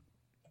to.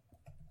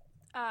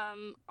 I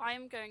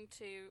am going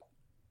to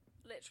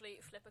literally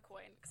flip a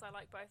coin, because I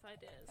like both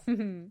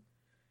ideas.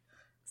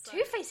 So,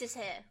 Two Faces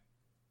here.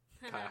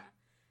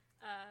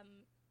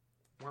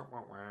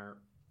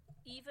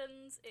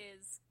 Evens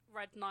is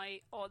Red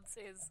Knight, odds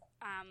is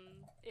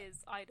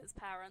Ida's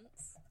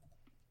parents.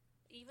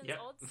 Evens,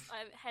 odds,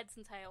 heads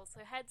and tails.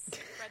 So heads,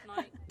 Red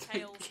Knight,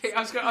 tails.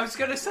 I was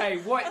going to say,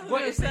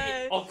 what is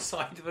the odd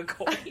side of a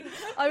coin?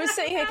 I was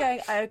sitting here going,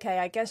 okay,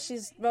 I guess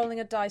she's rolling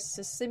a dice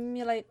to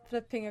simulate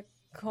flipping a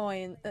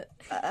coin.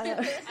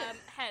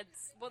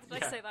 Heads. What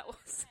did I say that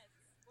was?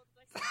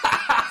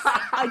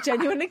 I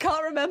genuinely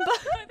can't remember.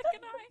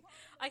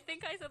 I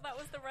think I said that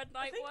was the Red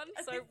Knight one,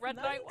 so Red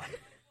Knight one.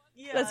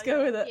 Yeah, Let's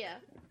go with it. Yeah.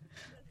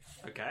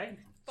 Okay.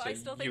 But so I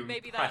still think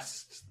maybe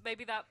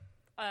that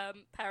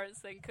parents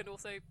thing could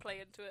also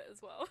play into it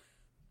as well.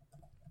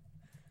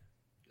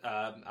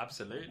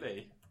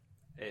 Absolutely.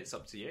 It's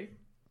up to you.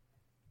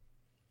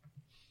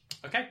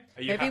 Okay.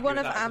 Are you Maybe happy one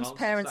with of that as an Am's answer to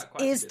parents that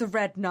question? is the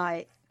Red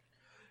Knight.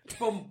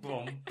 Boom,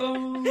 boom,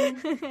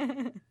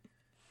 boom.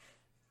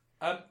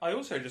 I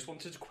also just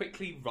wanted to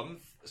quickly run...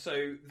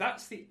 So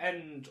that's the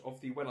end of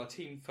the when our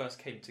team first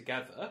came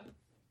together.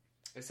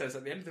 It says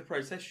at the end of the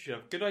process, you should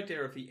have a good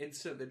idea of the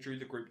incident that drew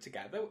the group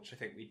together, which I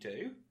think we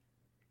do.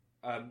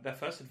 Their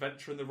first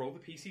adventure and the role the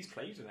PCs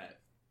played in it.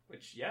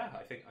 Which, yeah,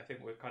 I think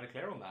we're kind of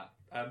clear on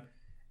that.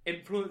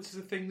 Influence is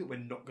a thing that we're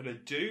not going to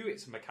do.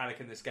 It's a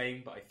mechanic in this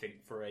game, but I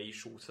think for a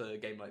shorter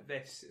game like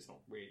this, it's not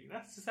really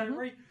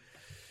necessary.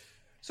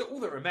 So all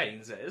that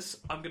remains is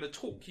I'm going to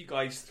talk you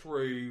guys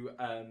through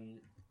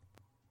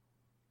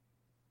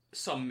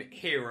some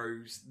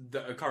heroes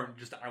that are currently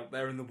just out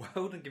there in the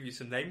world and give you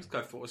some names,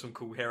 because I've thought of some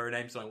cool hero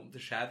names and I want to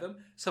share them,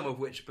 some of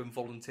which have been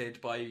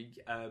volunteered by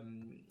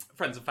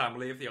friends and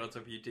family of the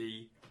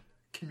RWD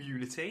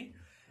community.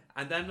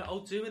 And then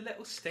I'll do a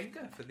little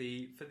stinker for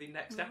the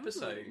next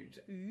episode.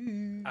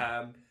 And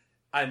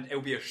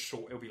it'll be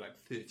it'll be like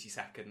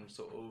 30-second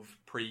sort of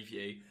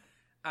preview.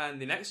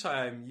 And the next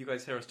time you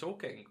guys hear us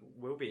talking,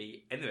 we'll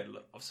be in the middle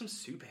of some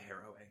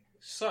superheroing.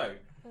 So,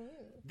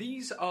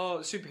 these are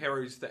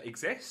superheroes that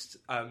exist.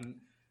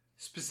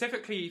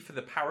 Specifically for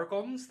the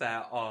Paragons,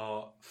 there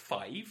are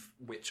 5,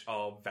 which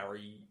are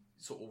very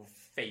sort of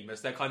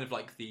famous. They're kind of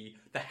like the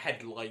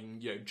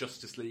headline,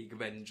 Justice League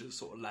Avengers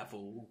sort of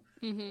level.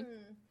 Mm-hmm.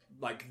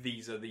 Like,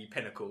 these are the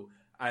pinnacle.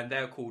 And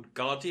they're called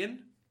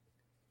Guardian,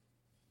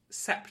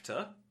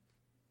 Scepter,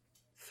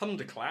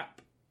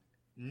 Thunderclap,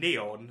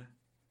 Neon,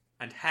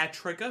 and Hair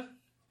Trigger.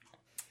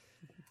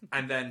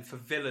 And then for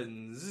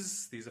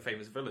villains, these are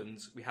famous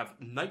villains, we have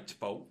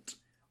Nightbolt,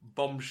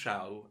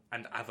 Bombshell,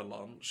 and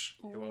Avalanche,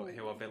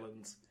 who are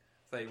villains.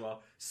 So you are.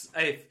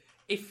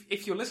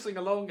 If you're listening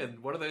along and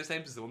one of those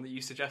names is the one that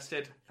you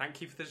suggested,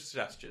 thank you for the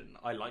suggestion.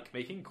 I like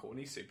making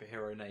corny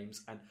superhero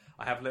names, and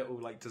I have little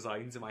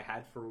designs in my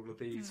head for all of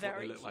these, what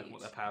they look like, and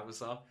what their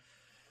powers are.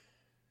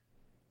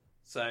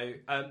 So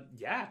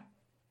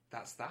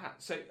that's that.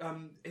 So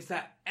is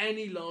there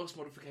any last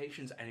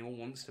modifications anyone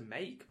wants to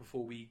make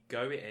before we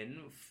go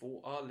in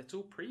for our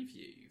little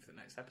preview for the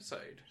next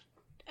episode?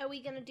 Are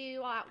we going to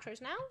do our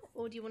outros now,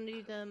 or do you want to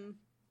do them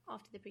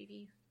after the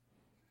preview?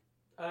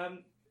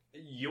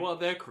 You are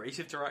the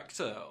creative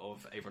director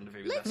of A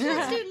Rendezvous with Let's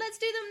Destiny. do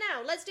them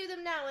now. Let's do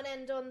them now and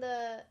end on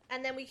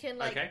and then we can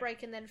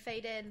break and then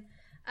fade in.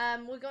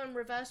 We're going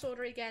reverse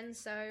order again.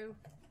 So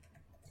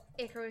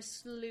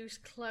Icarus, Luce,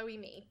 Chloe,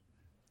 me.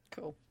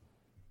 Cool.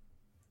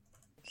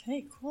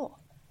 Okay, cool.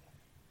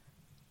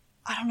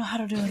 I don't know how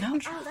to do an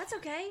outro. Oh, that's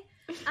okay.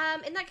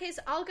 In that case,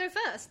 I'll go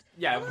first.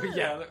 Yeah.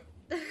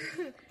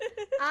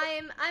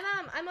 I'm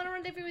on A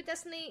Rendezvous with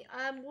Destiny.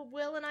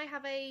 Will and I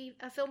have a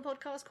film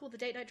podcast called The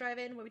Date Night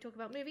Drive-In, where we talk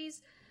about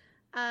movies.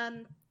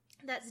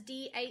 That's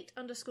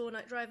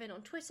D8_Night Drive-In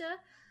on Twitter.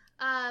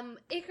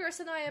 Icarus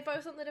and I are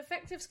both on the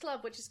Defectives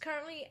Club, which is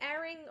currently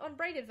airing on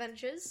Brain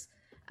Adventures,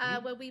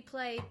 where we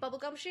play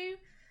Bubblegum Shoe.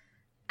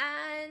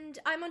 And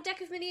I'm on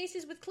Deck of Mini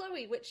Aces with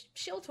Chloe, which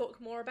she'll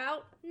talk more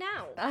about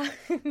now.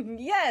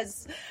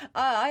 Yes,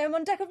 I am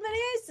on Deck of Many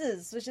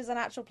Aces, which is an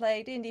actual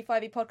play D&D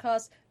 5e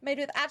podcast made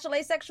with actual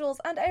asexuals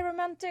and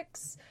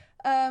aromantics,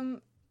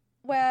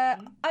 where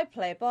I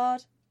play a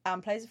bard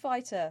and plays a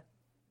fighter.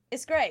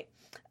 It's great.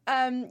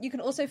 You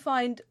can also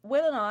find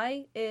Will and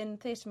I in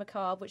Theatre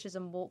Macabre, which is a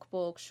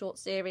Morkborg short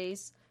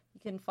series. You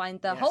can find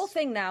the whole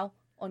thing now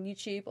on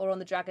YouTube or on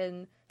the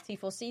Dragon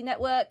T4C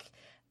network.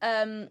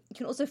 You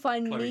can also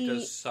find Chloe me...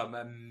 does some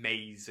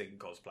amazing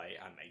cosplay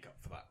and makeup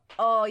for that.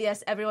 Oh,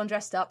 yes, everyone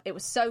dressed up. It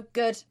was so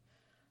good.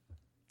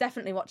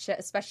 Definitely watch it,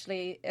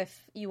 especially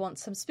if you want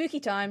some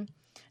spooky time.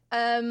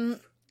 You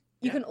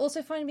can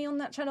also find me on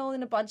that channel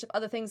in a bunch of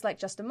other things like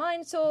Just a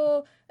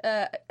Minotaur,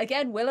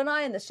 again, Will and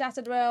I in the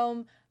Shattered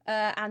Realm,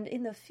 and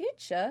in the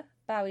future,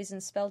 Bowie's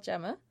and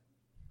Spelljammer,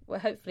 where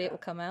hopefully it will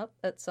come out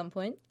at some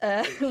point.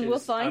 We'll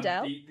find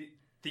out.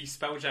 The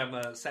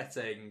Spelljammer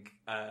setting...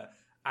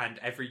 and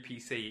every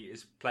PC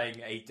is playing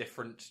a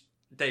different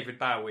David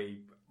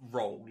Bowie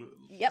role.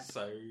 Yep.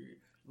 So,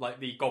 like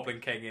the Goblin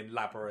King in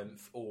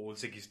Labyrinth or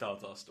Ziggy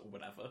Stardust or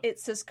whatever.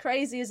 It's as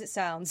crazy as it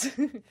sounds,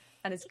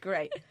 and it's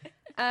great.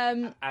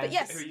 And but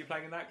yes, who are you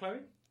playing in that, Chloe?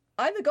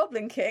 I'm the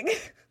Goblin King.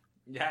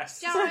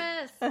 Yes.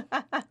 Gareth!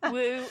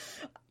 Woo!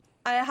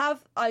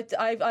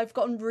 I've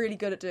gotten really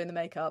good at doing the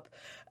makeup.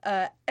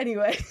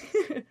 Anyway.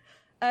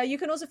 You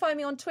can also find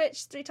me on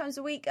Twitch 3 times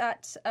a week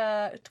at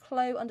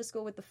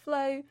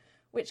Chloe_with_the_flow,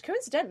 which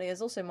coincidentally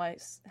is also my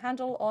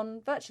handle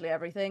on virtually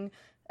everything,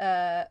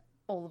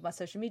 all of my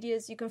social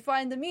medias. You can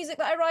find the music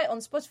that I write on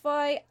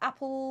Spotify,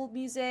 Apple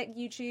Music,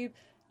 YouTube,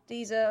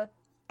 Deezer,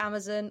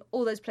 Amazon,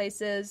 all those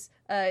places.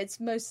 It's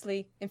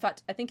mostly, in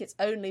fact, I think it's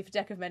only for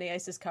Deck of Many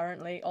Aces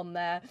currently on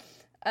there.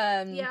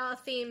 Our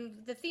theme,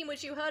 the theme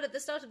which you heard at the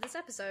start of this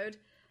episode,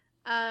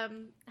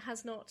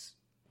 has not...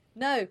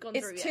 No,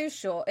 it's too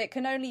short. It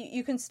can only...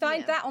 You can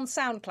find that on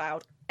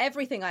SoundCloud.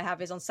 Everything I have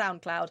is on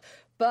SoundCloud.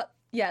 But,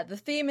 yeah, the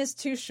theme is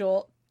too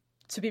short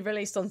to be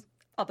released on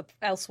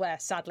elsewhere,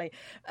 sadly.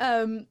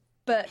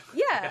 But,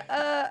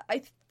 yeah,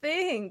 I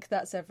think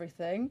that's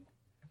everything.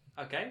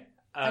 Okay.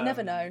 I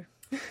never know.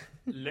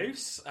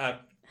 Luce,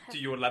 do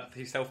your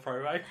lengthy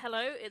self-promo.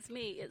 Hello, it's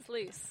me, it's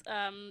Luce.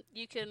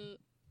 You can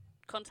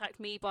contact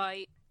me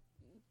by...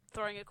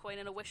 throwing a coin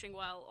in a wishing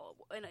well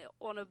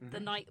or the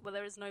night where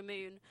there is no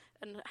moon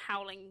and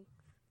howling,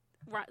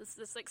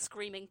 just like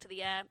screaming to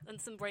the air,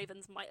 and some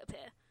ravens might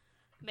appear.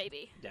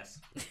 Maybe. Yes.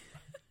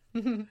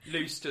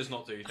 Luce does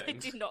not do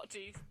things. I do not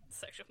do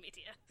social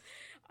media.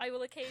 I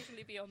will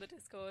occasionally be on the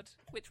Discord,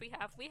 which we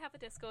have. We have a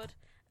Discord.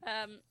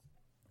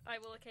 I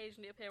will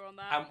occasionally appear on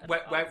that.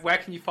 Where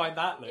can you find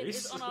that, Luce? It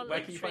is on our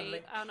link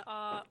tree, and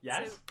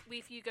yes. So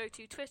if you go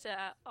to Twitter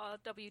at our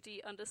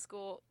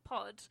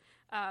WD_pod,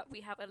 we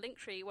have a link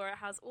tree where it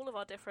has all of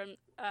our different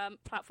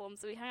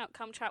platforms. So we hang out,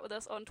 come chat with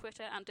us on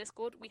Twitter and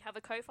Discord. We have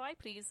a Ko-Fi.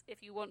 Please,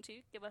 if you want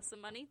to, give us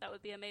some money. That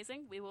would be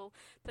amazing. We will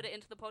put it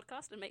into the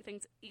podcast and make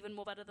things even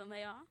more better than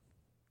they are.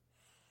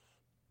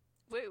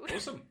 Woo!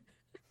 Awesome.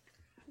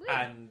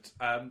 And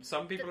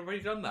some people have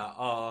already done that.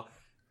 Our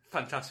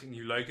fantastic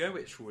new logo,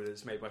 which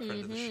was made by a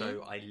friend of the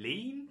show,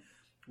 Eileen,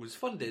 was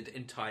funded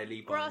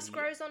entirely by Grass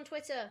Grows on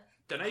Twitter.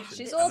 donations.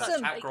 She's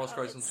awesome. At Grass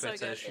Grows on so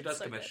Twitter. good. She It's does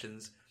so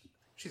commissions.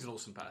 She's an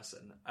awesome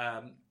person.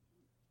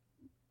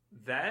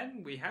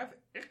 Then we have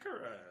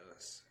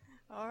Icarus.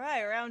 All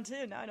right, round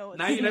 2. Now I know what.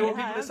 Now you know what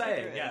Hi, people are I'm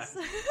saying. Yeah.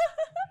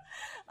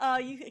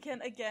 Icarus. You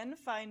can again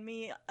find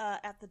me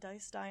at the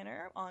Dice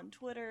Diner on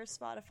Twitter,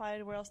 Spotify,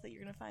 and where else that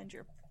you're going to find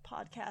your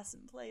podcasts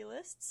and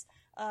playlists.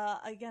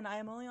 Again, I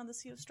am only on the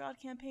Sea of Strahd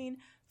campaign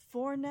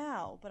for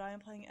now, but I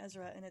am playing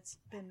Ezra, and it's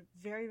been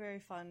very, very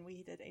fun.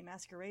 We did a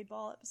Masquerade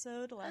Ball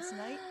episode last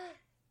night.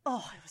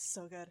 Oh, it was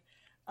so good.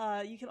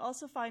 You can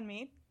also find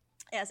me,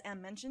 as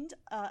Am mentioned,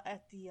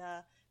 at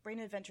the Brain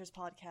Adventures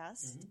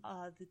podcast,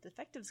 the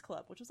Defectives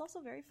Club, which was also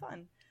very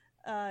fun.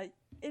 And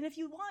if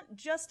you want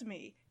just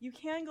me, you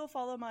can go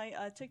follow my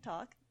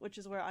TikTok, which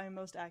is where I am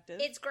most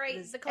active. It's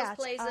great. The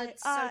cosplays are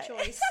so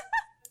choice.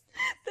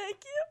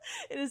 Thank you.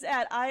 It is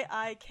at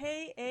IIKARUS.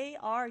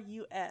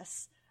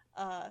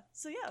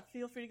 So yeah,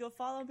 feel free to go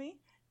follow me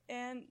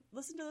and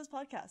listen to those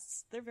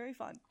podcasts. They're very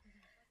fun.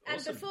 And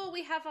Awesome. before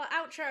we have our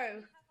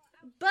outro,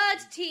 Bird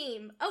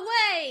Team,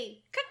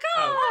 away!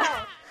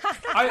 Caw-caw!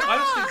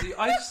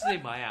 I just do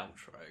my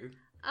outro.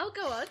 Oh,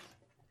 go on.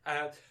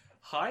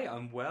 Hi,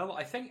 I'm well.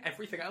 I think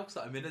everything else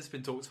that I'm in has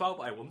been talked about,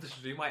 but I wanted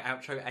to do my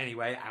outro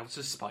anyway, out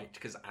of spite,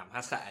 because Am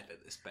has to edit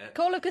this bit.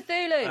 Call of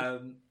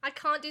Cthulhu. I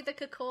can't do the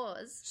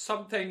cacaws.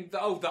 Something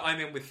that I'm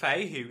in with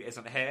Faye, who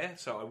isn't here,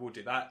 so I will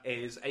do that,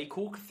 is a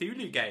Call of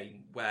Cthulhu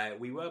game where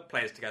we were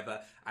players together,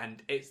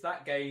 and it's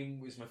that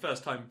game was my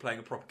first time playing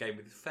a proper game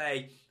with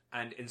Faye,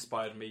 and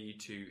inspired me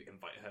to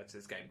invite her to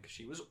this game because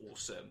she was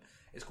awesome.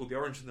 It's called The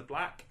Orange and the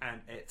Black,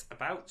 and it's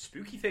about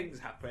spooky things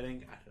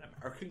happening at an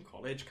American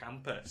college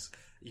campus.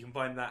 You can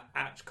find that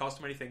at Cast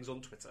Many Things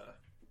on Twitter.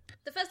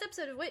 The first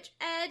episode of which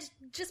aired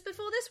just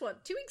before this one,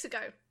 2 weeks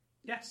ago.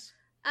 Yes.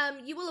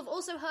 You will have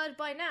also heard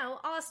by now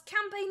our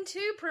Campaign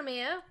 2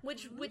 premiere,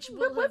 which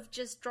will have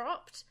just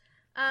dropped.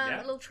 A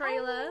little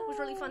trailer was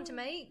really fun to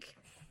make.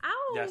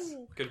 Ow! Yes,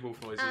 good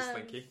wolf noises,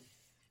 thank you.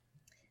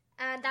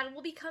 And that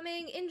will be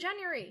coming in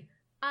January.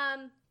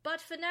 But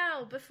for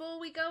now, before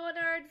we go on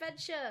our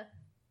adventure,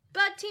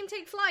 Bird Team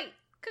take flight!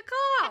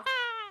 Caw-caw!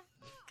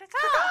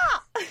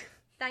 Caw-caw!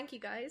 Thank you,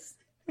 guys.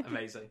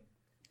 Amazing.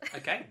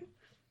 Okay.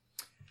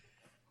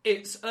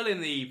 It's early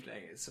in the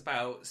evening. It's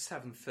about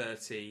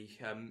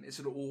 7:30. It's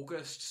in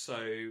August,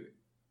 so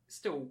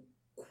still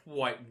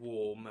quite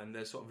warm, and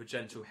there's sort of a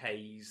gentle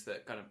haze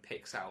that kind of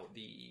picks out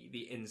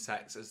the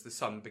insects as the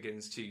sun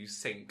begins to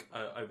sink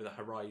over the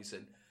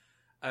horizon.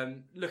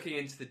 Looking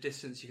into the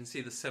distance, you can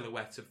see the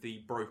silhouette of the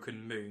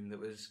broken moon that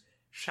was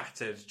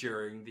shattered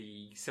during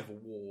the Civil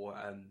War.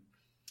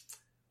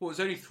 Well, it was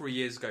only 3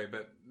 years ago,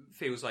 but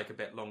feels like a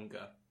bit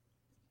longer.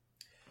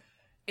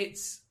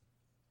 It's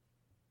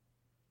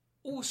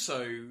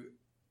also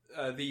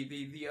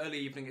the early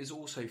evening is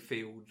also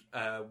filled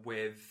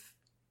with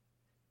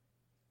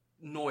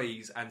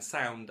noise and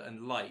sound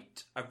and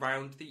light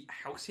around the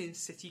Halcyon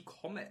City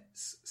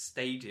Comets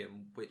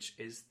Stadium, which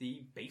is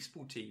the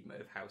baseball team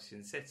of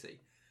Halcyon City.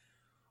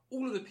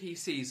 All of the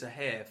PCs are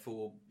here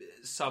for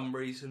some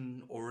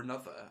reason or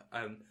another,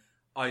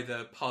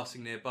 either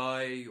passing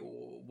nearby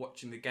or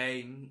watching the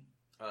game,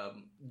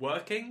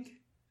 working,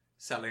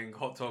 selling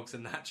hot dogs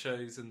and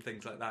nachos and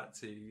things like that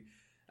to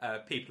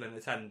people in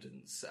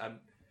attendance.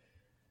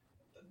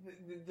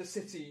 The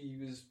city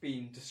was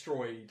being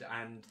destroyed,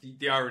 and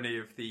the irony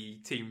of the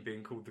team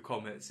being called the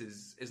Comets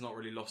is not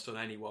really lost on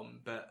anyone,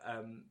 but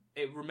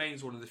it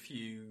remains one of the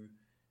few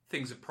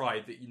things of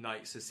pride that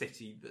unites a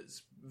city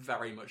that's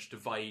very much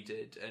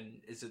divided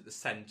and is at the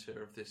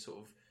centre of this sort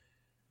of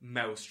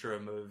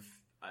maelstrom of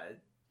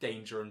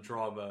danger and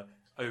drama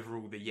over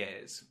all the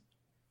years.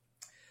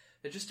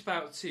 They're just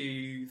about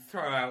to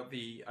throw out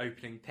the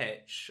opening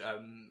pitch.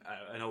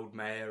 An old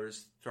mayor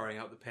is throwing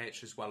out the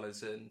pitch, as well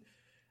as an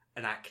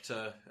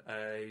actor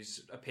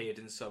who's appeared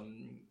in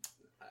some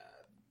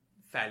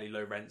fairly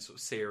low-rent sort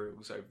of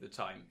serials over the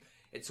time.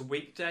 It's a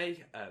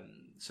weekday.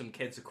 Some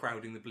kids are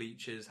crowding the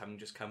bleachers, having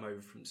just come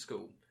over from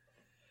school.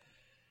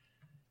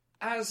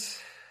 As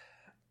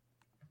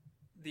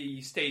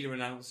the stadium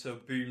announcer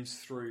booms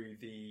through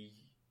the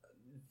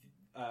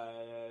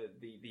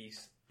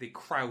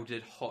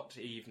crowded, hot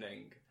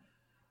evening,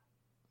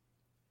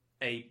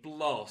 a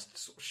blast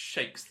sort of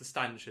shakes the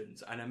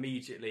stanchions, and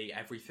immediately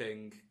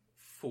everything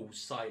falls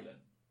silent.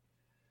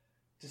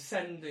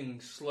 Descending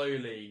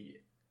slowly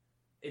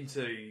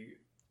into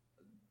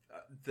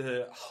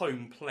the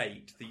home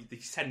plate, the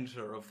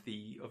centre of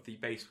the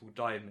baseball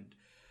diamond,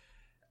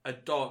 a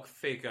dark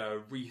figure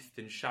wreathed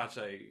in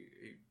shadow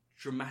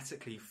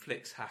dramatically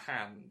flicks her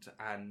hand,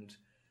 and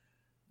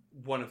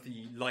one of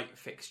the light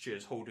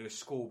fixtures holding a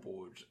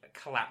scoreboard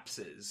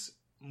collapses.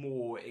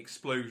 More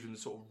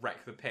explosions sort of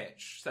wreck the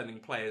pitch, sending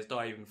players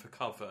diving for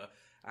cover,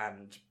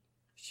 and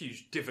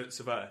huge divots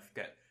of earth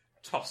get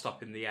tossed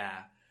up in the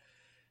air.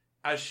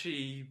 As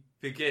she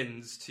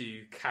begins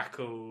to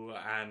cackle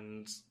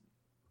and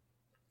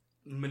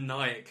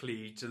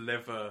maniacally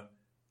deliver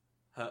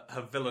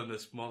her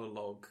villainous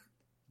monologue,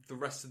 the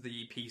rest of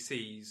the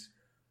PCs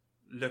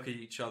look at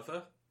each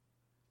other,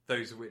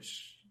 those of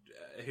which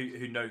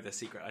who know their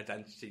secret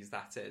identities,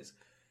 that is,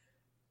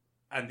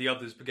 and the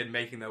others begin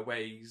making their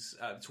ways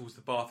towards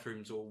the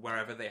bathrooms or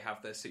wherever they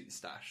have their suits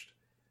stashed.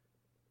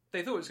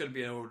 They thought it was going to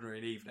be an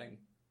ordinary evening,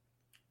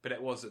 but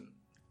it wasn't.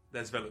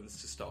 There's villains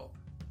to stop.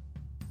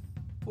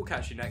 We'll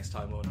catch you next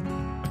time on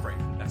A Break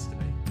from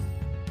Destiny.